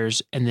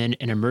repairs, and then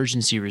an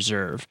emergency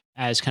reserve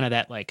as kind of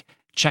that like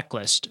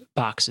checklist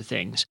box of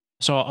things.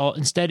 So I'll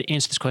instead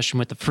answer this question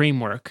with the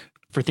framework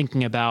for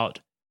thinking about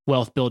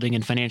wealth building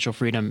and financial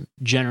freedom,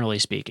 generally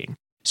speaking.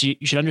 So you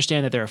should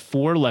understand that there are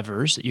 4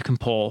 levers that you can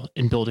pull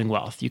in building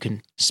wealth. You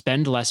can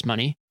spend less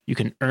money, you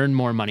can earn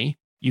more money,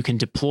 you can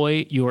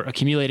deploy your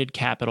accumulated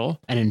capital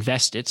and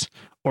invest it,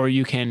 or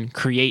you can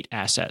create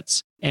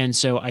assets. And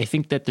so I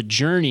think that the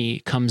journey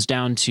comes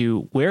down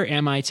to where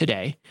am I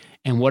today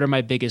and what are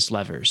my biggest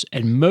levers?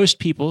 And most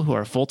people who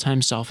are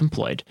full-time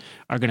self-employed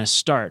are going to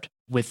start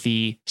with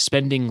the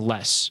spending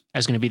less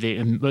as going to be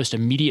the most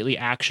immediately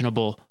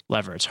actionable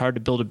lever. It's hard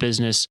to build a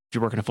business if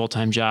you're working a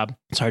full-time job.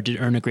 It's hard to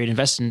earn a great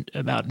investment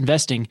about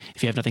investing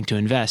if you have nothing to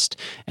invest.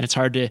 And it's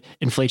hard to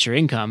inflate your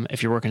income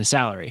if you're working a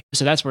salary.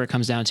 So that's where it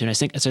comes down to. And I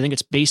think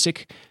it's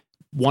basic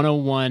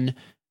 101.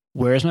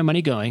 Where is my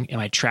money going? Am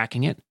I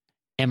tracking it?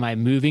 Am I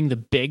moving the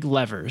big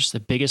levers, the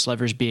biggest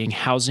levers being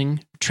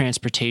housing,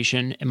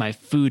 transportation, and my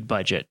food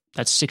budget?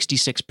 That's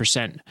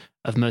 66%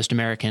 of most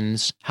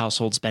Americans'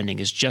 household spending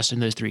is just in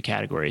those 3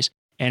 categories.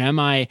 And am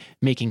I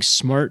making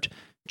smart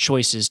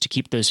choices to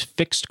keep those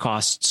fixed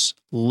costs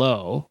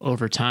low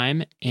over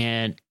time?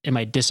 And am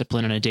I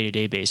disciplined on a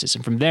day-to-day basis?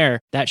 And from there,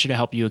 that should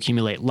help you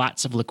accumulate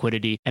lots of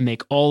liquidity and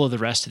make all of the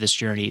rest of this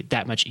journey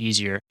that much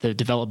easier. The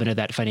development of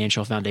that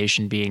financial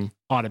foundation being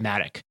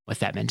automatic with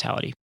that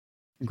mentality.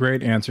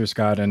 Great answer,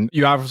 Scott. And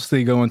you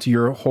obviously go into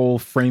your whole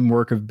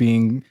framework of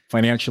being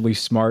financially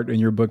smart in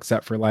your book,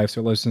 Set for Life.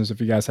 So listeners,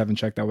 if you guys haven't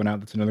checked that one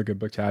out, that's another good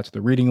book to add to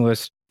the reading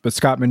list. But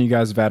Scott, man, you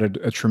guys have added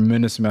a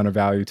tremendous amount of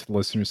value to the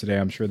listeners today.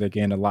 I'm sure they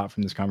gained a lot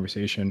from this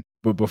conversation.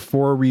 But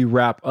before we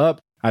wrap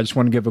up, I just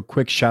want to give a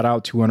quick shout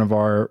out to one of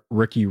our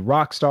Ricky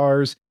rock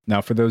stars.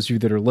 Now, for those of you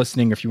that are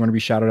listening, if you want to be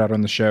shouted out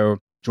on the show,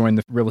 join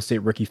the Real Estate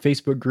Ricky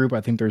Facebook group.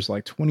 I think there's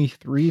like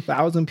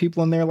 23,000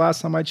 people in there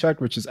last time I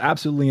checked, which is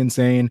absolutely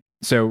insane.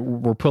 So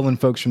we're pulling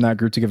folks from that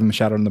group to give them a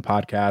shout out on the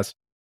podcast.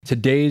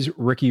 Today's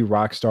Ricky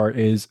Rockstar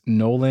is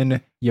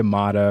Nolan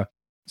Yamada.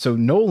 So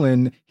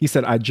Nolan, he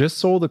said, I just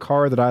sold a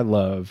car that I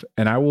love,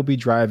 and I will be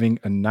driving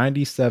a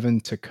 97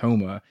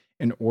 Tacoma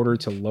in order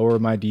to lower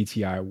my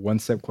DTI one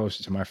step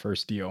closer to my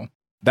first deal.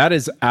 That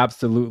is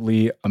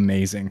absolutely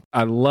amazing.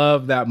 I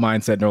love that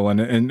mindset, Nolan.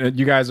 And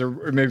you guys are,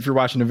 maybe if you're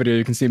watching the video,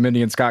 you can see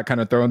Mindy and Scott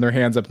kind of throwing their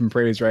hands up in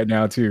praise right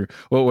now too.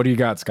 Well, what do you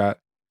got, Scott?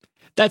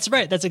 That's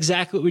right. That's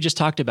exactly what we just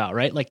talked about,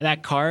 right? Like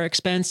that car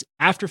expense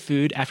after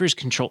food, after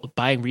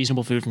buying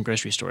reasonable food from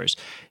grocery stores,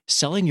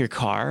 selling your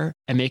car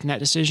and making that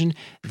decision,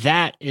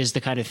 that is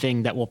the kind of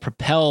thing that will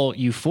propel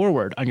you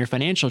forward on your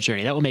financial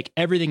journey. That will make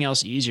everything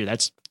else easier.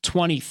 That's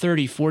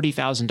 $20,000, $30,000,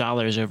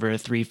 $40,000 over a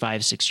 3,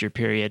 5, 6 year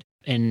period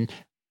and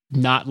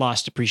not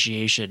lost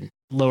appreciation,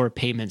 lower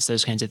payments,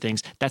 those kinds of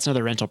things. That's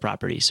another rental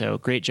property. So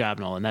great job,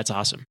 Nolan. That's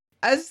awesome.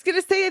 I was just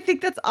going to say, I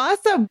think that's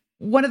awesome.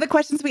 One of the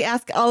questions we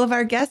ask all of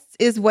our guests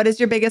is, what is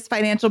your biggest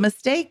financial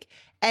mistake?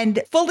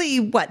 And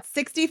fully,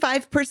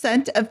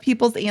 65% of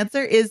people's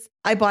answer is,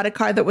 I bought a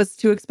car that was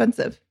too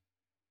expensive.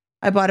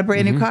 I bought a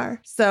brand new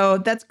car. So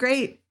that's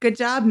great. Good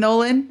job,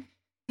 Nolan.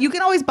 You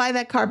can always buy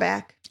that car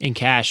back. In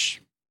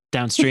cash,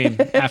 downstream,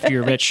 after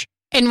you're rich.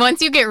 And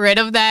once you get rid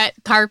of that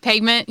car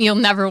payment, you'll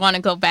never want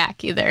to go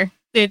back either.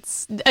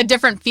 It's a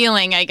different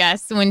feeling, I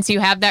guess, once you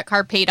have that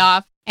car paid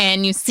off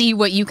and you see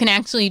what you can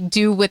actually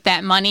do with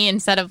that money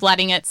instead of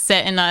letting it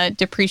sit in a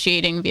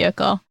depreciating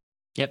vehicle.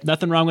 Yep.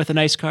 Nothing wrong with a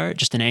nice car,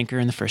 just an anchor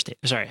in the first day.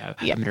 Sorry,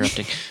 I'm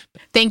interrupting.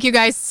 Thank you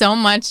guys so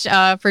much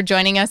for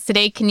joining us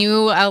today. Can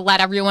you let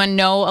everyone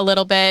know a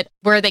little bit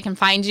where they can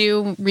find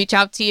you, reach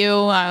out to you,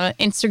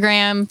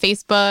 Instagram,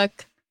 Facebook,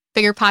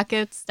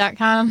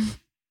 biggerpockets.com?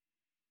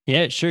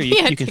 Yeah, sure.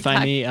 You can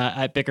find me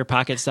at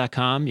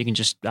biggerpockets.com. You can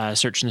just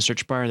search in the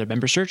search bar, the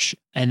member search.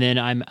 And then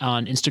I'm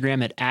on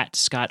Instagram at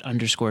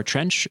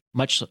Scott_Trench,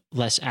 much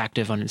less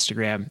active on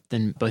Instagram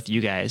than both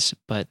you guys.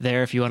 But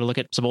there, if you want to look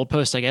at some old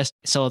posts, I guess,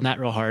 selling that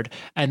real hard.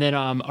 And then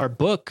our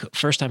book,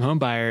 First Time Home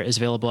Buyer, is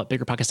available at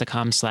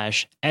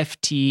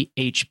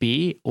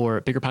biggerpockets.com/FTHB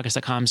or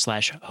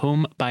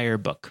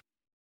biggerpockets.com/homebuyerbook.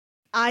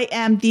 I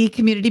am the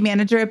community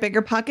manager at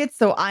Bigger Pockets,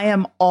 so I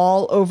am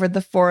all over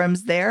the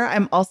forums there.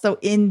 I'm also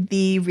in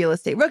the Real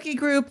Estate Rookie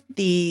group,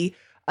 the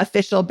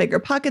official Bigger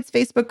Pockets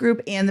Facebook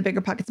group, and the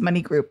Bigger Pockets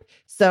Money group.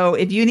 So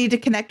if you need to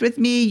connect with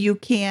me, you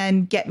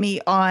can get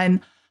me on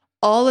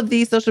all of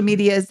these social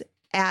medias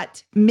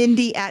at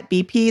Mindy at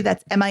BP.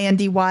 That's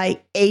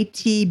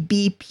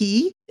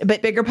MINDYATBP.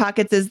 But Bigger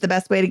Pockets is the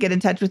best way to get in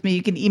touch with me.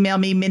 You can email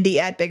me, Mindy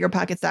at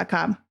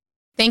biggerpockets.com.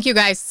 Thank you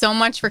guys so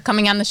much for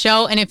coming on the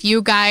show. And if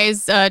you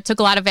guys took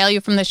a lot of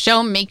value from the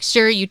show, make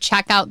sure you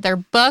check out their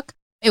book.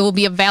 It will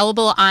be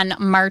available on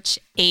March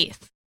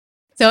 8th.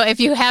 So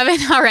if you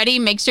haven't already,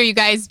 make sure you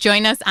guys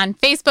join us on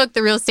Facebook,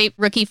 the Real Estate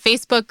Rookie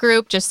Facebook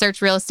group. Just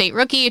search Real Estate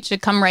Rookie. It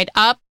should come right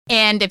up.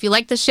 And if you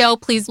like the show,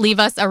 please leave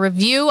us a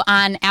review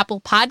on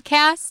Apple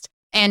Podcast.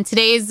 And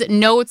today's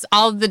notes,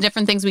 all of the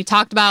different things we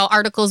talked about,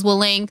 articles will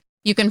link.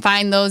 You can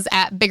find those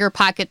at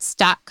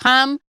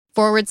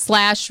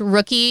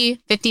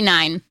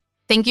biggerpockets.com/rookie59.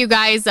 Thank you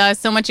guys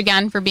so much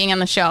again for being on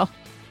the show.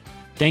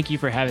 Thank you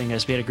for having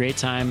us. We had a great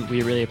time.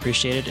 We really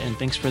appreciate it. And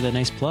thanks for the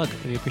nice plug.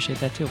 We appreciate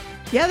that too.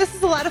 Yeah, this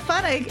is a lot of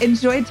fun. I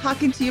enjoyed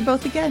talking to you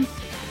both again.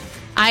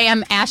 I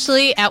am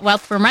Ashley at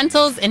Wealth from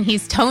Rentals, and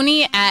he's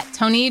Tony at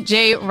Tony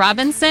J.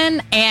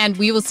 Robinson. And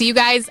we will see you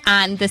guys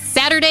on this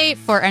Saturday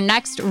for our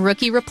next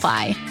Rookie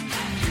Reply.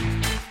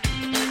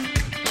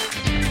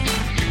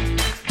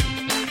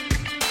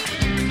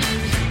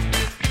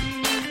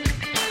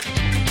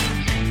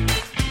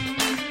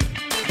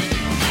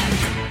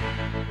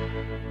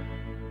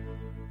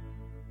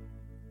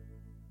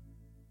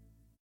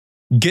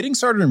 Getting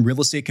started in real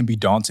estate can be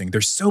daunting.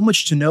 There's so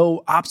much to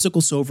know,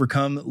 obstacles to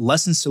overcome,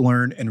 lessons to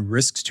learn, and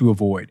risks to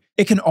avoid.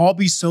 It can all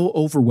be so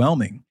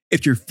overwhelming.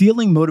 If you're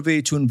feeling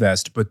motivated to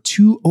invest but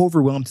too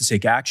overwhelmed to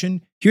take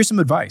action, here's some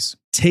advice.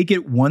 Take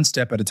it one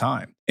step at a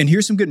time. And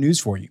here's some good news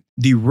for you.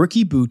 The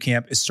Rookie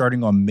Bootcamp is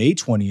starting on May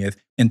 20th,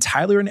 and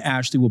Tyler and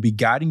Ashley will be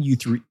guiding you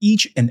through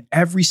each and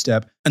every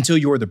step until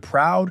you're the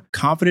proud,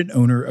 confident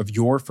owner of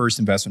your first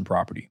investment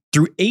property.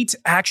 Through 8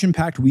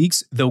 action-packed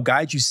weeks, they'll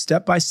guide you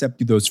step by step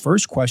through those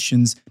first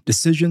questions,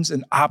 decisions,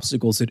 and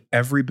obstacles that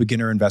every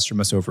beginner investor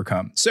must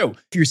overcome. So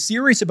if you're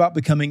serious about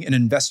becoming an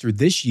investor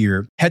this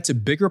year, head to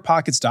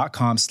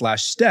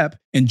biggerpockets.com/step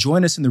and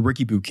join us in the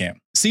Rookie Bootcamp.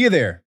 See you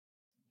there.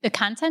 The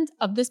content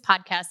of this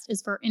podcast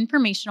is for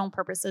informational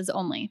purposes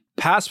only.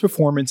 Past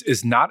performance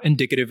is not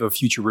indicative of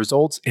future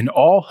results, and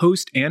all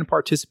host and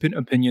participant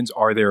opinions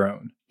are their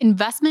own.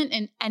 Investment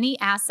in any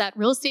asset,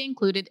 real estate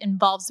included,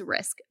 involves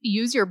risk.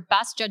 Use your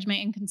best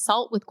judgment and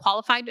consult with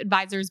qualified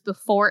advisors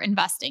before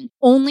investing.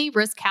 Only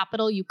risk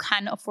capital you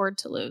can afford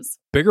to lose.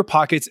 Bigger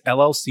Pockets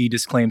LLC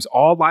disclaims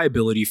all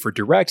liability for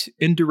direct,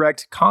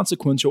 indirect,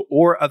 consequential,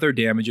 or other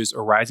damages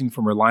arising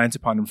from reliance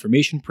upon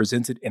information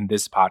presented in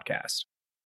this podcast.